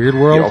for Weird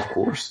World? Yeah, of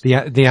course. The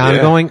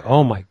ongoing? Yeah.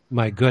 Oh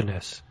my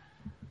goodness.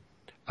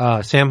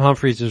 Sam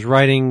Humphries is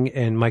writing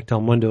and Mike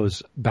Del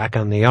Mundo's back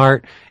on the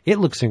art. It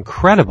looks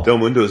incredible. Del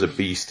Mundo is a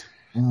beast.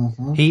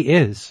 Mm-hmm. He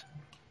is.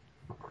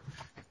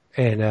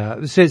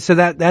 And, so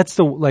that's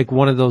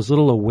one of those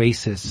little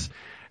oasis,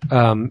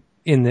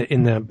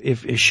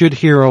 if should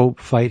hero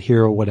fight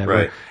hero, whatever.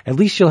 Right. At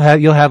least you'll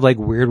have like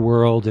Weird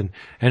World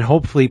and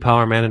hopefully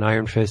Power Man and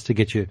Iron Fist to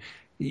get you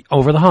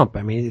over the hump.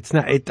 I mean,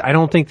 I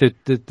don't think that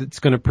it's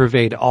going to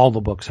pervade all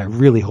the books. I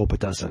really hope it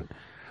doesn't.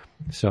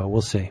 So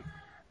we'll see.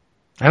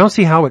 I don't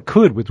see how it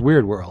could with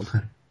Weird World.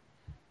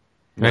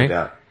 Right? No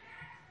doubt.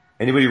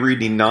 Anybody read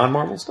any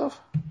non-Marvel stuff?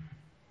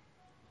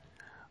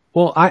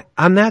 Well,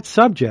 on that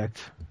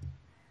subject,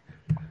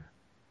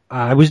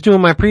 I was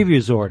doing my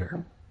previews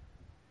order,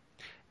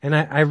 and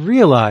I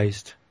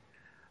realized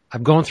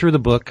I'm going through the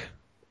book.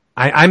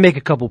 I make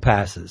a couple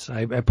passes.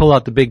 I pull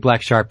out the big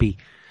black Sharpie,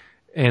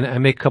 and I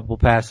make a couple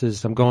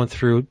passes. I'm going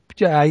through.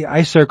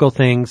 I circle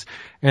things,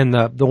 and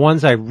the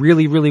ones I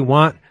really, really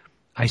want,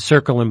 I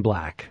circle in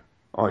black.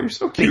 Oh, you're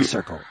so cute. Big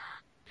circle.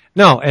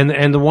 No,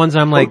 and the ones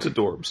I'm like,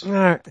 adorbs.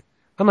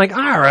 I'm like,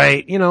 all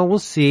right, we'll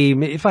see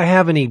if I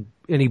have any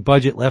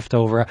budget left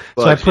over.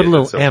 So I put a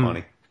little M.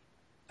 Funny.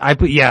 I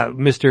put,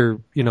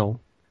 Mr.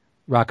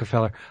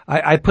 Rockefeller.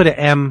 I put an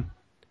M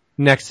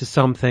next to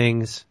some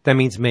things. That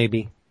means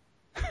maybe.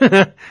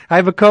 I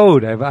have a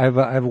code. I have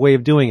a way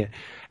of doing it.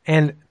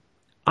 And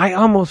I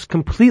almost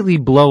completely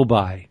blow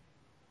by,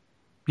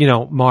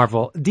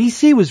 Marvel.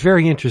 DC was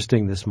very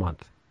interesting this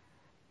month.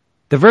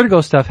 The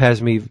Vertigo stuff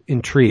has me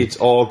intrigued. It's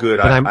all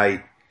good.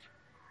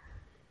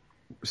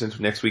 Since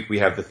next week we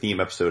have the theme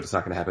episode, it's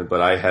not going to happen,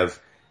 but I have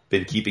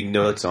been keeping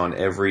notes on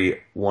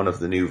every one of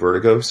the new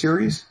Vertigo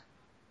series.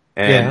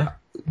 And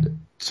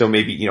so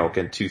maybe,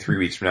 again, 2-3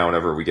 weeks from now,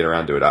 whenever we get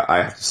around to it,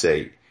 I have to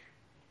say,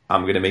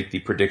 I'm going to make the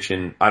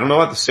prediction. I don't know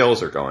how the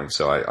sales are going,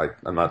 so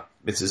I'm not,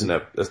 this isn't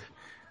a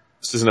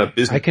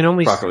business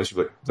proclamation,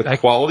 but the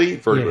quality,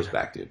 Vertigo's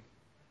back, dude.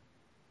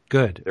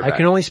 Good. I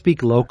can only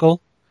speak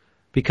local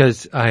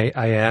because I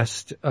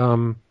asked,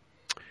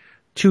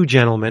 2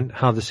 gentlemen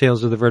how the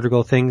sales of the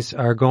Vertigo things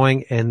are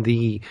going, and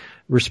the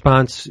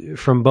response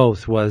from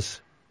both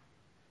was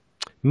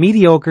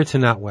mediocre to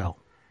not well.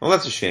 Well,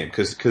 that's a shame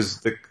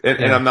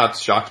and I'm not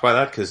shocked by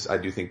that because I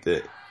do think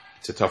that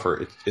it's a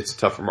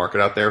tougher market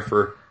out there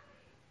for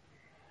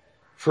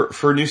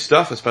new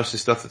stuff, especially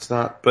stuff that's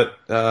not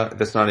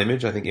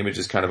Image. I think Image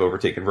has kind of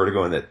overtaken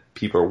Vertigo and that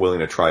people are willing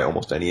to try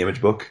almost any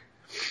Image book.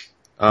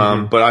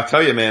 But I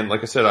tell you, man,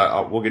 like I said,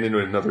 we'll get into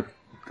it another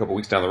couple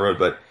weeks down the road,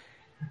 but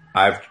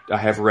I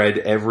have read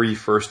every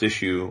first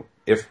issue,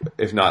 if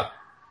not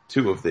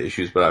 2 of the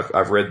issues, but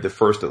I've read the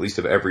first at least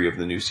of every of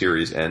the new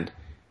series, and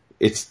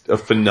it's a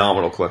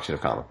phenomenal collection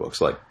of comic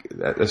books. Like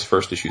as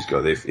first issues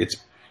go,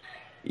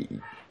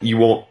 you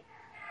won't.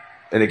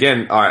 And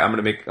again, all right, I'm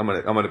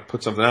gonna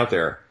put something out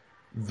there.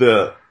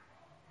 The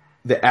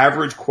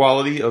average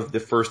quality of the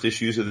first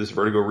issues of this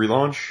Vertigo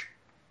relaunch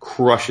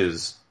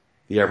crushes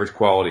the average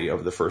quality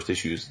of the first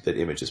issues that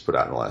Image has put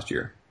out in the last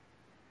year.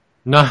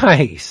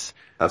 Nice.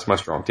 That's my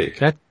strong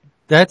take.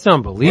 That's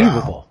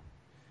unbelievable. Wow.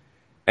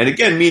 And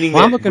again, meaning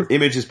that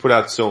Image has put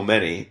out so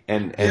many,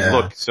 and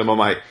look,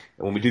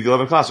 when we do the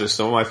 11 classics,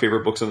 some of my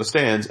favorite books on the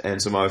stands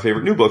and some of my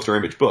favorite new books are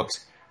Image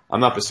books.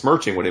 I'm not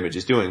besmirching what Image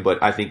is doing,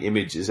 but I think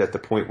Image is at the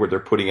point where they're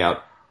putting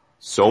out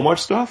so much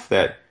stuff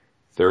that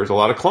there's a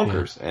lot of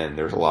clunkers and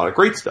there's a lot of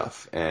great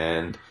stuff,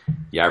 and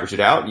you average it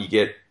out and you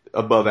get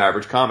above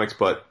average comics,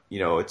 but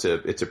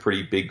it's a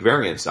pretty big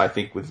variance. I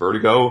think with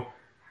Vertigo,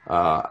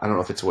 I don't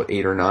know if it's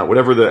 8 or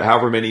 9,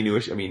 however many new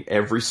issues. I mean,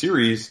 every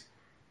series,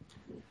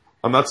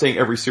 I'm not saying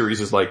every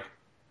series is like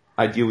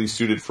ideally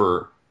suited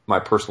for my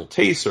personal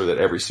taste or that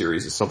every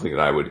series is something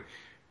that I would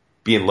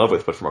be in love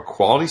with, but from a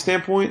quality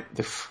standpoint,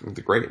 they're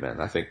great, man.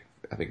 I think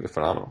they're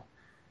phenomenal.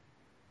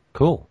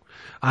 Cool.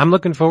 I'm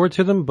looking forward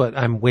to them, but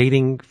I'm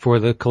waiting for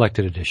the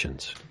collected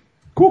editions.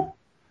 Cool.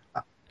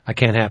 I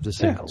can't have the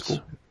singles. Yeah,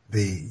 cool.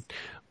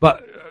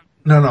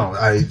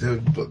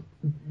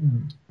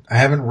 I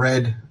haven't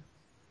read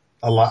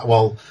a lot.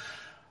 Well,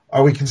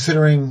 are we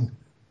considering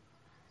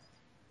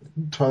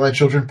Twilight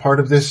Children part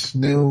of this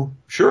new?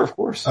 Sure, of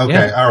course. Okay,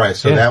 yeah. All right.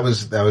 So that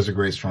was a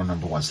great strong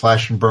number 1.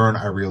 Slash and Burn,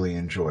 I really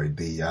enjoyed.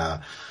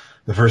 The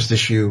first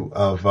issue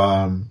of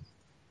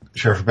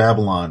Sheriff of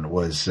Babylon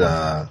was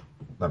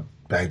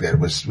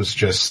Baghdad was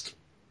just.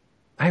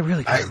 I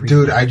really have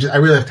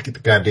to get the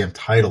goddamn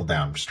title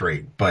down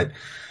straight, but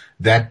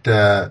that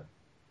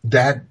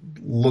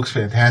looks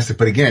fantastic.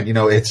 But again,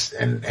 it's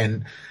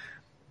and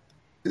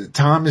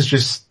Tom is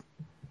just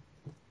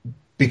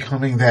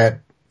becoming that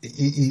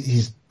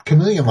he's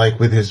chameleon-like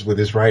with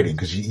his writing,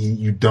 because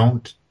you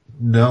don't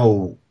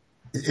know.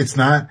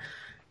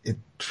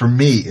 For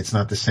me, it's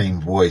not the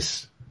same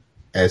voice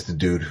as the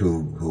dude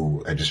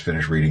who I just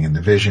finished reading in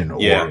the Vision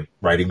or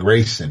writing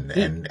Grayson.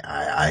 And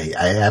I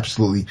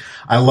absolutely,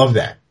 I love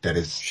that. That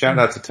is. Shout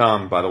out to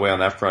Tom, by the way, on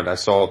that front. I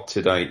saw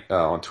tonight,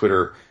 on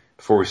Twitter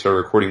before we started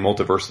recording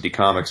Multiversity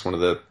Comics,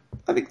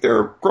 I think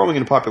they're growing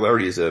in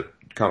popularity as a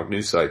comic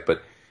news site,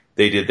 but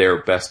they did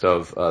their best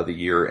of, the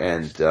year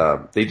and,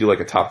 they do like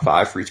a top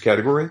 5 for each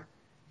category.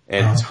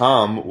 And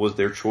Tom was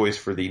their choice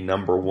for the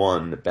number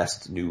 1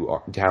 best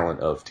new talent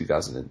of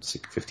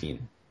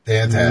 2015.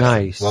 Fantastic.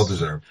 Nice. Well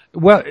deserved.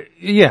 Well,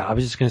 yeah, I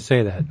was just going to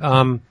say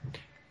that.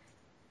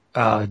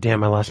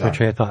 Damn, I lost my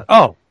train of thought.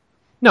 Oh,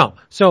 no.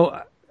 So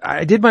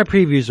I did my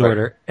previews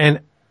order,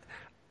 and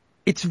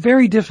it's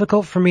very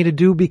difficult for me to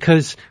do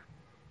because,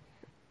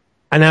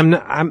 and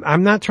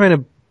I'm not trying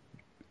to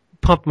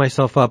pump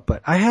myself up,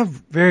 but I have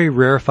very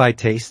rarefied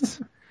tastes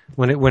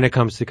when it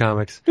comes to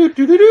comics.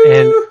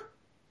 And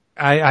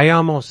I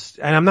almost,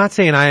 and I'm not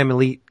saying I am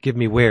elite, give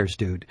me wares,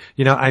 dude.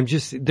 You know,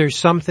 there's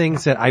some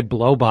things that I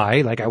blow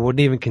by, like I wouldn't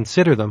even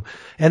consider them.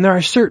 And there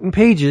are certain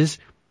pages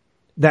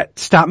that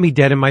stop me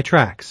dead in my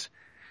tracks.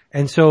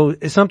 And so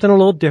it's something a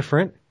little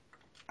different.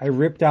 I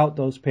ripped out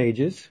those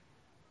pages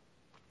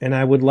and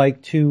I would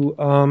like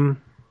to,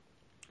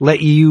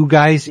 let you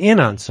guys in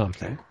on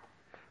something.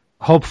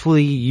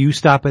 Hopefully you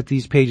stop at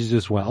these pages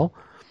as well.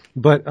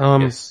 But,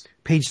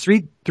 page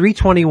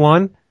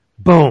 321,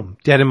 boom,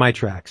 dead in my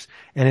tracks.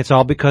 And it's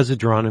all because of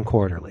Drawn and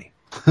Quarterly.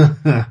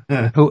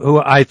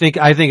 who I think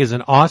is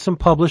an awesome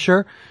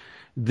publisher.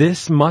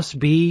 This must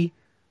be,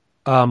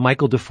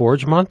 Michael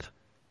DeForge month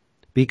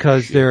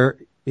because there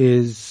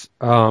is,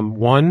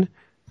 1,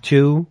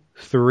 2,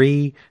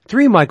 3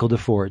 Michael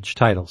DeForge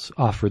titles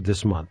offered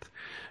this month.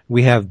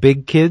 We have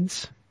Big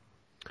Kids,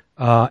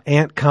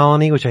 Ant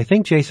Colony, which I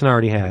think Jason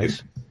already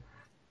has,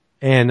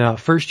 and,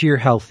 First Year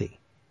Healthy.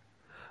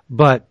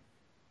 But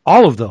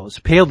all of those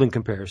paled in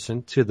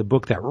comparison to the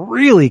book that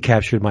really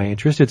captured my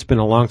interest. It's been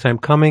a long time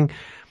coming.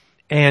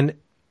 And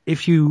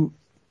if you,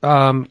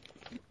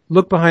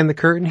 look behind the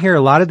curtain here,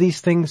 a lot of these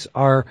things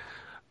are,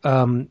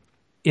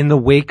 in the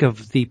wake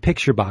of the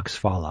Picture Box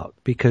fallout,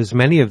 because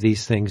many of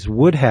these things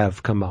would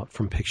have come out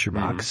from Picture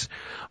Box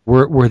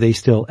were they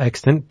still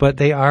extant, but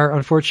they are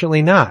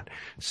unfortunately not.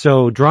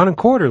 So Drawn and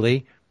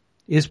Quarterly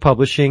is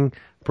publishing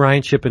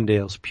Brian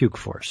Chippendale's Puke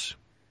Force.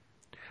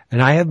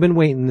 And I have been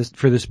waiting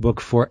for this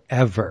book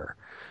forever.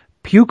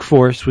 Puke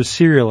Force was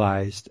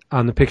serialized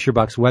on the Picture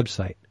Box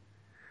website,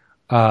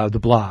 the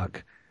blog,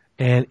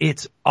 and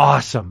it's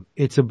awesome.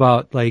 It's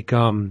about like,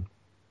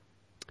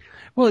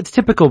 it's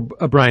typical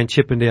Brian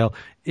Chippendale.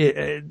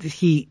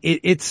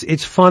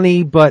 It's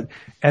funny, but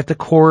at the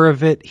core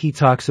of it, he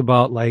talks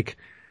about like,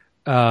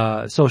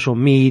 social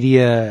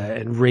media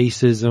and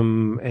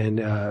racism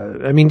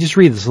and, just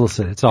read the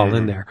solicit. It's all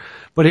in there.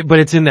 But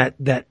it's in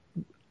that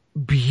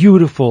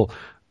beautiful,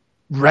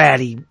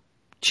 ratty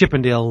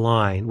Chippendale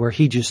line where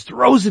he just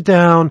throws it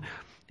down.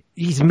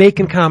 He's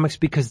making comics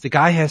because the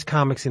guy has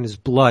comics in his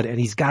blood and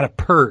he's got to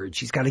purge.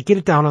 He's got to get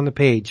it down on the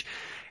page.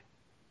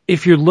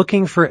 If you're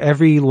looking for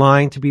every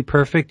line to be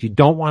perfect, you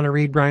don't want to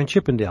read Brian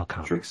Chippendale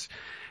comics.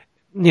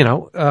 Sure. You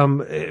know,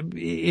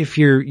 if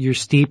you're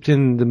steeped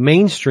in the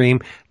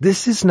mainstream,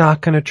 this is not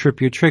going to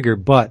trip your trigger.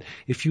 But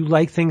if you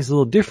like things a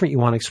little different, you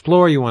want to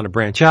explore, you want to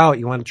branch out,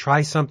 you want to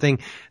try something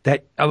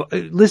that,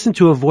 listen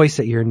to a voice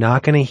that you're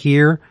not going to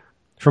hear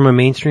from a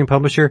mainstream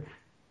publisher,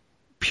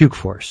 Puke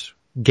Force.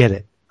 Get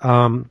it.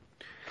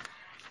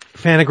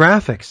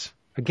 Fantagraphics.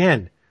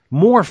 Again,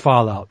 more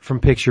fallout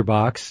from Picture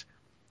Box.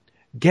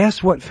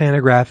 Guess what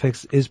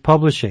Fantagraphics is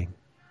publishing?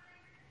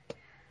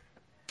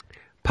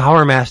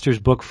 Power Masters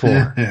Book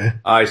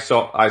 4. I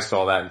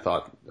saw that and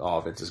thought,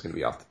 Vince is going to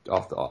be off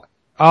the.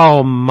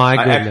 Oh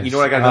my goodness! You know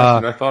what I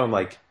got? I thought I'm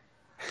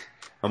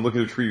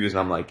looking at the previews and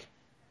I'm like,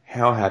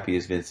 how happy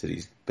is Vince that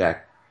he's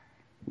back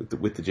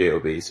with the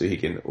JOB so he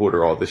can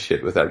order all this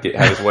shit without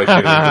have his wife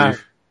get him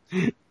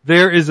grief.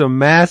 There is a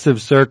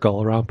massive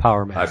circle around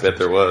Power Masters. I bet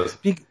there was.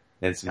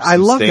 And some I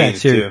love that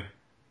series. Too.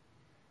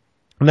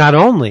 Not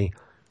only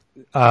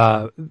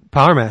Power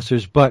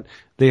Masters, but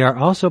they are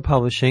also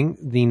publishing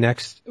the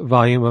next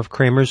volume of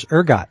Kramer's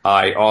Ergot.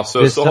 I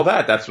also saw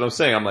that. That's what I'm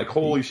saying. I'm like,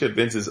 holy shit,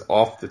 Vince is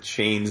off the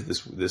chains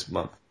this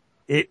month.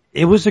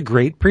 It was a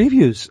great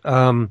previews.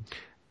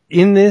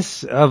 In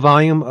this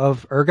volume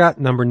of Ergot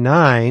number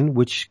 9,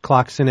 which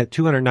clocks in at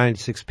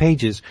 296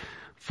 pages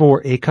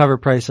for a cover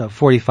price of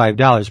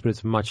 $45, but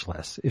it's much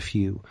less if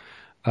you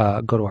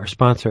go to our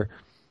sponsor.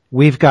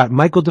 We've got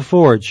Michael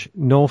DeForge,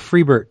 Noel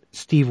Freibert,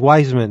 Steve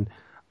Wiseman,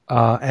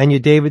 Anya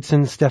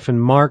Davidson, Stephen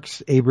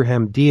Marks,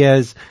 Abraham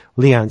Diaz,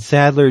 Leon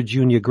Sadler,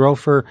 Junior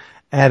Grofer,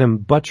 Adam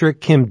Buttrick,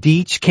 Kim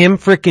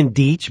frickin'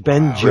 Deitch,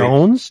 Ben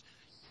Jones,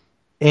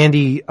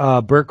 Andy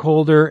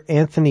Burkholder,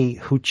 Anthony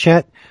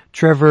Huchet,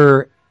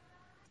 Trevor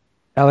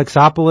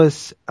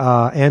Alexopoulos,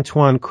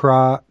 Antoine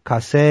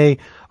Casse,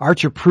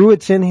 Archer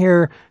Pruitt's in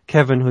here,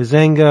 Kevin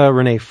Huizenga,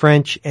 Renee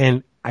French,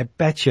 and I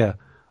betcha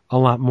a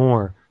lot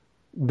more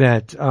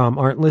that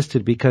aren't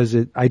listed because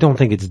I don't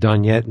think it's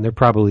done yet, and they're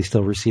probably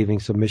still receiving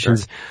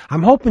submissions. Sure.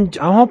 I'm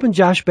hoping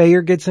Josh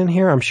Bayer gets in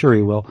here. I'm sure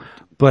he will.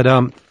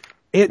 But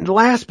And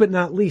last but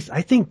not least,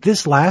 I think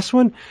this last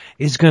one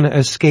is going to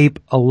escape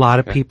a lot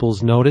of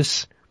people's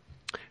notice.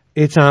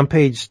 It's on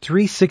page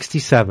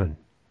 367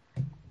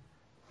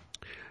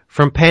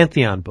 from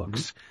Pantheon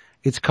Books.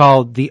 It's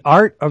called The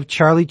Art of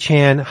Charlie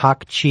Chan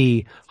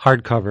Hak-Chi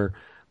hardcover,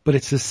 but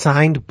it's a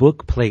signed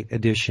book plate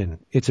edition.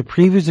 It's a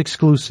previews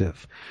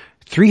exclusive,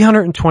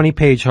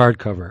 320-page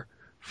hardcover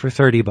for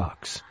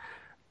 $30.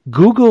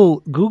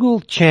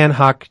 Google Chan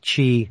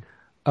Hak-Chi,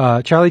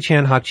 Charlie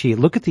Chan Hak-Chi.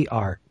 Look at the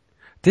art.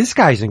 This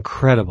guy's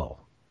incredible.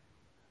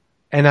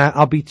 And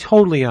I'll be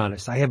totally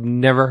honest. I have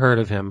never heard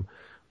of him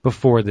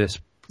before this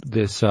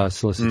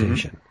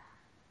solicitation.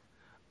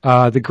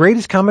 The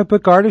greatest comic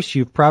book artist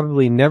you've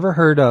probably never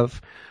heard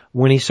of.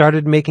 When he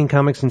started making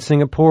comics in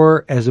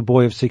Singapore as a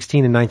boy of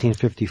 16 in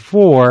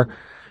 1954,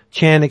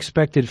 Chan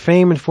expected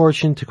fame and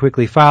fortune to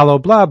quickly follow,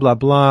 blah, blah,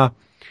 blah.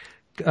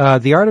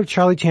 The Art of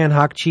Charlie Chan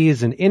Hak-Chi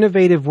is an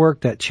innovative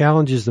work that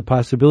challenges the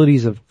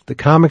possibilities of the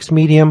comics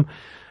medium,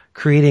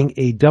 creating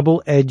a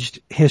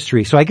double-edged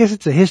history. So I guess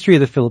it's a history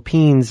of the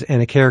Philippines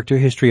and a character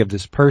history of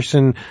this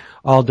person,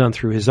 all done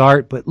through his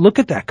art. But look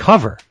at that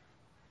cover.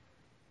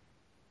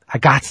 I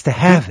gots to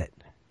have it.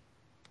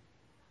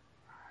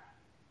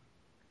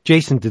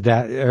 Jason,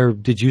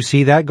 did you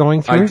see that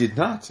going through? I did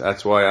not.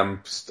 That's why I'm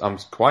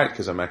quiet,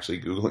 because I'm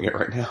actually Googling it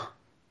right now.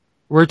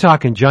 We're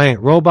talking giant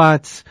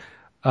robots,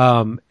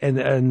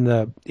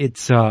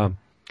 it's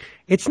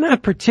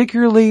not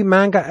particularly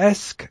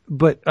manga-esque,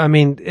 but I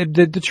mean,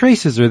 the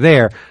traces are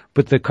there,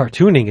 but the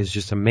cartooning is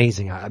just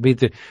amazing. I mean,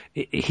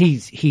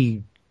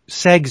 he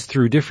segs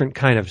through different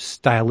kind of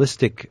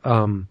stylistic,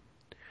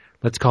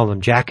 let's call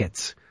them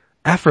jackets,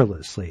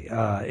 effortlessly.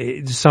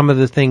 Some of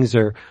the things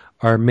are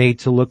made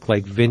to look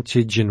like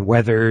vintage and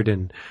weathered,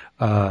 and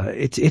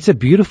it's a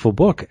beautiful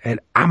book, and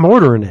I'm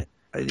ordering it.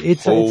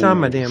 It's on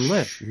my damn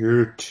list.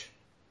 Shoot.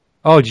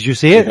 Oh, did you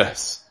see it?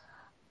 Yes.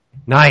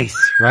 Nice,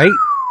 right?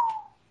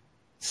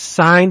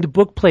 Signed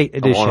book plate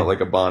edition. I want it like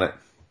a bonnet.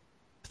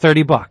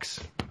 $30.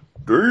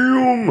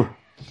 Damn.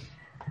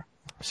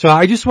 So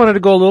I just wanted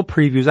to go a little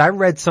previews. I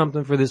read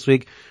something for this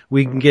week.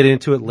 We can get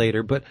into it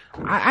later, but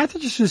I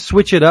thought just to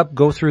switch it up,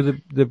 go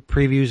through the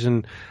previews,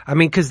 and I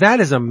mean, cause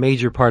that is a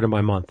major part of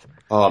my month.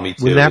 Oh, me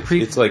too.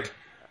 It's like,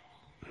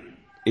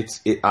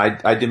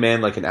 I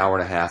demand like an hour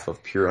and a half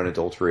of pure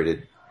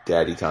unadulterated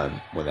daddy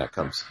time when that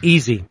comes.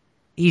 Easy.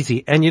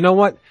 And you know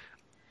what?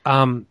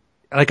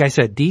 Like I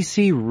said,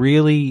 DC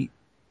really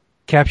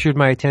captured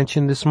my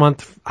attention this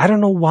month. I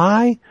don't know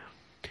why,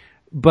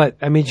 but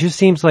I mean, it just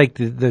seems like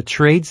the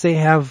trades they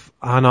have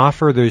on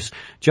offer. There's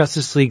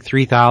Justice League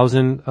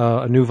 3000,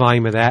 a new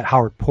volume of that.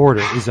 Howard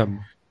Porter is a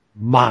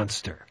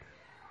monster.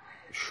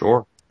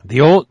 Sure.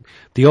 The old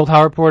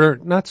Howard Porter,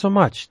 not so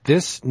much.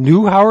 This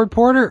new Howard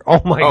Porter, oh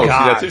my God. See,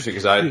 that's interesting,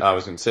 because I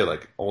was going to say,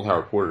 like, old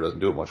Howard Porter doesn't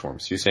do it much for him.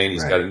 So you're saying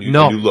he's got a new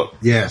look.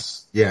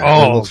 Yes. Yeah.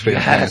 Oh, it looks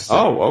fantastic.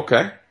 Oh,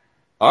 okay.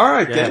 All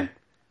right, then.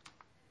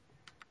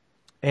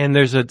 And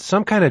there's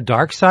some kind of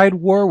dark side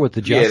war with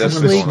the Justice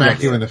I'm gonna League.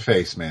 smack you in the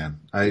face, man.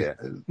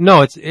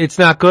 No, it's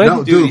not good.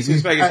 No, dude, he's gonna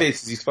smack your face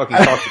because he's fucking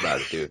talked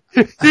about it, dude.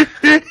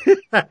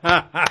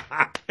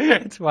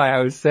 That's why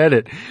I said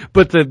it.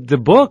 But the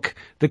book,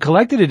 the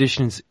collected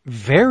edition's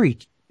very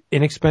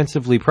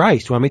inexpensively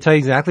priced. Want me to tell you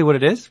exactly what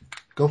it is?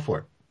 Go for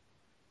it.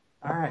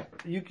 All right.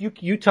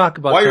 You talk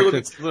about While you're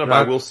looking it up,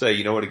 I will say,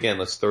 you know what, again,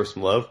 let's throw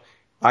some love.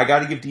 I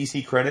gotta give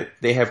DC credit.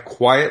 They have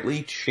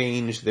quietly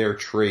changed their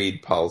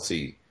trade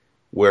policy,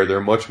 where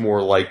they're much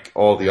more like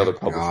all the other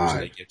publishers,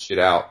 and they get shit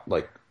out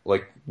like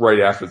right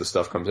after the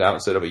stuff comes out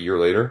instead of a year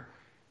later.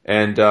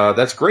 And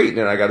that's great.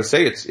 And I gotta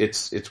say,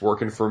 it's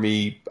working for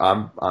me.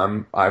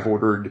 I've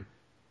ordered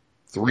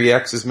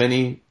 3x as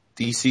many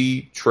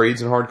DC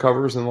trades and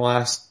hardcovers in the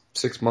last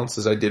 6 months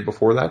as I did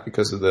before that,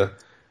 because of the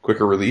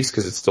quicker release,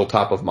 because it's still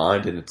top of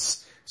mind, and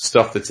it's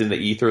stuff that's in the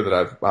ether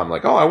that I'm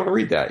like, oh, I want to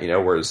read that,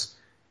 whereas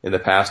in the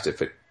past,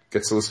 if it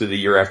gets solicited a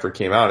year after it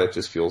came out, it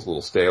just feels a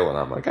little stale, and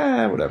I'm like,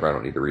 whatever, I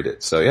don't need to read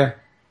it. So yeah,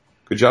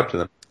 good job to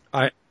them.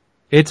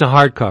 It's a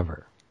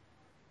hardcover.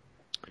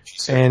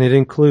 And it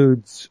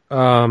includes,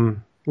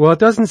 it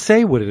doesn't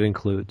say what it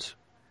includes.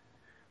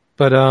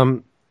 But,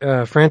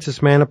 Francis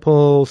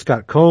Manapul,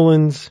 Scott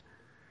Collins,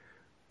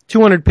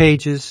 200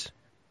 pages,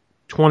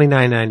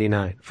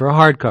 $29.99 for a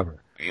hardcover.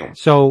 Damn.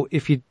 So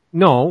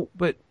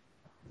but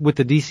with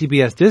the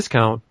DCBS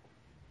discount,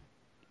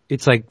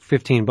 it's like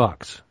 $15.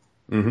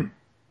 Mm-hmm.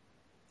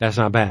 That's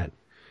not bad.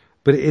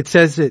 But it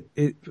says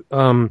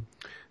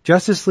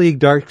Justice League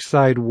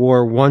Darkseid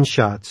War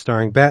one-shot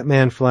starring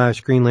Batman,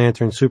 Flash, Green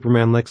Lantern,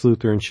 Superman, Lex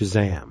Luthor, and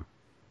Shazam.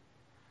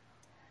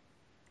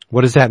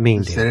 What does that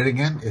mean, Dan? Say it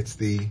again. It's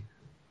the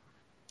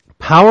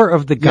Power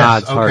of the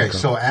Gods okay, hardcover.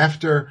 so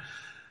after,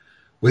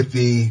 with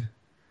the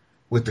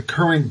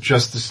current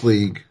Justice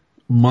League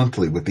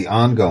monthly, with the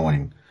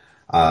ongoing,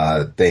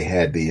 they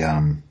had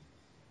it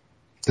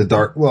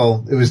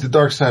was the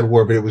Darkseid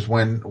War, but it was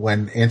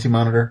when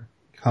Anti-Monitor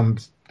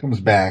comes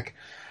back,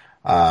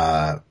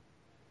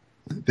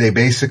 they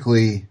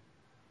basically,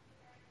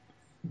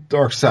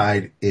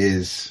 Darkseid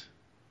is,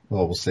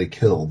 we'll say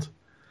killed,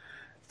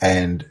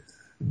 and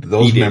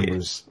those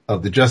members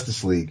of the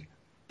Justice League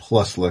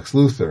plus Lex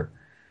Luthor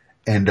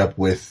end up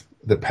with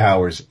the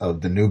powers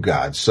of the New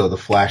Gods. So the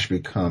Flash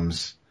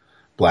becomes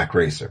Black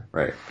Racer.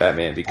 Right.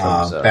 Batman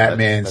becomes...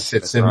 Batman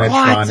sits in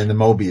Metron in the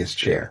Mobius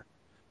chair.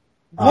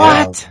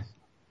 What?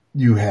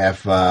 You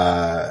have...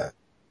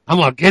 I'm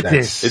gonna get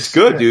this. It's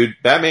good, dude.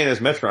 Batman as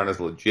Metron is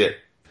legit.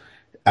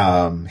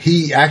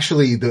 He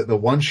actually, the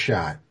one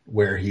shot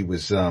where he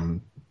was,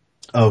 of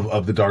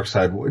the Dark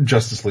Side,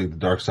 Justice League, the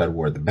Dark Side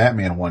War, the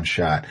Batman one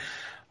shot,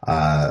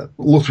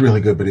 looked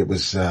really good, but it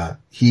was,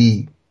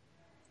 he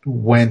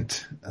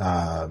went,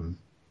 and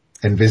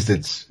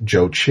visits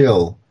Joe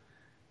Chill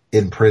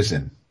in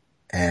prison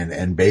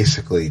and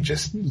basically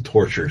just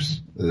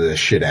tortures the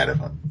shit out of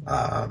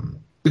him.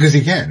 Because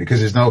he can, because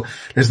there's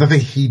nothing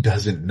he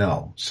doesn't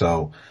know.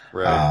 So,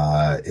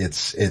 right.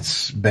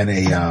 It's been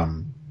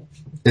the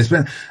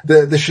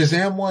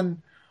Shazam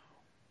one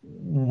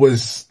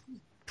was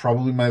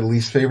probably my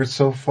least favorite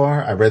so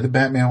far. I read the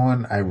Batman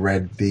one. I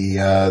read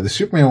the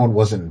Superman one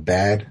wasn't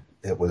bad.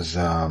 It was,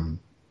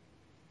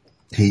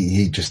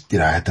 he just,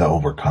 I had to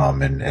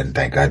overcome and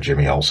thank God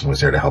Jimmy Olsen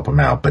was there to help him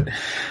out. But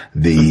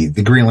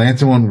the Green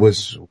Lantern one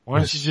was, why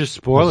don't you just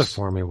spoil it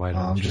for me? Why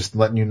don't I'm you? just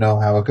letting you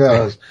know how it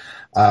goes.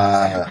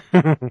 How's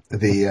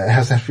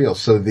that feel?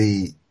 So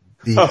the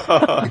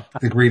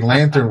Green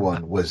Lantern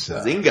one was,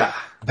 Zinga.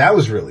 That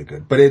was really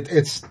good, but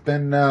it's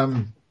been,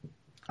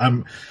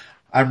 I'm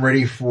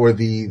ready for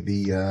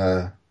these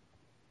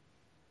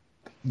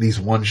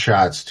one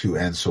shots to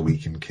end so we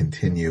can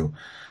continue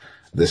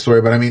the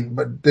story.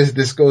 But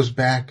this goes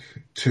back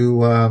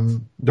to,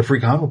 the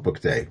Free Comic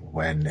Book Day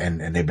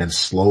and they've been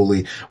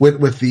slowly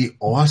with the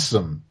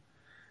awesome,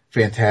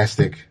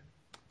 fantastic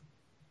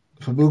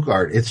Fabook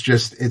art.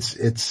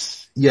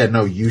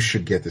 You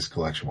should get this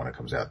collection when it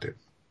comes out, dude.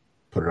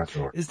 Put it on the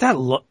door. Is that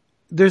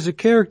there's a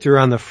character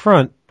on the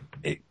front.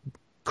 It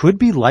could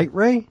be Light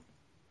Ray.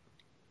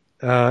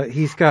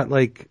 He's got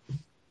like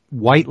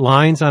white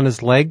lines on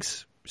his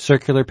legs,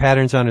 circular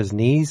patterns on his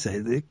knees.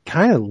 It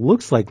kind of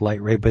looks like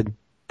Light Ray, but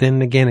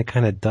then again, it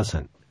kind of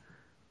doesn't.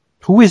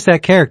 Who is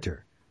that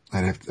character?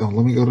 I'll go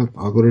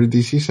to the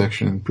DC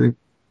section.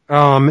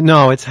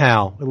 No, it's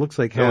Hal. It looks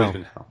like Hal.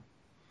 Hal.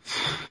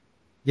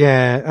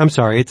 Yeah, I'm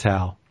sorry, it's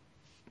Hal.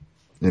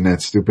 In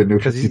that stupid new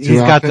 52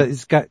 he's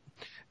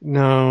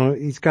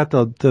got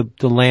the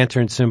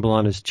lantern symbol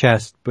on his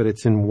chest, but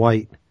it's in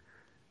white.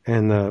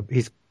 And look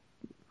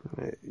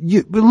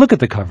at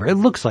the cover. It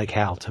looks like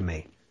Hal to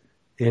me.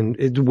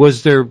 And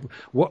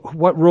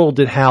what role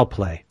did Hal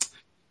play?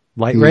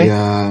 Light Ray?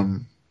 Yeah,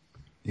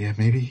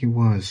 maybe he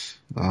was.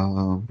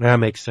 That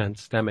makes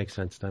sense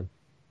then.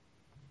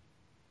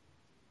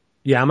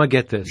 Yeah, I'm gonna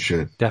get this. You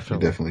should.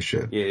 Definitely. You definitely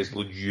should. Yeah, it's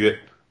legit.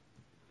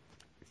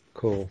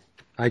 Cool.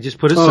 I just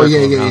put a circle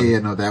around. Yeah.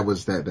 No,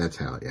 that's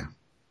Hal, yeah.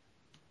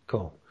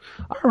 Cool.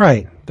 All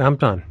right. I'm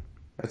done.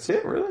 That's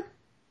it, really?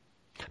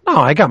 No,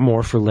 I got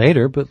more for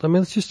later, but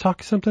let's just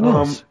talk something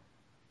else.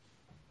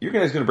 Your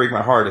guy's gonna break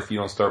my heart if you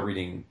don't start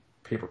reading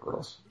Paper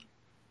Girls.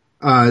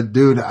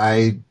 Dude,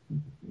 I'm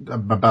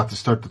about to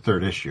start the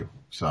third issue,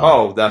 so.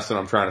 Oh, that's what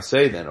I'm trying to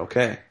say then,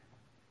 okay.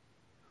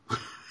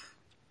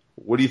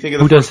 What do you think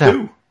of the first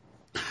two?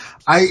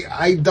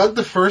 I dug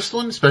the first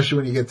one, especially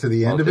when you get to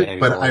the end of it,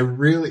 but I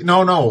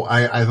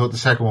thought the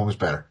second one was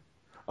better.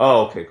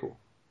 Oh, okay, cool.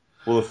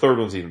 Well, the third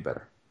one's even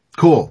better.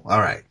 Cool,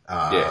 alright.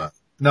 Yeah.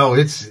 No,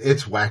 it's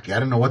wacky. I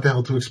don't know what the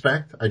hell to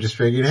expect. I just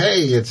figured,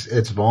 hey,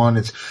 it's Vaughn,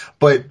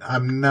 but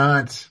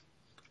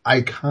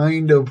I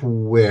kind of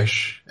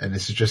wish, and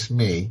this is just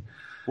me,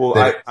 well,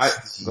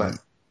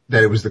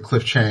 that it was the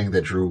Cliff Chang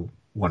that drew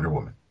Wonder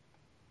Woman.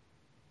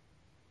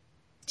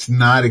 It's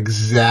not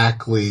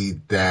exactly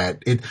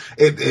that.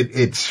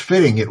 It's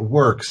fitting. It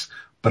works,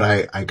 but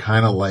I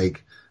kind of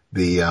like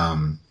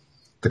the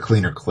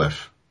cleaner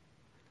Cliff.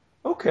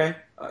 Okay.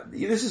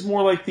 This is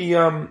more like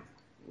the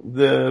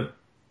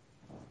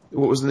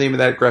what was the name of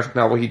that graphic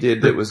novel he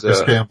did that was,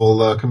 Chris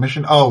Campbell,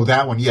 Commission? Oh,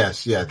 that one.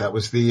 Yes. Yeah. That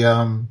was the,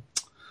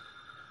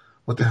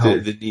 what the hell?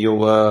 The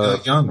Neil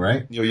Young,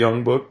 right? Neil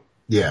Young book?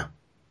 Yeah.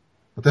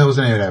 What the hell was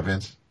the name of that,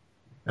 Vince?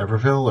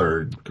 Everville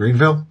or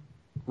Greenville?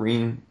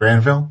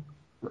 Granville?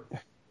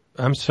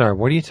 I'm sorry,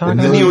 what are you talking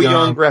the about? The Neil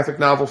Young graphic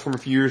novel from a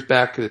few years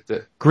back.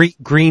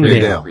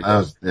 Greendale.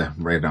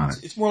 Right on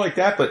it. It's more like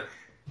that, but,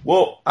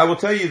 well, I will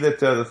tell you that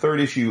the third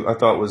issue I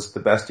thought was the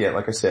best yet,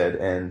 like I said,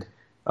 and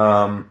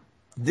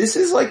this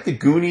is like the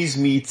Goonies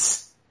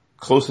meets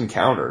Close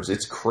Encounters.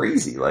 It's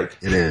crazy, like.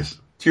 It is.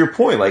 To your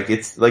point, like,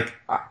 it's like,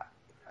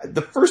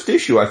 the first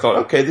issue I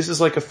thought, okay, this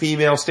is like a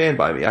female Stand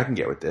By Me. I can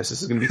get with this.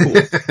 This is gonna be cool.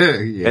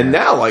 Yeah. And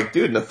now, like,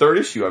 dude, in the third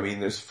issue, I mean,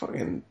 there's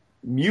fucking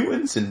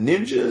mutants and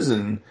ninjas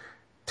and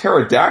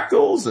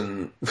pterodactyls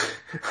and,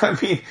 I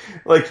mean,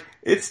 like,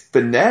 it's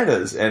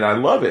bananas and I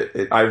love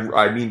it.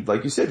 I mean,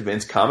 like you said,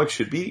 Vince, comics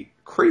should be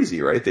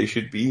crazy, right? They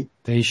should.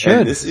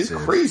 And this is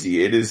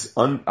crazy. It is,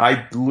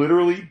 I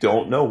literally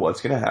don't know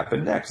what's gonna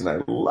happen next and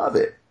I love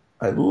it.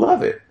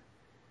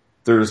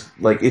 There's,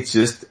 like, it's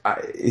just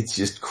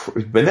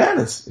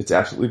bananas. It's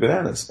absolutely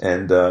bananas.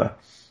 And,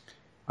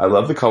 I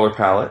love the color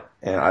palette.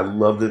 and I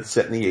love that it's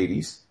set in the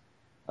 80s.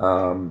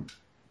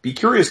 Be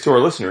curious to our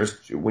listeners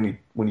when you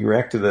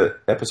react to the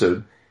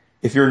episode.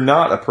 If you're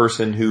not a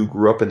person who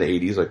grew up in the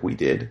 80s like we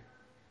did,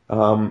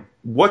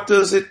 what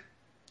does it,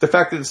 the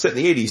fact that it's set in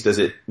the 80s, does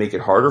it make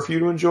it harder for you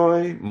to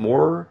enjoy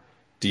more?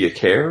 Do you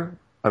care?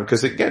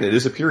 Because again, it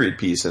is a period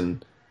piece,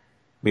 and I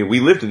mean, we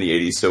lived in the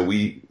 80s, so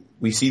we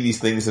see these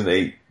things and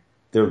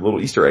they're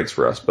little Easter eggs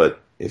for us.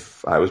 But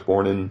if I was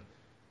born in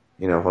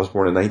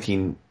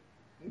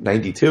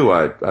 1992,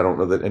 I don't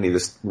know that any of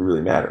this would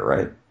really matter,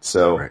 right?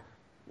 So, right.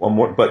 One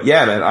more, but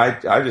yeah, man,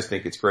 I just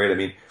think it's great. I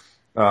mean,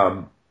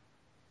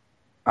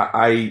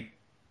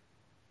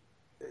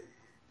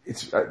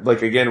 it's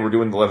like, again, we're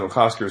doing the 11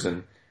 Oscars,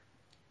 and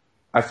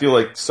I feel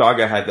like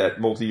Saga had that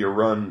multi-year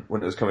run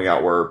when it was coming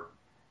out where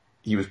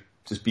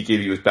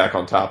BKV was back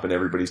on top and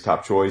everybody's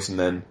top choice. And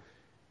then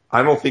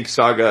I don't think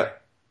Saga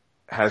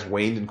has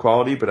waned in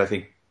quality, but I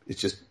think it's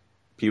just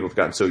people have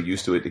gotten so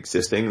used to it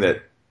existing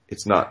that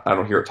it's not, I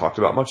don't hear it talked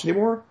about much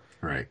anymore.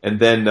 Right. And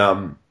then,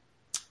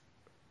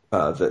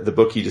 the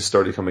book he just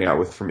started coming out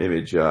with from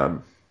Image,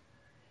 the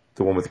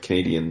one with the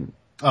Canadian.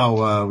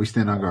 We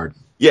Stand on Guard.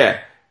 Yeah.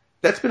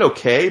 That's been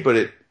okay,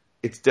 but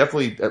it's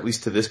definitely, at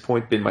least to this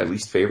point, been my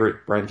least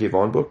favorite Brian K.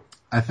 Vaughan book.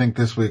 I think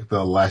this week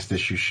the last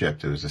issue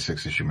shipped. It was a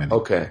 6-issue mini.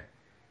 Okay.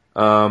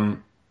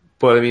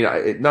 But I mean,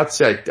 not to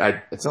say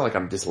it's not like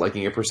I'm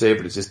disliking it per se,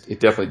 but it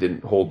definitely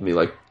didn't hold me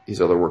like these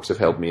other works have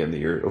held me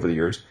over the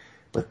years.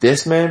 But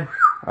this, man,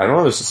 I don't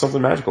know, there's just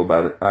something magical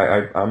about it.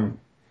 I'm,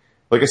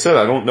 like I said,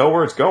 I don't know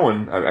where it's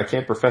going. I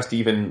can't profess to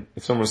even,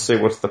 if someone was to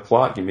say, what's the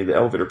plot, give me the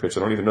elevator pitch. I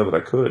don't even know that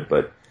I could,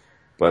 but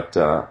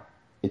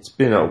it's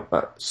been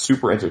a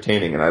super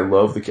entertaining, and I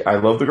love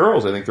the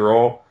girls. I think they're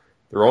all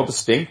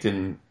distinct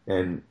and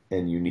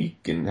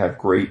unique and have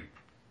great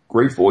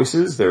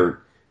voices. They're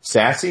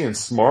sassy and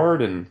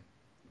smart and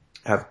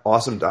have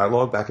awesome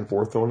dialogue back and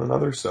forth with one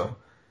another. So,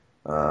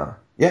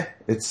 yeah,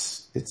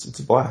 it's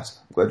a blast.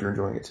 I'm glad you're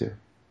enjoying it too.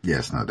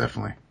 Yes, no,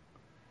 definitely.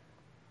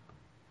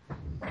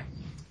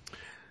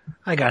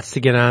 I got to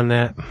get on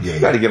that. Yeah,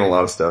 you got to get on a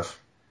lot of stuff.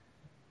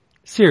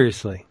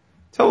 Seriously.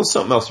 Tell us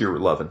something else you're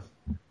loving.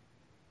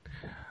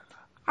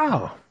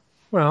 Oh,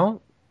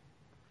 well,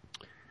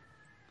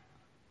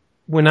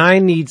 when I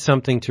need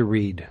something to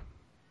read,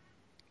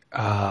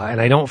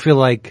 and I don't feel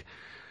like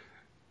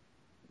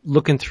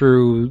looking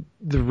through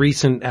the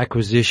recent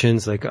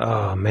acquisitions, like,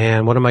 oh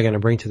man, what am I going to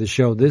bring to the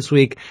show this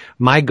week?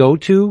 My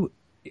go-to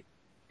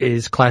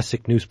is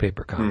classic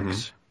newspaper comics.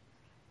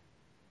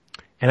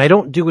 Mm-hmm. And I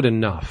don't do it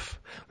enough.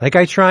 Like,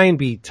 I try and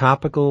be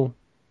topical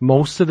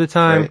most of the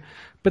time, right.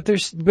 But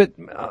there's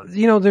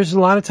a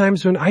lot of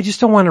times when I just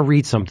don't want to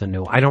read something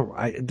new.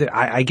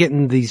 I get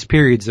in these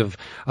periods of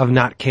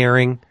not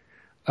caring.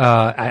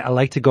 I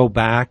like to go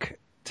back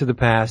to the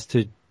past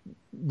to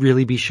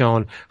really be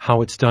shown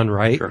how it's done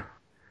right. Sure.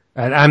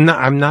 And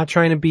I'm not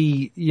trying to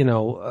be,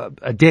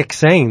 a dick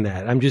saying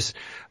that. I'm just,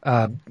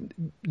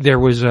 there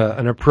was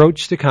an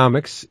approach to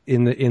comics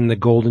in the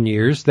golden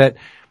years that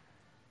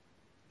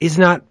is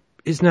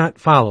not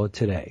followed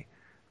today.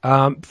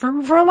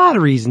 For a lot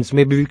of reasons,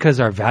 maybe because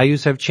our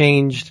values have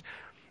changed.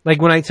 Like,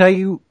 when I tell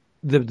you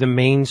the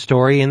main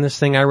story in this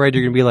thing I read,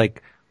 you're gonna be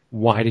like,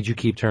 why did you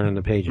keep turning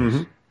the pages?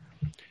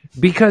 Mm-hmm.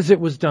 Because it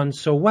was done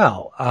so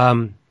well.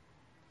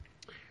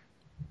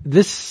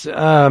 This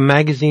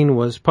magazine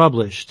was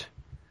published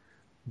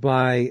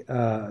by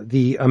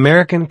the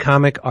American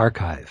Comic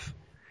Archive,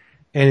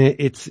 and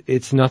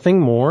it's nothing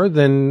more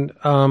than,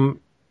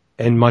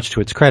 and much to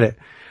its credit,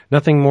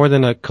 nothing more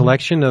than a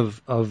collection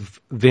of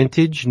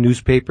vintage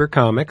newspaper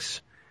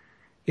comics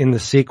in the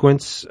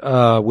sequence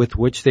with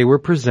which they were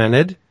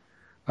presented.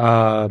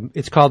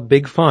 It's called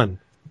Big Fun,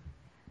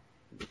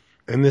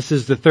 and this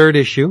is the third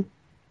issue.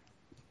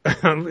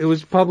 It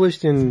was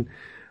published in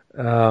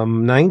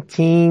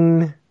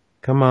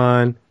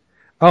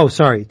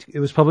it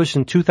was published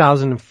in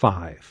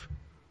 2005.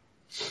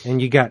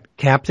 And you got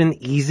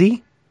Captain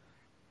Easy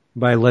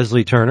by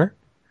Leslie Turner.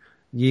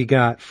 You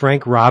got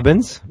Frank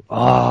Robbins.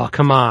 Oh,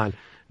 come on.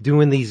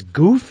 Doing these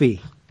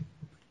goofy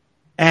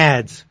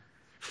ads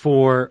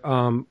for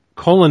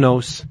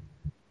Kolonos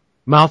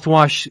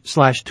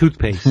mouthwash /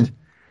 toothpaste.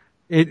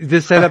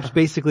 The setup's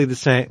basically the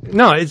same.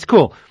 No, it's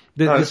cool.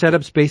 The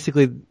setup's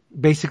basically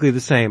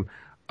the same.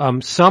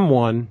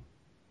 Someone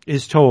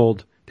is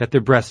told that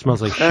their breath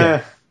smells like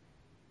shit.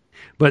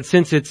 But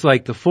since it's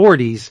like the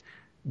 40s,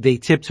 they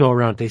tiptoe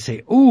around. They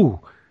say, ooh,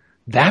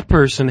 that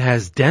person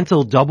has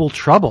dental double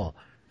trouble.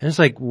 And it's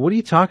like, what are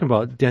you talking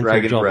about?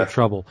 Dental double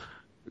trouble.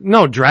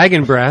 No,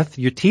 dragon breath.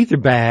 Your teeth are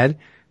bad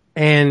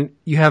and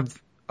you have,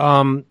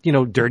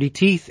 dirty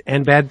teeth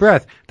and bad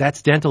breath.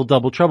 That's dental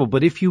double trouble.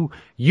 But if you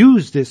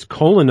use this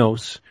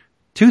Kolonos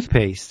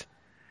toothpaste,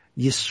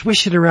 you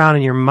swish it around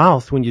in your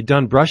mouth when you're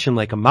done brushing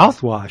like a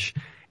mouthwash,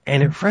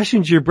 and it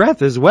freshens your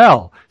breath as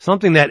well.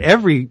 Something that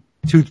every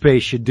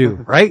toothpaste should do,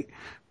 right?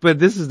 But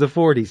this is the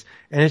 40s,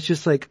 and it's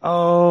just like,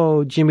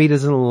 oh, Jimmy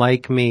doesn't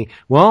like me.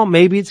 Well,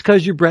 maybe it's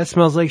because your breath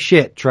smells like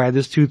shit. Try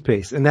this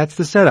toothpaste. And that's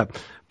the setup.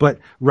 But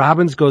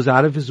Robbins goes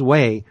out of his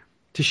way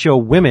to show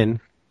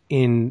women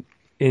in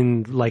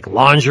in like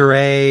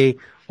lingerie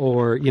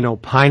or, you know,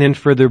 pining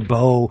for their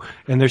beau,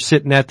 and they're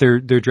sitting at their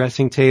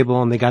dressing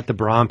table and they got the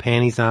bra and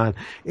panties on.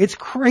 It's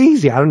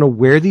crazy. I don't know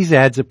where these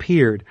ads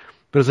appeared,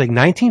 but it was like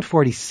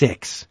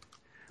 1946.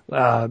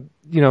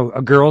 You know,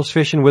 a girl's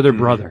fishing with her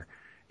brother,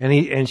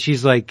 and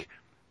she's like,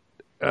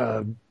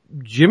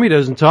 Jimmy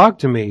doesn't talk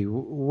to me.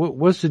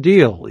 What's the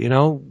deal? You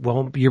know,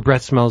 well, your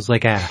breath smells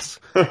like ass.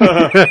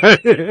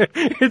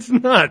 It's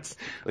nuts.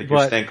 Like your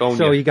stankonia.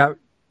 So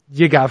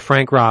you got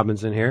Frank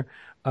Robbins in here,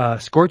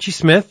 Scorchy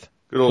Smith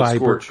Good old by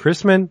Scorch. Bert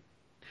Chrisman.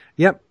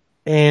 Yep.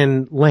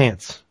 And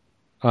Lance,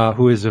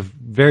 who is a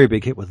very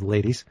big hit with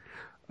ladies,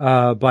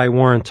 by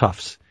Warren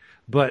Tufts.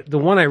 But the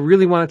one I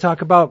really want to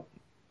talk about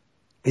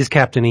is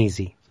Captain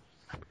Easy,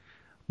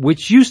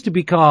 which used to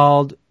be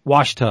called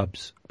Wash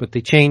Tubs, but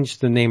they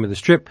changed the name of the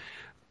strip.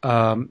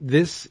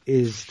 This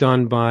is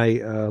done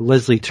by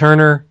Leslie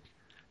Turner,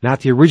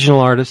 not the original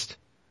artist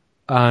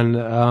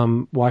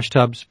on Wash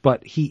Tubs,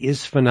 but he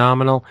is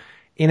phenomenal.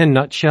 In a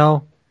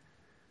nutshell,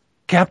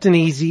 Captain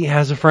Easy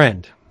has a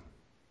friend,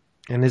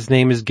 and his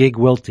name is Gig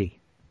Wilty.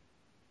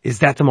 Is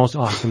that the most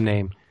awesome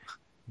name?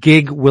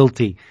 Gig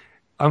Wilty.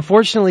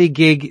 Unfortunately,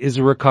 Gig is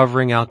a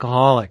recovering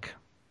alcoholic,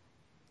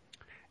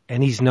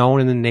 and he's known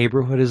in the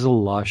neighborhood as a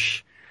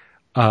lush.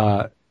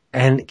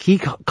 And he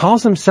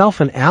calls himself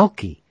an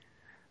alkie.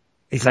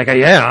 He's like,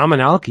 yeah, I'm an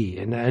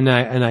alkie, and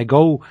I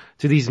go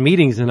to these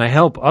meetings and I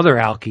help other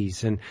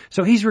alkies. And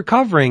so he's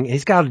recovering.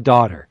 He's got a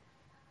daughter.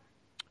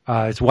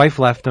 His wife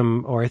left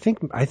him, or I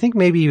think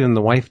maybe even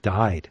the wife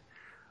died.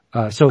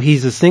 So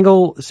he's a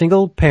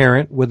single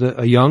parent with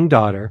a young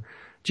daughter,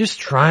 just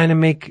trying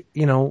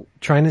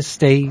to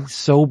stay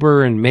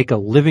sober and make a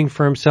living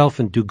for himself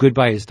and do good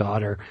by his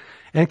daughter.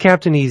 And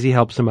Captain Easy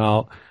helps him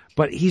out,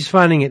 but he's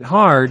finding it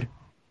hard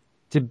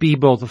to be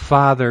both a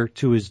father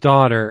to his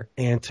daughter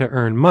and to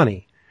earn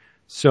money.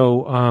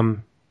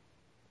 So,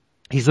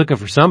 he's looking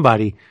for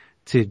somebody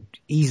to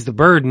ease the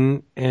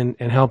burden and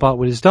help out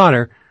with his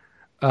daughter.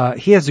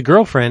 He has a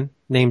girlfriend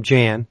named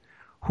Jan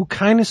who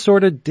kind of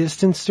sort of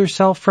distanced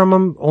herself from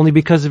him only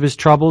because of his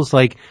troubles.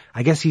 Like,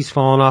 I guess he's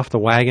fallen off the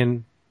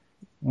wagon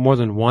more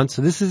than once.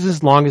 So this is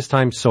his longest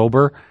time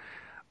sober.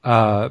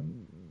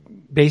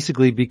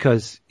 Basically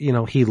because, you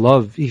know, he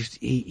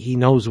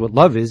knows what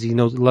love is. He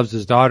loves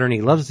his daughter and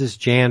he loves this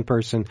Jan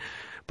person,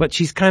 but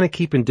she's kind of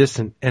keeping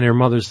distant. And her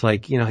mother's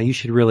like, you know, you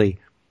should really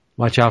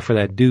watch out for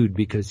that dude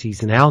because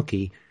he's an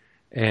alkie.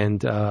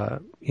 And,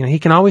 you know, he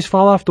can always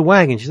fall off the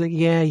wagon. She's like,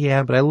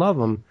 yeah, but I love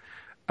him.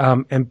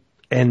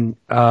 And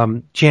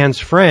Jan's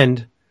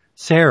friend,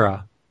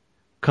 Sarah,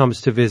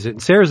 comes to visit,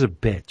 and Sarah's a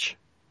bitch.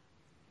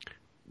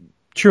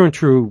 True and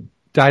true,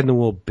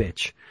 dyed-in-the-wool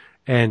bitch.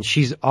 And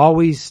she's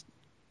always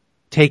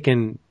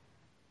taken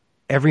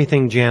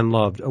everything Jan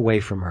loved away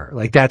from her.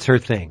 Like, that's her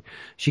thing.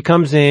 She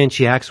comes in,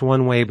 she acts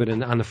one way, but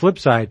on the flip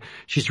side,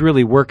 she's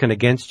really working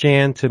against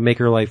Jan to make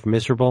her life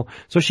miserable.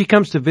 So she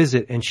comes to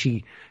visit, and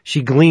she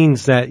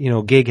gleans that, you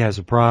know, Gig has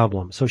a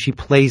problem. So she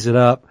plays it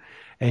up,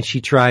 and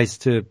she tries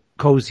to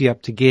cozy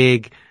up to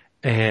Gig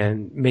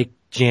and make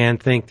Jan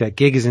think that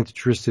Gig isn't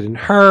interested in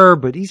her,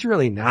 but he's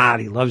really not.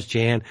 He loves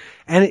Jan.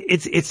 And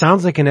it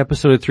sounds like an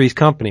episode of Three's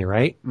Company,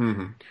 right?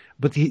 Mm-hmm.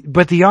 But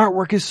the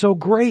artwork is so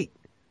great.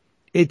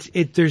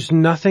 There's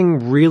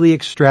nothing really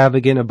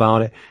extravagant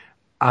about it.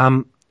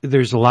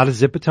 There's a lot of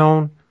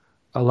Zipatone,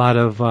 a lot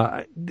of,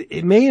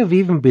 it may have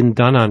even been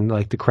done on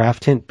like the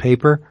craft tint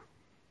paper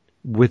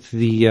with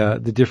the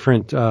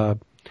different,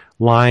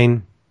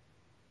 line.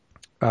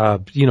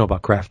 You know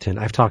about craft tint.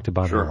 I've talked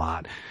about it a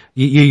lot.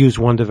 You use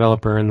one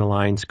developer and the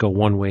lines go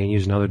one way and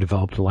use another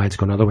developer, the lines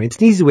go another way. It's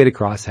an easy way to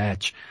cross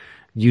hatch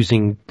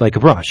using like a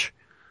brush.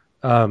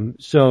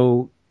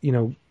 So, you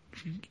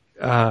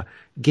know,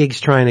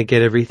 Gig's trying to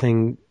get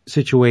everything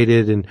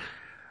situated and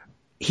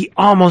he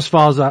almost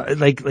falls out.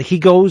 Like he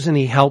goes and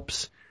he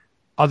helps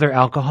other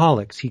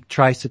alcoholics. He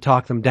tries to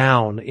talk them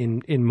down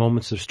in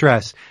moments of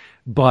stress,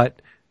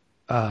 but,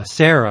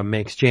 Sarah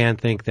makes Jan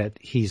think that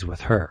he's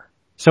with her.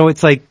 So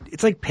it's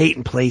like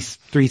Peyton Place,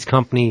 Three's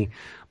Company,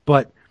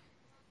 but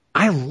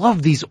I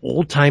love these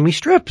old-timey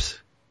strips.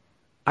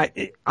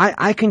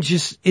 I can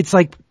just, it's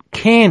like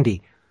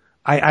candy.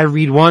 I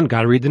read one,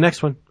 gotta read the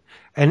next one.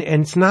 And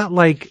it's not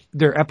like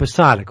they're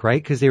episodic,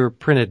 right? Cause they were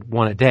printed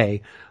one a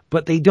day,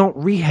 but they don't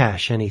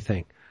rehash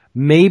anything.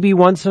 Maybe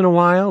once in a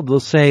while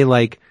they'll say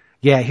like,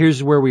 yeah,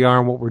 here's where we are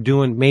and what we're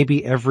doing.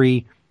 Maybe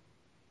every,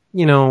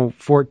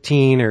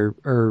 14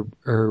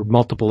 or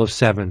multiple of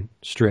 7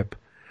 strip.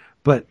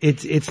 But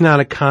it's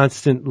not a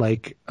constant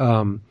like,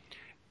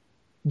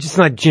 just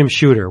not Jim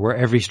Shooter where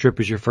every strip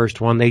is your first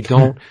one. They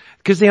don't,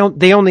 cause they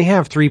only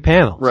have 3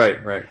 panels.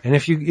 Right. And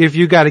if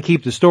you gotta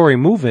keep the story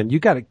moving, you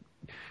gotta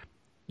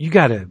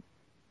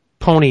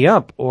pony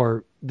up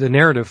or the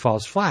narrative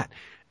falls flat.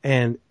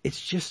 And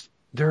it's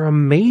they're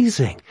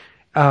amazing.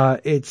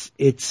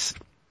 It's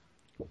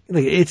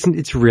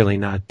really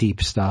not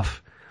deep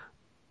stuff,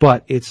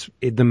 but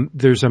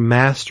there's a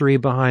mastery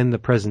behind the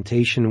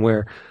presentation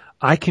where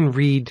I can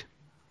read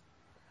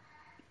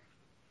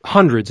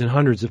hundreds and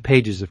hundreds of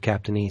pages of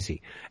Captain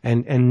Easy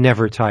and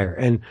never tire.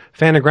 And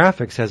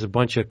Fantagraphics has a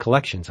bunch of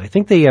collections. I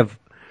think they have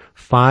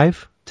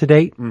 5 to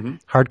date,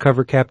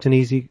 hardcover Captain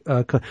Easy.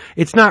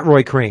 It's not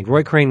Roy Crane.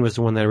 Roy Crane was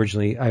the one that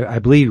originally, I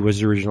believe, was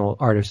the original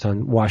artist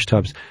on Wash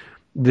Tubs.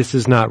 This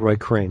is not Roy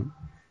Crane.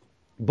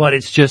 But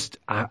it's just,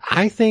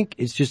 I think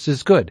it's just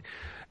as good.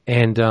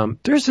 And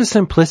there's a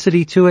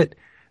simplicity to it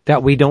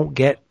that we don't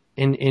get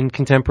in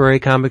contemporary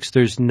comics.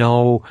 There's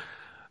no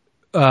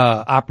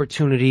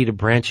opportunity to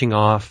branching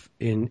off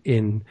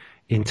in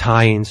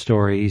tie-in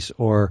stories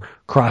or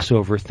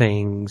crossover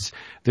things.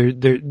 The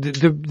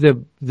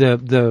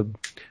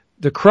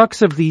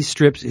crux of these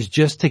strips is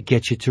just to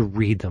get you to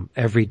read them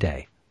every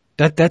day.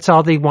 That's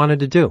all they wanted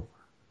to do.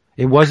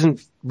 It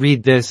wasn't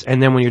read this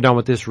and then when you're done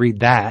with this,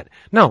 read that.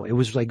 No, it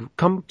was like,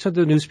 come to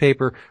the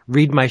newspaper,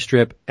 read my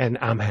strip, and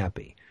I'm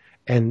happy.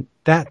 And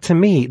that, to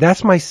me,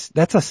 that's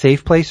a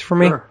safe place for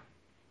me. Sure.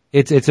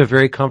 It's a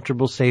very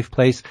comfortable, safe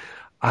place.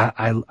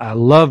 I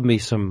love me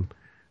some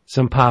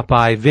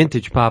Popeye,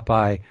 vintage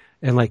Popeye,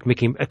 and like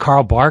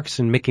Carl Barks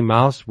and Mickey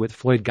Mouse with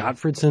Floyd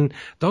Gottfredson.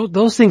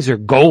 Those things are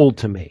gold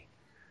to me.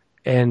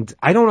 And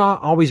I don't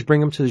always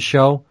bring them to the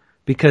show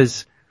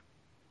because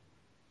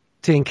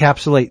to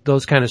encapsulate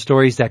those kind of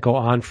stories that go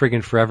on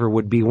friggin' forever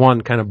would be,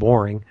 1, kind of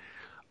boring.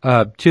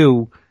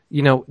 2,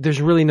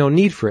 there's really no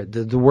need for it.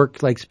 The work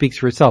speaks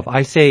for itself.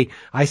 I say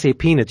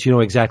Peanuts, you know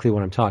exactly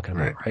what I'm talking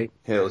about, right?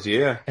 Hells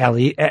yeah.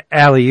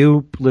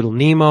 Alley-oop, Little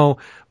Nemo.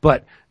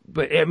 But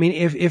I mean,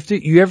 if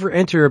you ever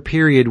enter a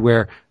period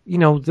where,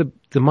 the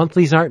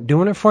monthlies aren't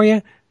doing it for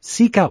you,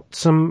 seek out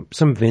some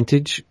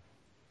vintage,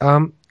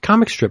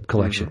 comic strip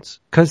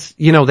collections. Cause,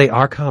 they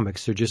are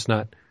comics. They're just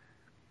not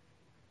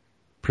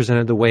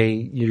presented the way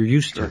you're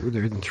used to.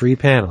 They're in 3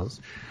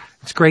 panels.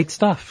 It's great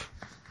stuff.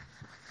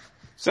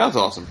 Sounds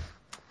awesome.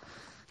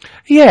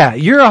 Yeah,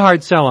 you're a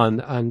hard sell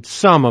on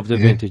some of the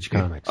vintage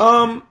comics.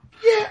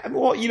 Yeah,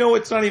 well,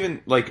 it's not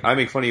even like I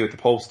make fun of you with the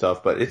pulp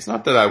stuff, but it's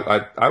not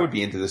that I would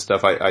be into this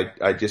stuff.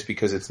 I just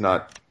because it's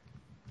not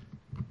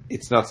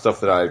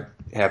stuff that I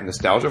have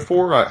nostalgia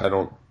for. I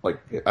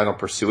don't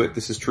pursue it.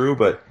 This is true,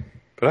 but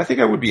I think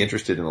I would be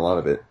interested in a lot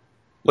of it.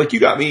 Like you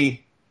got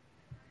me.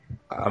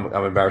 I'm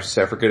embarrassed to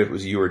say I forget if it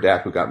was you or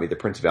Dak who got me the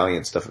Prince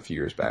Valiant stuff a few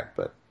years back,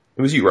 but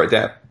it was you, right,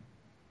 Dak?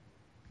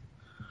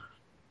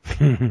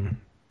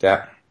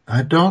 Dak?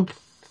 I don't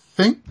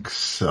think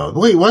so.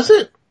 Wait, was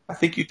it? I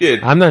think you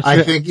did. I'm not sure.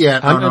 I think, yeah.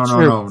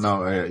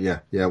 No. Yeah,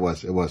 it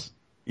was.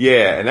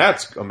 Yeah, and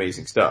that's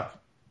amazing stuff.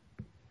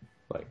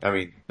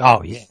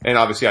 Oh yeah. And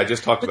obviously I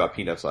just talked about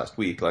Peanuts last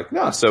week. But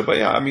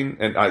yeah, I mean,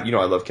 and I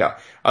love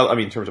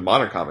in terms of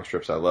modern comic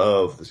strips, I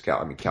love this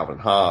Calvin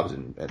and Hobbes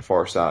and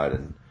Far Side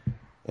and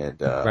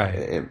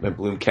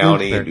Bloom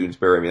County and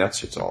Doonesbury. I mean, that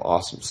shit's all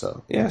awesome.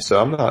 So yeah,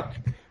 I'm not,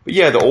 but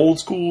yeah, the old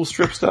school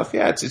strip stuff.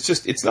 Yeah,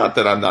 it's not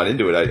that I'm not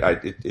into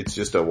it. It's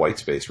just a white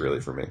space really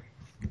for me.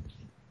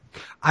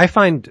 I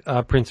find,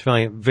 Prince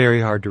Valiant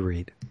very hard to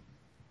read.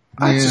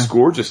 It's just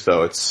gorgeous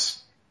though.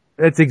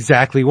 That's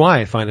exactly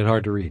why I find it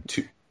hard to read.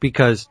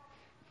 Because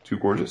too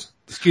gorgeous.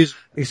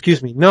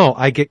 Excuse me. No,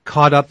 I get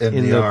caught up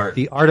in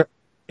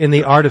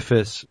the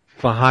artifice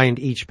behind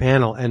each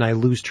panel, and I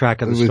lose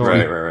track of the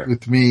story. Right.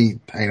 With me,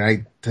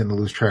 I tend to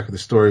lose track of the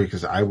story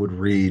because I would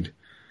read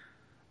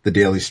the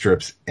daily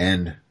strips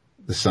and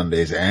the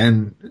Sundays,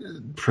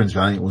 and Prince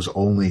Valiant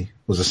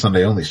was a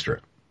Sunday only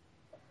strip.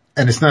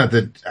 And it's not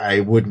that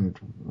I wouldn't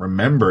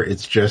remember.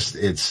 It's just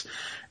it's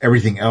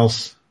everything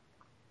else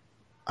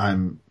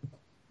I'm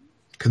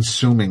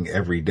consuming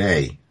every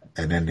day.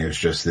 And then there's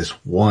just this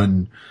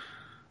one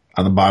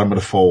on the bottom of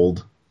the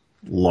fold,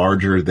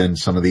 larger than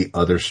some of the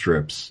other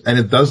strips. And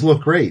it does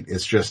look great.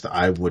 It's just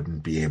I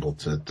wouldn't be able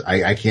to,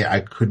 I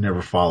could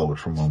never follow it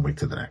from one week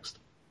to the next.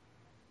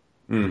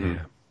 Mm-hmm.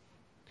 Yeah.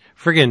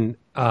 Friggin',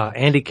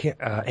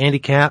 Andy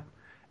Cap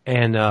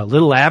and,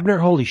 Little Abner,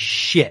 holy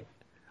shit.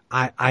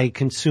 I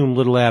consume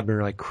Little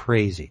Abner like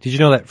crazy. Did you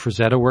know that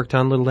Frazetta worked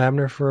on Little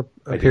Abner for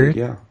a period?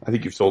 Yeah. I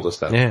think you've sold us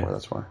that before,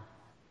 that's why.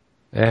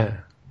 Yeah.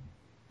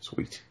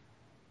 Sweet.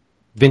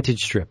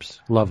 Vintage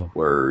strips. Love them.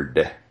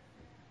 Word.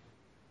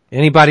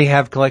 Anybody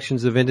have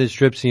collections of vintage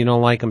strips and you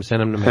don't like them,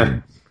 send them to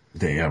me.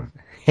 Damn.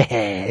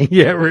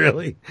 Yeah,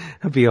 really.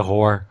 I'd be a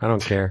whore. I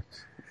don't care.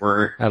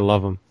 Word. I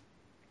love them.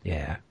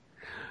 Yeah.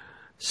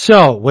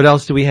 So, what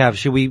else do we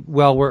have?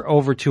 We're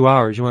over 2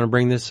 hours. You want to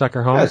bring this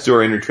sucker home? Let's do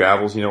our inner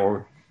travels,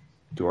 or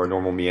do our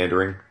normal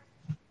meandering.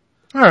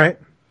 All right.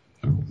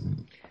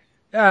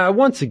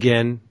 Once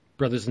again,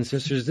 brothers and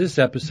sisters, this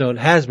episode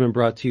has been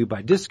brought to you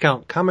by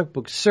Discount Comic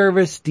Book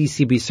Service,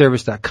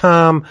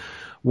 dcbservice.com,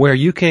 where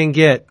you can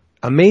get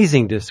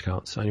amazing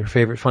discounts on your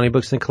favorite funny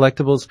books and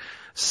collectibles,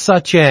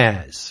 such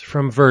as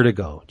from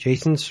Vertigo.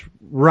 Jason's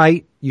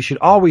right. You should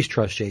always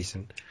trust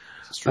Jason.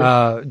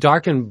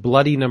 Dark and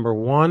Bloody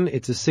 #1.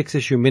 It's a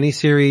 6-issue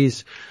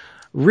miniseries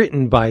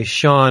written by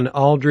Sean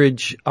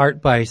Aldridge,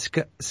 art by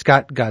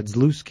Scott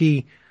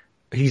Godzlewski.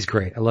 He's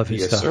great. I love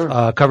his stuff.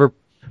 Sir.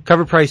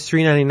 Cover price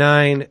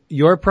 $3.99.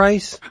 Your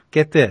price?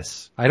 Get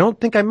this. I don't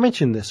think I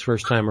mentioned this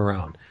first time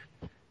around.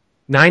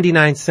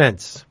 99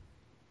 cents.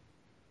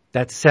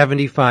 That's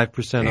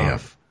 75% Damn.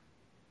 off.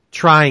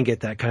 Try and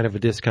get that kind of a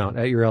discount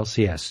at your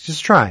LCS.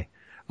 Just try.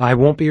 I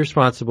won't be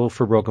responsible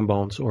for broken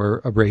bones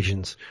or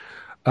abrasions.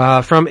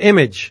 From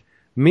Image,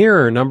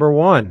 Mirror number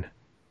 1,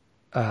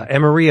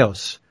 Emma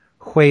Rios,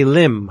 Hui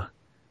Lim.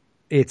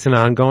 It's an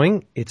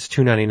ongoing. It's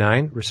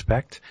 $2.99.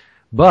 Respect.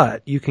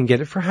 But you can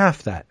get it for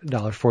half that.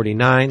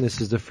 $1.49.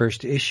 This is the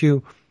first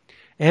issue.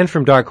 And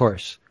from Dark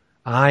Horse,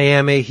 I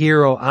Am a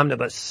Hero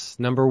Omnibus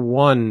number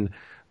 1,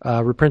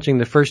 reprinting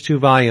the first 2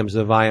 volumes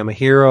of I Am a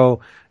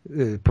Hero,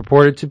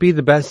 purported to be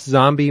the best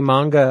zombie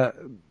manga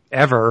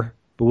ever,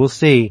 but we'll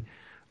see.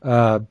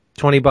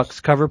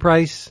 $20 cover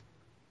price.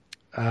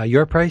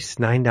 Your price,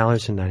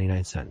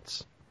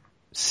 $9.99.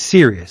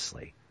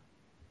 Seriously.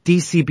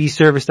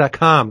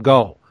 DCBService.com.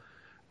 Go.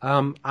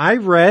 I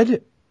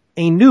read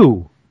a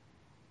new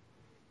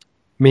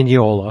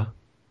Mignola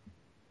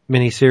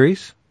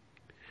miniseries,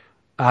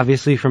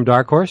 obviously from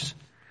Dark Horse.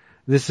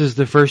 This is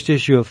the first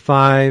issue of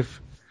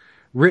 5,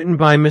 written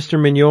by Mr.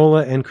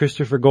 Mignola and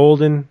Christopher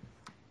Golden,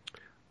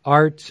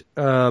 art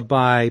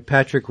by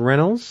Patrick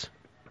Reynolds,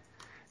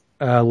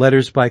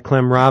 letters by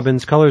Clem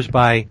Robbins, colors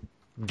by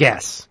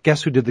Guess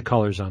who did the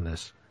colors on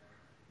this?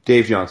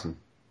 Dave Johnson.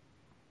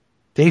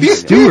 Dave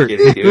Stewart. I'm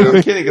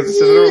kidding because I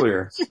said it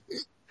earlier.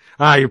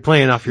 You're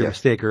playing off your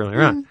mistake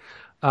earlier on.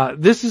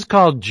 This is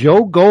called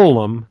Joe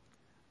Golem,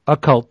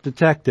 Occult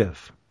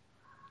Detective.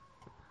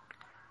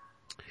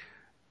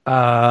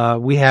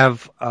 We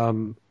have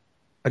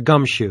a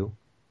gumshoe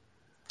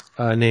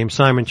named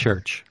Simon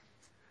Church.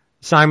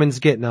 Simon's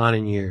getting on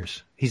in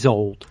years. He's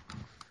old.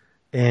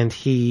 And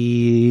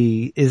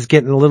he is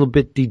getting a little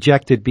bit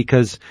dejected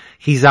because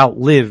he's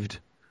outlived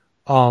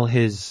all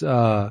his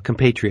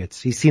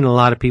compatriots. He's seen a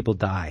lot of people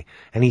die,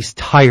 and he's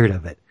tired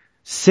of it.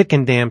 Sick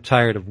and damn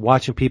tired of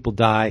watching people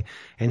die,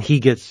 and he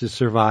gets to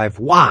survive.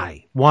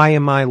 Why? Why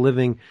am I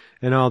living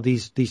and all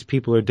these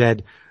people are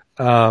dead?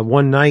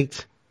 One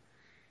night,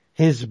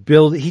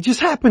 he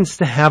just happens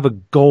to have a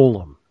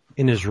golem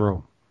in his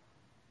room.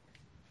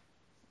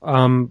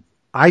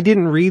 I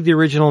didn't read the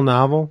original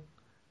novel.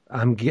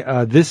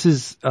 This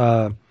is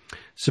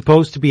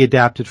supposed to be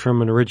adapted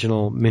from an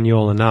original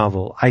Mignola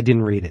novel. I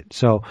didn't read it,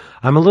 so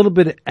I'm a little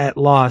bit at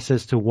loss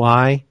as to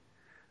why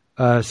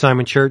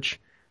Simon Church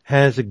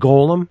has a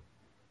golem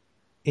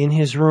in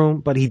his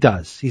room, but he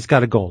does. He's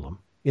got a golem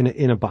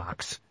in a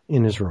box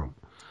in his room.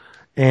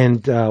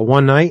 And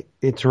one night,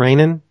 it's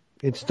raining,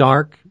 it's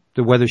dark,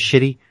 the weather's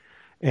shitty,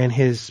 and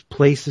his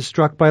place is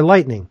struck by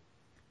lightning.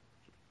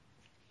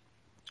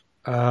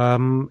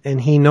 And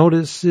he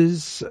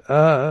notices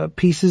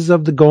pieces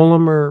of the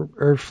golem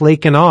are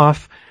flaking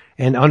off,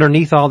 and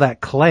underneath all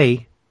that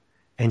clay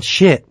and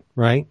shit,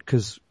 right?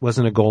 Because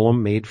wasn't a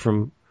golem made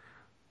from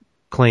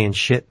clay and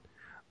shit?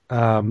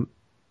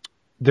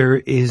 There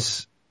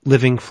is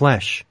living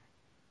flesh.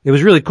 It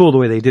was really cool the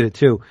way they did it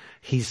too.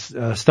 He's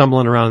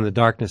stumbling around in the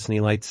darkness, and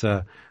he lights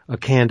a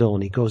candle,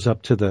 and he goes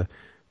up to the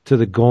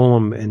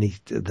golem, and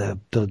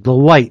the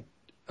light.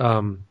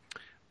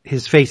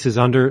 His face is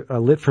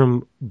lit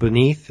from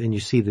beneath, and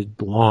you see the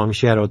long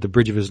shadow at the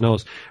bridge of his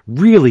nose.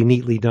 Really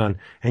neatly done.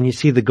 And you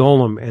see the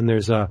golem,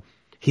 and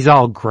he's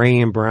all gray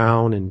and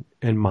brown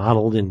and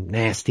mottled and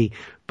nasty.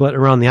 But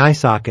around the eye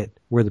socket,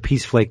 where the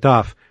piece flaked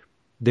off,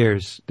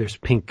 there's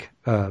pink,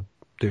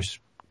 there's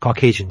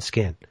Caucasian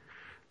skin.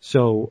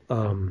 So,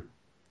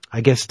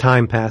 I guess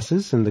time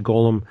passes, and the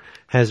golem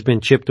has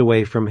been chipped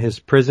away from his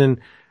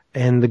prison,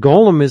 and the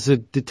golem is a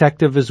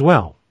detective as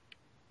well.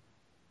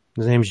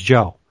 His name's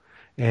Joe.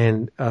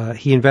 And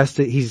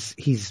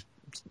he's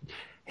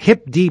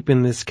hip deep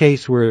in this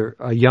case where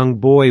a young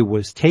boy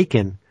was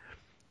taken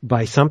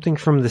by something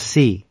from the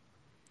sea.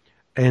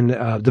 And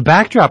the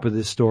backdrop of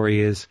this story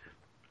is,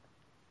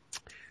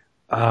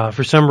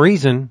 for some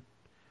reason,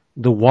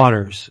 the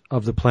waters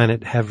of the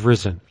planet have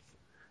risen.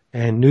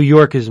 And New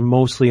York is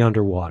mostly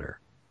underwater.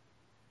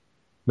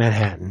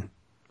 Manhattan.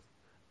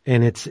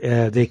 And it's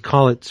they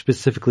call it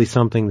specifically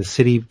something, the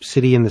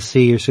city in the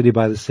sea, or city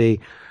by the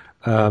sea.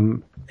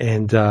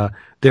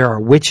 There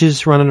are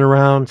witches running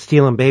around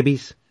stealing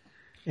babies,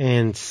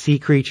 and sea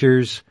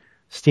creatures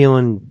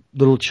stealing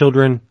little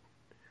children.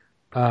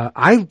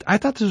 I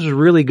thought this was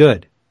really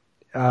good.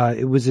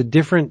 It was a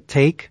different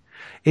take.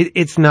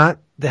 It's not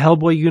the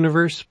Hellboy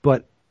universe,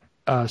 but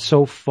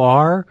so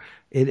far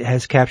it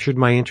has captured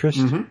my interest.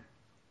 Mm-hmm.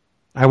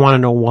 I want to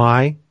know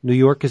why New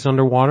York is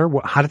underwater.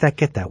 How did that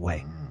get that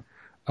way?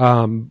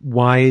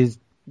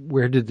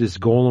 Where did this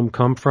golem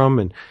come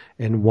from,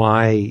 and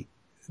why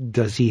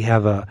does he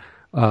have a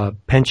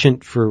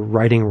penchant for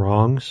righting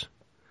wrongs?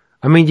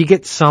 I mean, you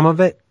get some of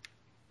it,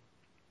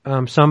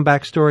 some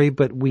backstory,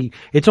 but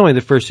it's only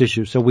the first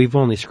issue, so we've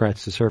only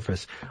scratched the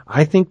surface.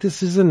 I think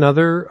this is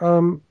another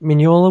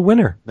Mignola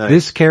winner. Nice.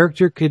 This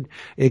character could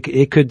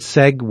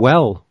seg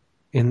well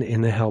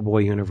in the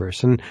Hellboy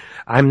universe. And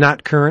I'm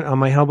not current on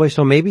my Hellboy,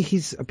 so maybe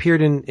he's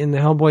appeared in the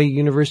Hellboy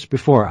universe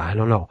before. I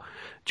don't know.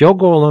 Joe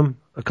Golem,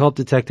 Occult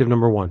Detective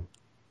number 1.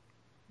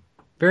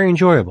 Very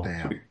enjoyable.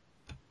 Damn.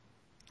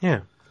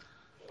 Yeah.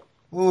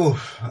 Ooh,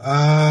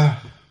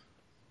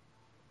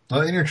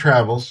 Well, in your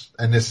travels,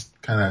 and this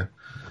kind of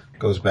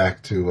goes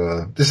back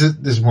to, this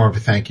is more of a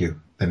thank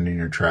you than in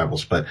your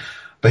travels, but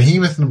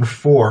Behemoth number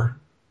 4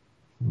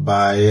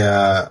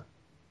 by,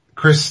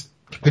 Chris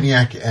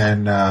Piniak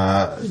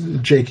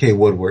and, J.K.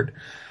 Woodward.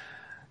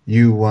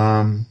 You,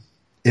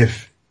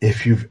 if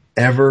you've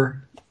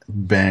ever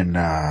been,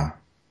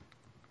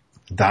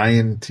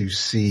 dying to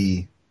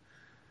see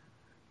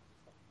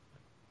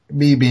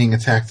me being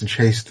attacked and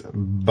chased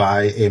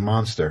by a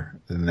monster,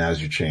 then now's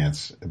your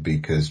chance,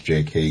 because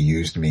J.K.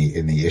 used me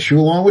in the issue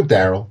along with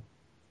Daryl,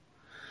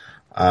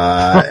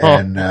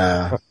 and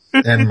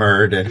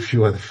Murd and a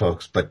few other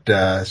folks. But,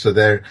 so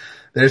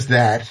there's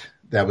that.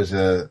 That was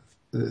a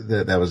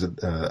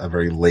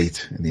very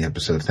late in the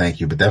episode. Thank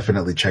you. But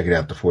definitely check it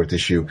out. The 4th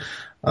issue,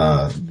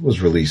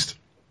 was released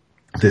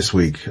this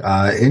week.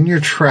 In your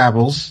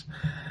travels,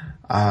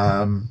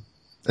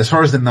 as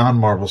far as the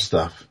non-Marvel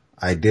stuff,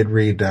 I did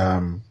read,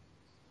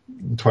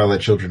 Twilight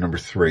Children number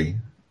 3,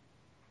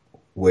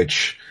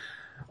 which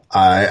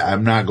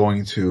I'm not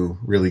going to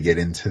really get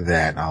into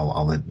that.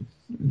 I'll let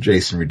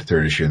Jason read the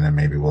 3rd issue, and then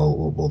maybe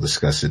we'll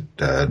discuss it,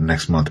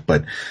 next month.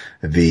 But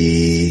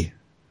I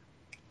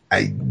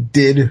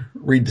did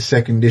read the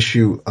 2nd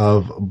issue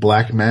of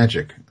Black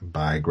Magic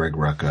by Greg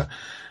Rucka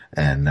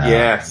and,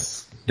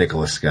 yes,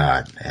 Nicholas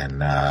Scott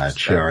and,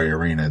 Chiari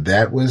Arena.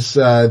 That was,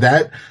 no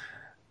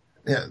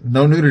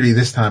nudity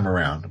this time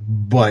around,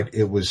 but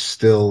it was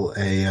still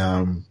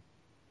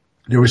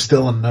there was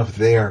still enough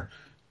there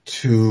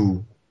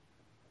to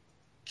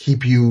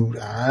keep you,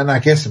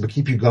 not guessing, but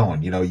keep you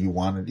going. You know, you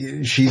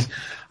wanted, she's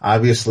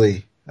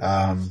obviously,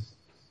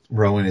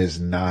 Rowan is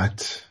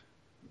not,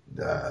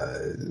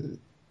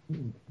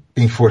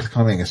 being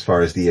forthcoming as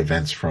far as the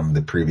events from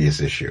the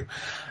previous issue.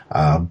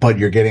 But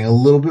you're getting a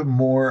little bit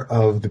more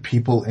of the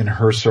people in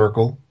her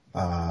circle,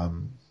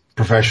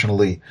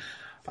 professionally,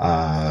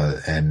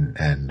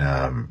 and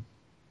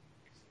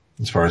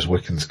as far as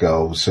Wiccans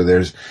go. So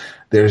there's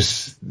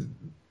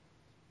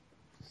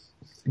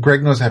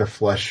Greg knows how to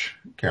flesh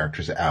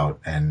characters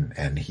out,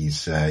 and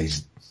he's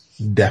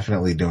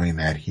definitely doing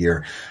that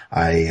here.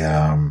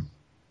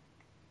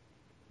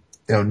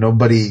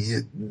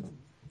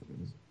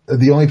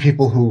 The only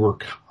people who were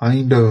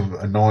kind of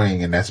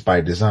annoying, and that's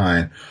by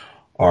design,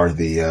 are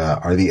the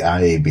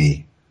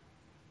IAB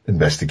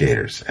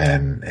investigators,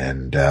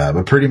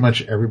 but pretty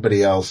much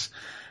everybody else,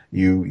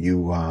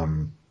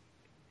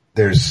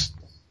 there's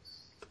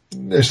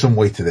some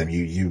weight to them.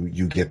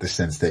 You get the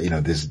sense that,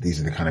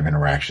 these are the kind of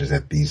interactions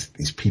that these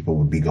people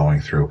would be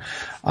going through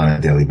on a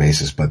daily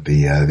basis, but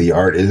the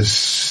art is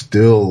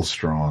still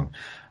strong.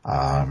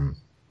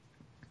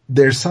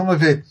 There's some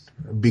of it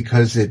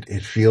because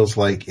it feels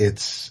like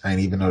and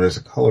even though there's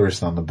a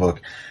colorist on the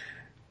book,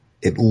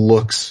 it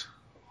looks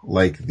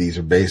like these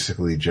are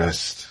basically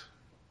just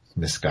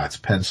Miss Scott's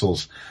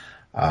pencils.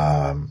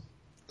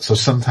 So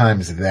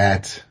sometimes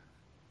that,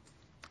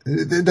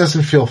 it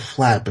doesn't feel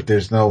flat, but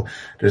there's not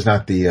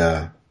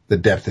the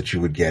depth that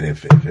you would get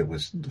if it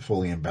was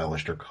fully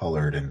embellished or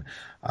colored, and,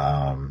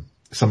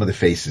 some of the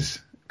faces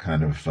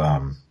kind of,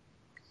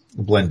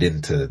 blend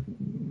into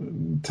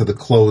the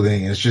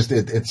clothing. It's just,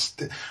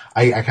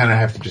 I kind of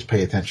have to just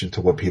pay attention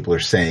to what people are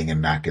saying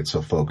and not get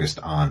so focused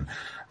on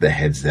the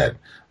heads that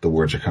the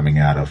words are coming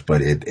out of.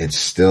 But it's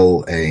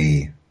still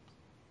a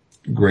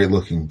great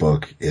looking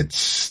book. It's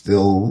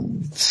still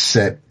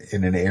set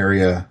in an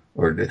area,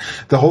 or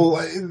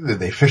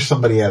they fish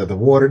somebody out of the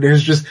water.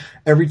 There's just,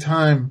 every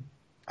time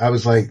I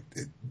was like,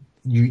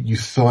 you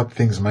thought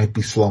things might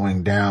be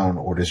slowing down,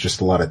 or there's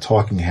just a lot of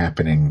talking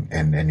happening,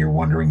 and you're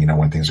wondering,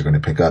 when things are going to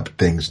pick up.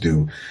 Things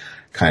do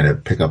kind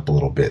of pick up a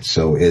little bit.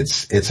 So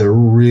it's a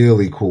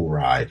really cool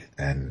ride,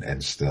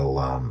 and still,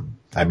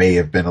 I may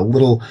have been a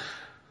little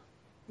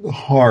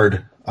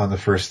hard on the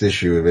first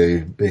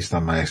issue based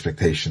on my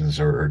expectations,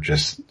 or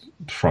just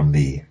from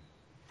the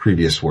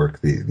previous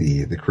work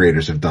the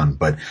creators have done.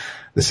 But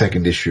the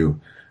 2nd issue,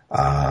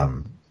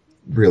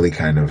 really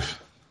kind of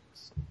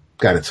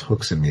got its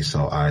hooks in me,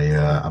 so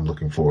I'm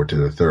looking forward to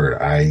the 3rd.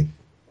 I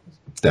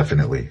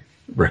definitely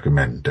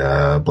recommend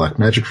Black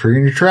Magic for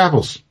your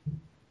travels.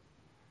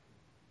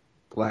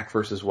 Black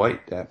versus white.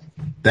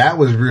 That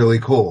was really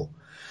cool.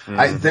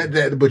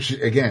 Mm-hmm. Which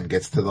again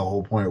gets to the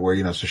whole point where,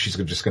 so she's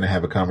just going to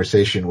have a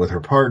conversation with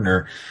her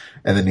partner,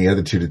 and then the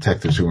other 2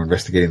 detectives who are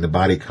investigating the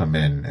body come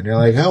in, and they're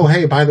like, "Oh,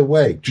 hey, by the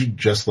way,"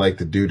 just like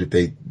the dude that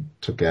they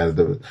took out of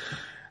the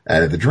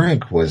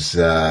drink was,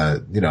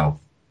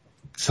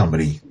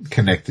 somebody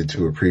connected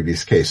to a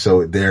previous case.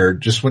 So they're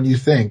just, when you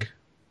think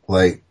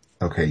like,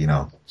 okay,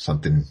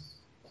 something,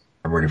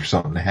 I'm ready for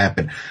something to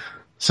happen,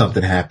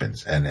 something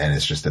happens, and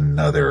it's just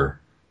another,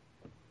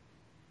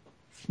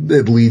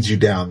 it leads you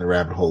down the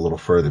rabbit hole a little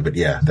further. But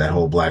yeah, that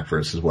whole black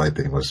versus white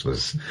thing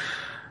was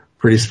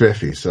pretty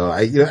spiffy. So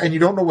and you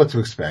don't know what to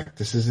expect.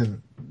 This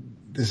isn't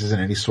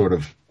any sort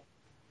of,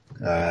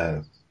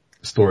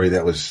 story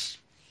that was,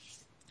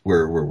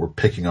 we're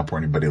picking up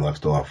where anybody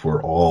left off.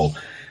 We're all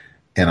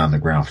in on the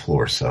ground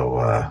floor.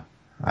 So,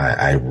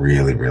 I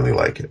really, really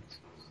like it.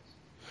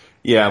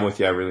 Yeah, I'm with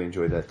you. I really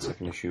enjoyed that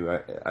second issue.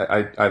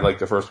 I liked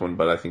the first one,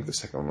 but I think the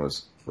second one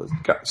was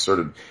got sort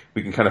of,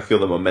 we can kind of feel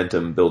the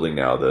momentum building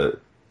now. The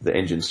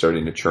engine's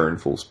starting to churn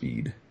full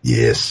speed.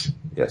 Yes.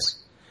 Yes.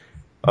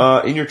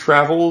 In your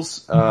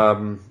travels,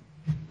 again,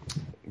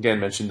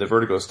 mentioned the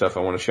Vertigo stuff. I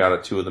want to shout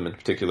out two of them in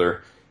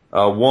particular.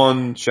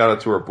 One, shout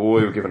out to our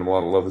boy. We're giving him a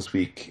lot of love this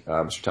week.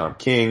 Mr. Tom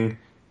King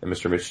and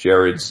Mr. Mitch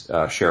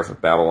Gerrits, Sheriff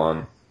of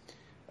Babylon.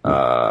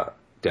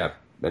 Dap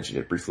mentioned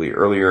it briefly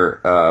earlier.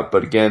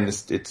 But again,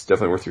 it's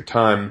definitely worth your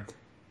time.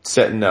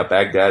 Set in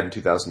Baghdad in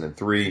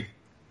 2003.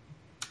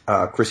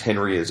 Chris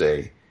Henry is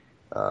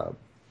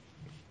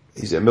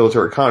he's a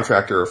military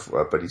contractor,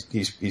 but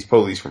he's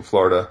police from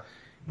Florida.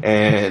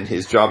 And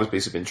his job has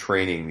basically been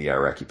training the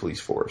Iraqi police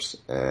force.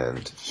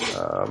 And,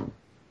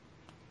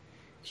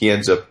 he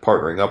ends up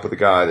partnering up with a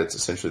guy that's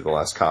essentially the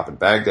last cop in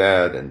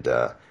Baghdad. And,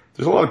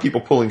 there's a lot of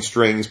people pulling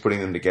strings, putting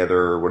them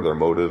together. What are their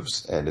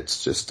motives? And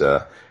it's just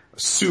a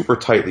super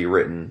tightly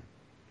written,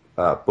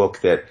 book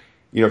that,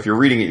 you know, if you're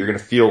reading it, you're going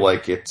to feel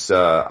like it's,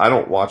 I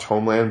don't watch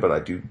Homeland, but I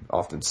do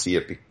often see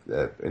it,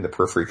 in the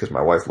periphery because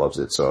my wife loves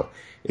it. So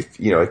if,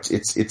 you know,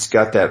 it's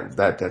got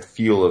that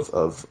feel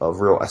of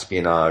real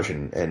espionage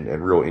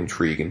and real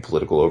intrigue and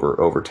political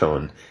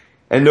overtone.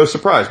 And no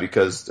surprise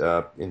because,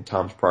 in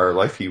Tom's prior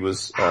life, he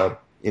was,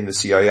 in the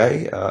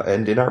CIA,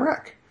 and in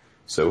Iraq.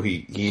 So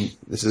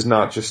this is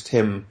not just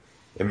him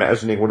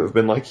imagining what it would have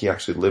been like. He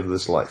actually lived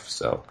this life.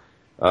 So,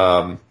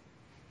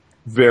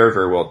 very,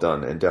 very well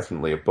done, and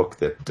definitely a book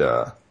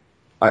that,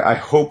 I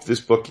hope this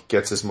book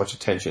gets as much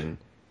attention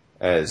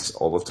as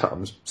all of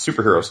Tom's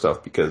superhero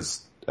stuff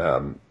because,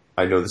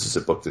 I know this is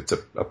a book that's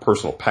a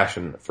personal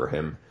passion for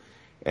him,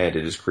 and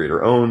it is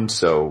creator owned,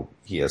 so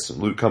he has some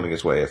loot coming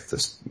his way if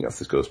this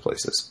goes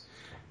places.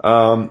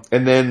 And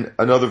then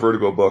another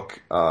Vertigo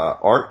book,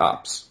 Art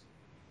Ops,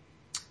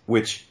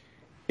 which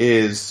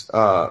is,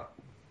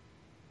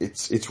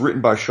 it's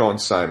written by Sean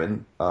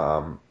Simon,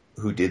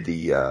 who did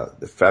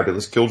the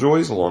Fabulous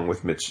Killjoys along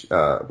with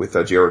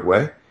with Jared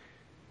Way.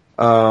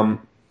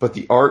 But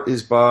the art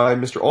is by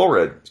Mr.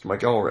 Allred, Mr.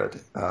 Mike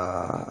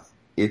Allred.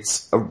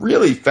 It's a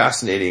really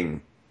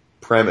fascinating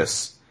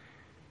premise.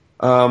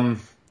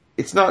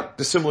 It's not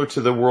dissimilar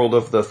to the world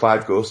of the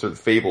Five Ghosts or the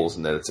Fables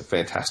in that it's a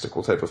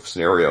fantastical type of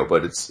scenario,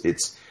 but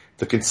it's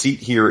the conceit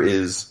here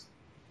is,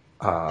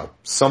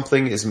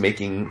 something is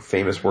making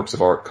famous works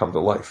of art come to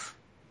life.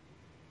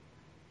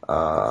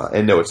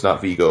 And no, it's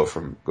not Vigo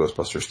from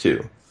Ghostbusters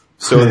 2.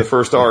 So in the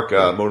first arc,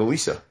 Mona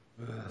Lisa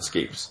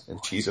escapes,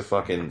 and she's a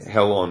fucking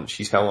hell on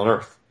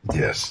earth.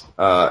 Yes.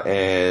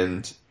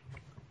 And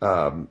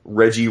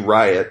Reggie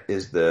Riot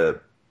is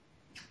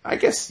I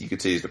guess you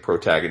could say he's the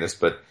protagonist,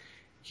 but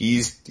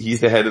he's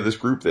the head of this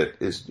group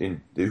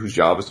whose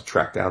job is to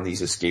track down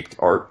these escaped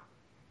art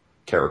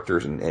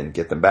characters and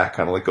get them back,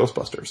 kind of like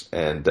Ghostbusters.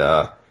 And,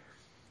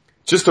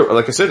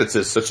 like I said,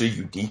 it's such a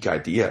unique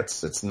idea.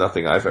 It's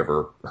nothing I've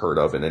ever heard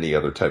of in any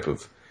other type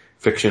of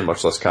fiction,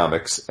 much less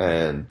comics.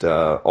 And,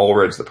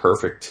 Allred's the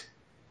perfect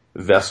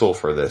vessel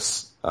for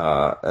this.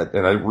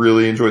 And I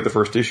really enjoyed the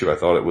first issue. I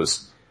thought it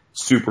was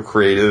super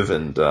creative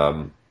and,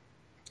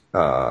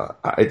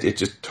 it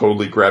just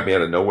totally grabbed me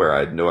out of nowhere. I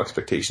had no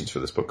expectations for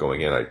this book going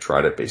in. I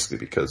tried it basically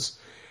because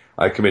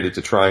I committed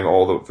to trying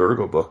all the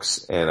Vertigo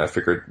books, and I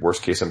figured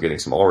worst case I'm getting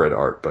some Allred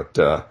art,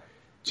 but,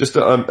 just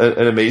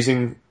an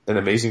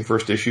amazing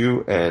first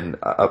issue, and,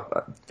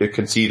 the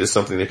conceit is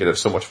something they could have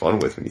so much fun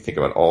with when you think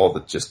about all the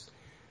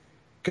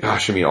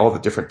all the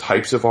different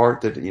types of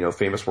art that, you know,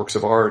 famous works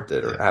of art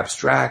that are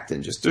abstract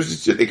and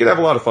they could have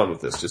a lot of fun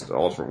with this, just in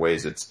all different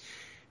ways.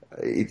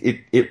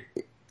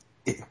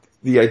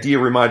 The idea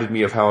reminded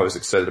me of how I was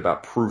excited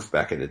about Proof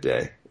back in the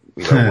day.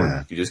 You know,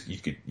 where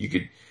you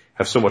could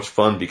have so much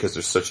fun because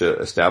there's such a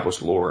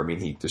established lore. I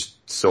mean, there's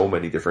so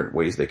many different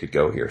ways they could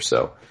go here.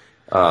 So,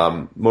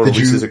 Mona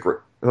Lisa is a great,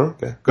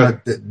 okay, go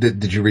ahead.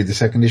 Did you read the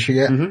second issue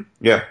yet? Mm-hmm.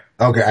 Yeah.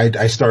 Okay,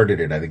 I started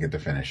it. I didn't get to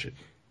finish it.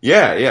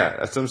 Yeah,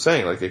 that's what I'm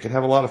saying. Like, they can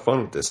have a lot of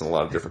fun with this in a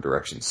lot of different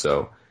directions.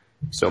 So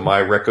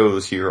my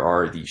recos here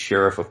are The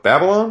Sheriff of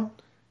Babylon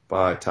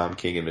by Tom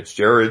King and Mitch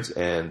Gerrits,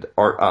 and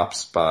Art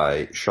Ops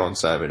by Sean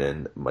Simon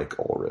and Mike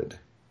Allred.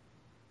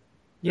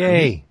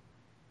 Yay.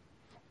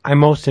 I'm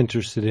most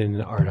interested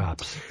in Art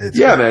Ops.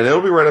 Man,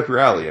 it'll be right up your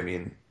alley. I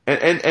mean,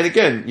 and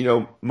again, you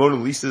know, Mona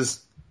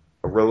Lisa's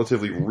a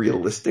relatively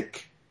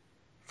realistic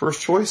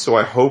first choice, so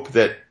I hope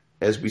that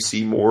as we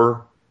see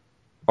more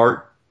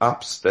Art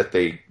Ops that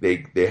they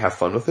have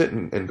fun with it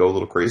and go a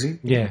little crazy.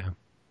 Yeah.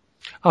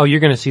 Oh, you're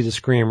gonna see the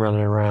Scream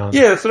running around.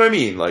 Yeah, that's what I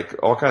mean.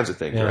 Like all kinds of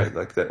things, right?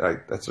 Like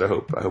that. That's what I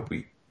hope. I hope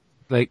we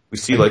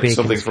see like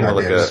something from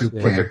like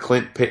a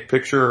Clint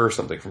picture or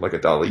something from like a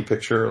Dali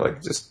picture.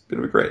 Like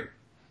it'll be great.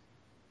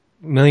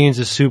 Millions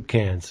of soup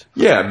cans.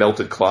 Yeah,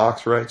 melted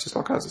clocks, right? Just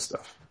all kinds of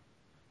stuff.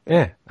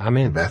 Yeah, I'm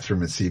in. The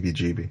bathroom at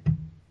CBGB.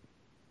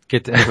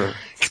 Get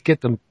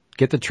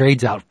the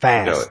trades out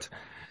fast.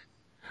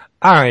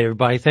 All right,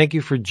 everybody. Thank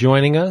you for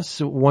joining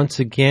us once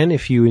again.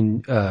 If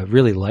you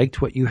really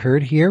liked what you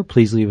heard here,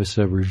 please leave us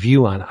a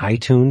review on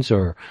iTunes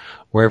or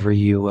wherever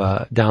you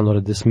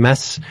downloaded this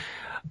mess.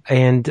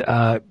 And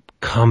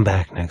come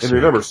back next week. And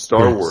remember,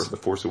 Star Yes. Wars, The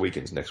Force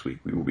Awakens next week.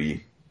 We will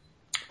be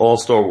all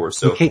Star Wars.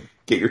 So Okay.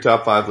 get your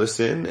top 5 lists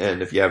in,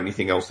 and if you have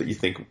anything else that you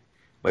think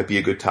might be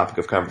a good topic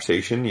of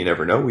conversation, you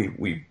never know.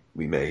 We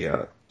may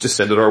just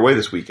send it our way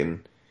this week,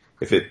 and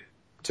if it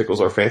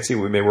tickles our fancy,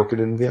 we may work it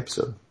into the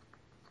episode.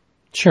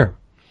 Sure.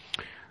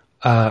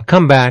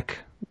 Come back,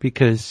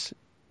 because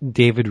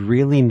David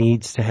really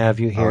needs to have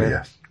you here. Oh,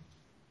 yes.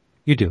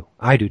 You do.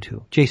 I do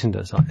too. Jason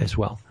does as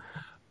well.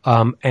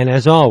 And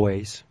as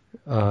always,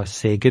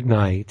 say good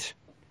night,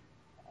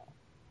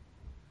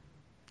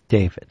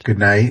 David. Good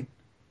night,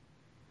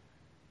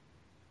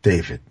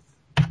 David.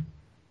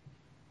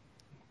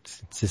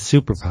 It's a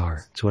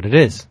superpower. It's what it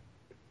is.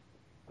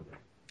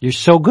 You're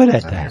so good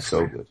at that.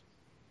 So good.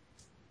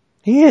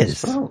 He is.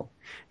 So.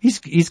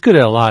 He's good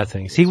at a lot of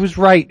things. He was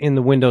right in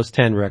the Windows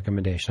 10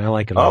 recommendation. I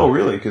like it a lot. Oh,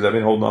 really? Because I've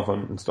been holding off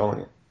on installing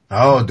it.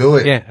 Oh, do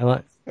it.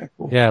 Yeah, Okay,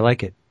 cool. I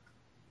like it.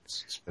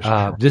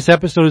 This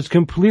episode is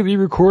completely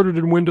recorded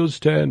in Windows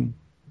 10.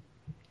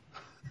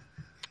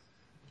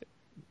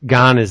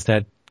 Gone is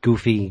that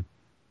goofy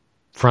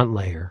front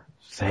layer,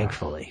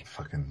 thankfully.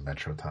 Fucking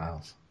Metro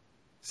tiles.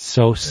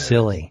 So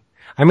silly.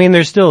 I mean,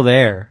 they're still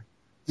there.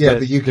 Yeah,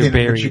 but you they're can,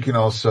 buried. you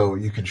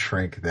can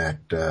shrink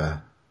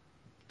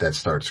that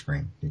start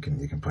screen. You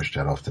can push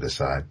that off to the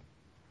side.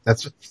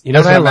 That's You know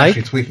that's what I I'm like?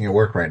 actually tweaking at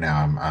work right now.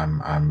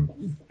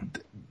 I'm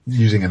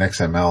using an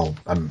XML.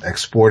 I'm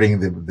exporting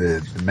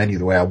the menu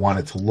the way I want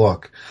it to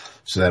look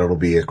so that it'll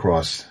be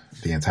across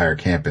the entire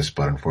campus,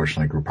 but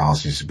unfortunately group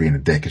policies is being a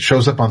dick. It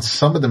shows up on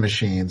some of the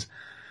machines,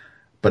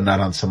 but not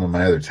on some of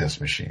my other test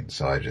machines.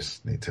 So I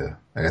just need to,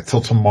 I got till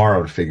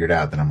tomorrow to figure it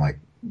out. Then I'm like,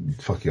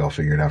 fuck you, I'll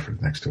figure it out for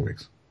the next 2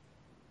 weeks.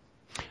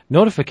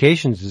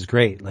 Notifications is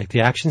great. Like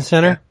the Action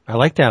Center. I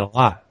like that a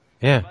lot.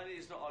 Yeah.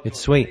 It's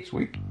sweet.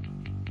 Sweet.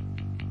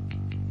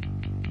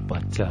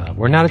 But,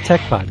 we're not a tech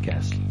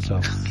podcast,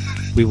 so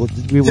we will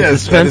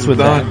Yes, dispense that is with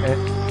done. that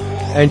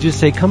and just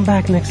say, come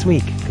back next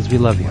week, because we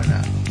love you. Why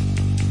not?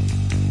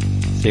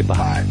 Say bye.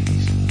 Bye.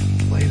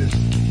 Peace. Latest.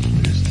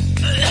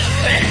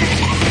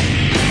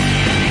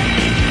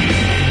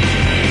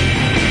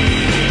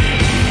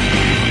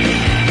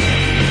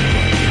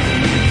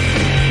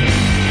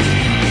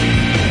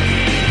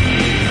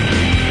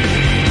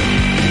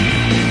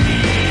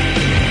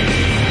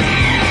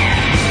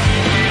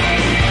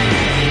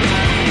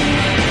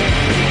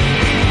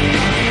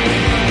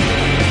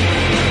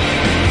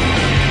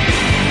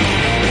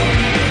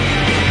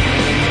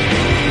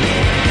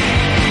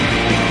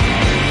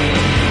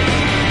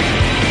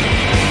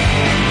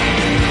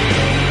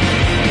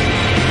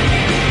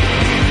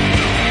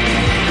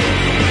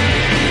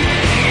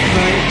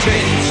 Night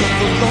trains of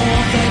the